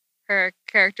 Her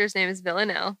character's name is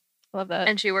Villanelle. Love that.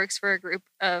 And she works for a group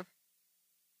of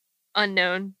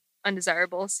unknown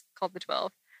undesirables called the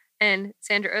 12. And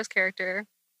Sandra Oh's character,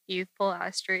 Eve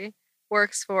Polastri,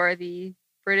 works for the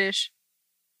British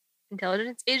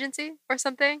Intelligence Agency or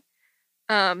something,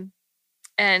 and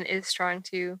is trying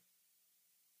to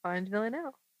find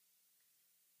Villanelle.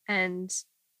 And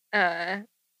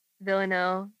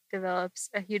Villanelle develops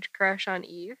a huge crush on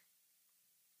Eve.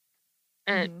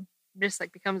 And just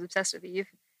like becomes obsessed with Eve.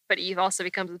 But Eve also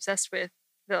becomes obsessed with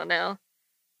Villanelle.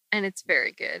 And it's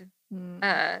very good.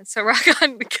 So rock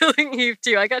on Killing Eve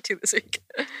too. I got 2 this week.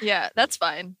 Yeah, that's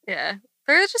fine. Yeah.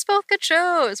 They're just both good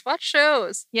shows. Watch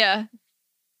shows. Yeah.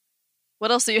 What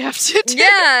else do you have to do?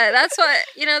 Yeah, that's what,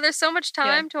 there's so much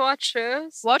time to watch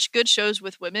shows. Watch good shows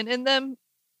with women in them,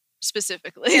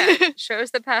 specifically. Yeah,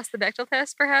 shows that pass the Bechdel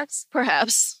test, perhaps.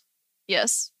 Perhaps.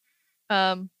 Yes.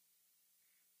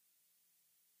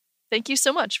 Thank you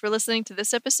so much for listening to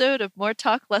this episode of More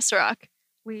Talk, Less Rock.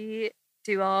 We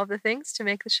do all of the things to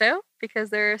make the show because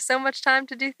there's so much time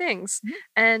to do things. Mhm.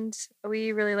 And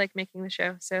we really like making the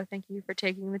show. So thank you for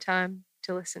taking the time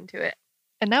to listen to it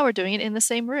And now we're doing it in the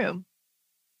same room.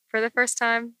 for the first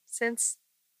time since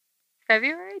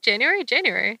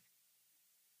January.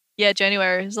 Yeah,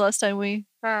 January is the last time we.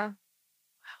 Wow.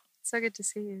 So good to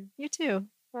see you. You too.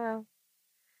 Wow.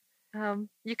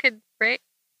 You could rate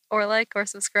or like or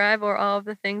subscribe or all of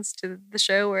the things to the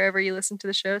show wherever you listen to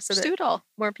the show so Just that do it all.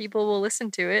 more people will listen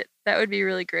to it. That would be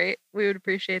really great. We would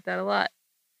appreciate that a lot.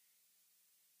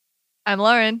 I'm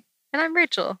Lauren. And I'm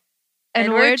Rachel.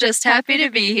 And we're just happy to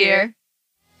be here.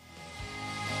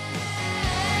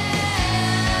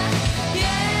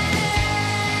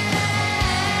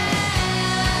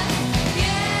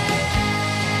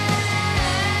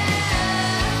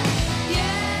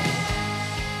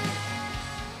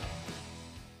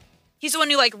 He's the one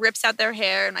who like rips out their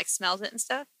hair and like smells it and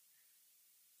stuff.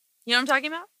 You know what I'm talking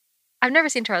about? I've never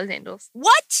seen Charlie's Angels.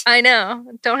 What? I know.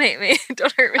 Don't hate me.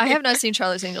 Don't hurt me. I have not seen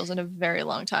Charlie's Angels in a very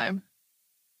long time.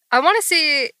 I want to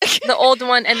see the old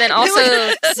one and then also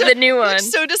the new one. I'm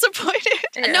so disappointed.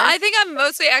 Yeah. No, I think I'm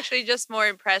mostly actually just more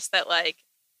impressed that like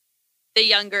the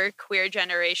younger queer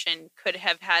generation could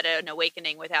have had an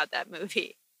awakening without that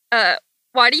movie.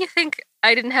 Why do you think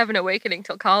I didn't have an awakening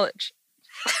till college?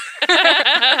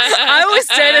 I was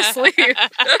dead asleep.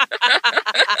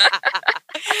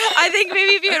 I think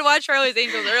maybe if you had watched Charlie's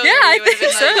Angels earlier, Yeah, I you would have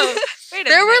think been like, so. Wait a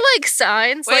There were minute. like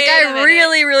signs. Wait Like a I minute.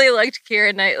 really, really liked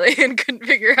Keira Knightley and couldn't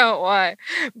figure out why,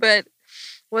 but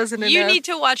wasn't You enough. need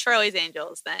to watch Charlie's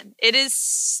Angels then. It is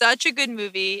such a good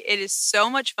movie. It is so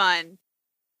much fun.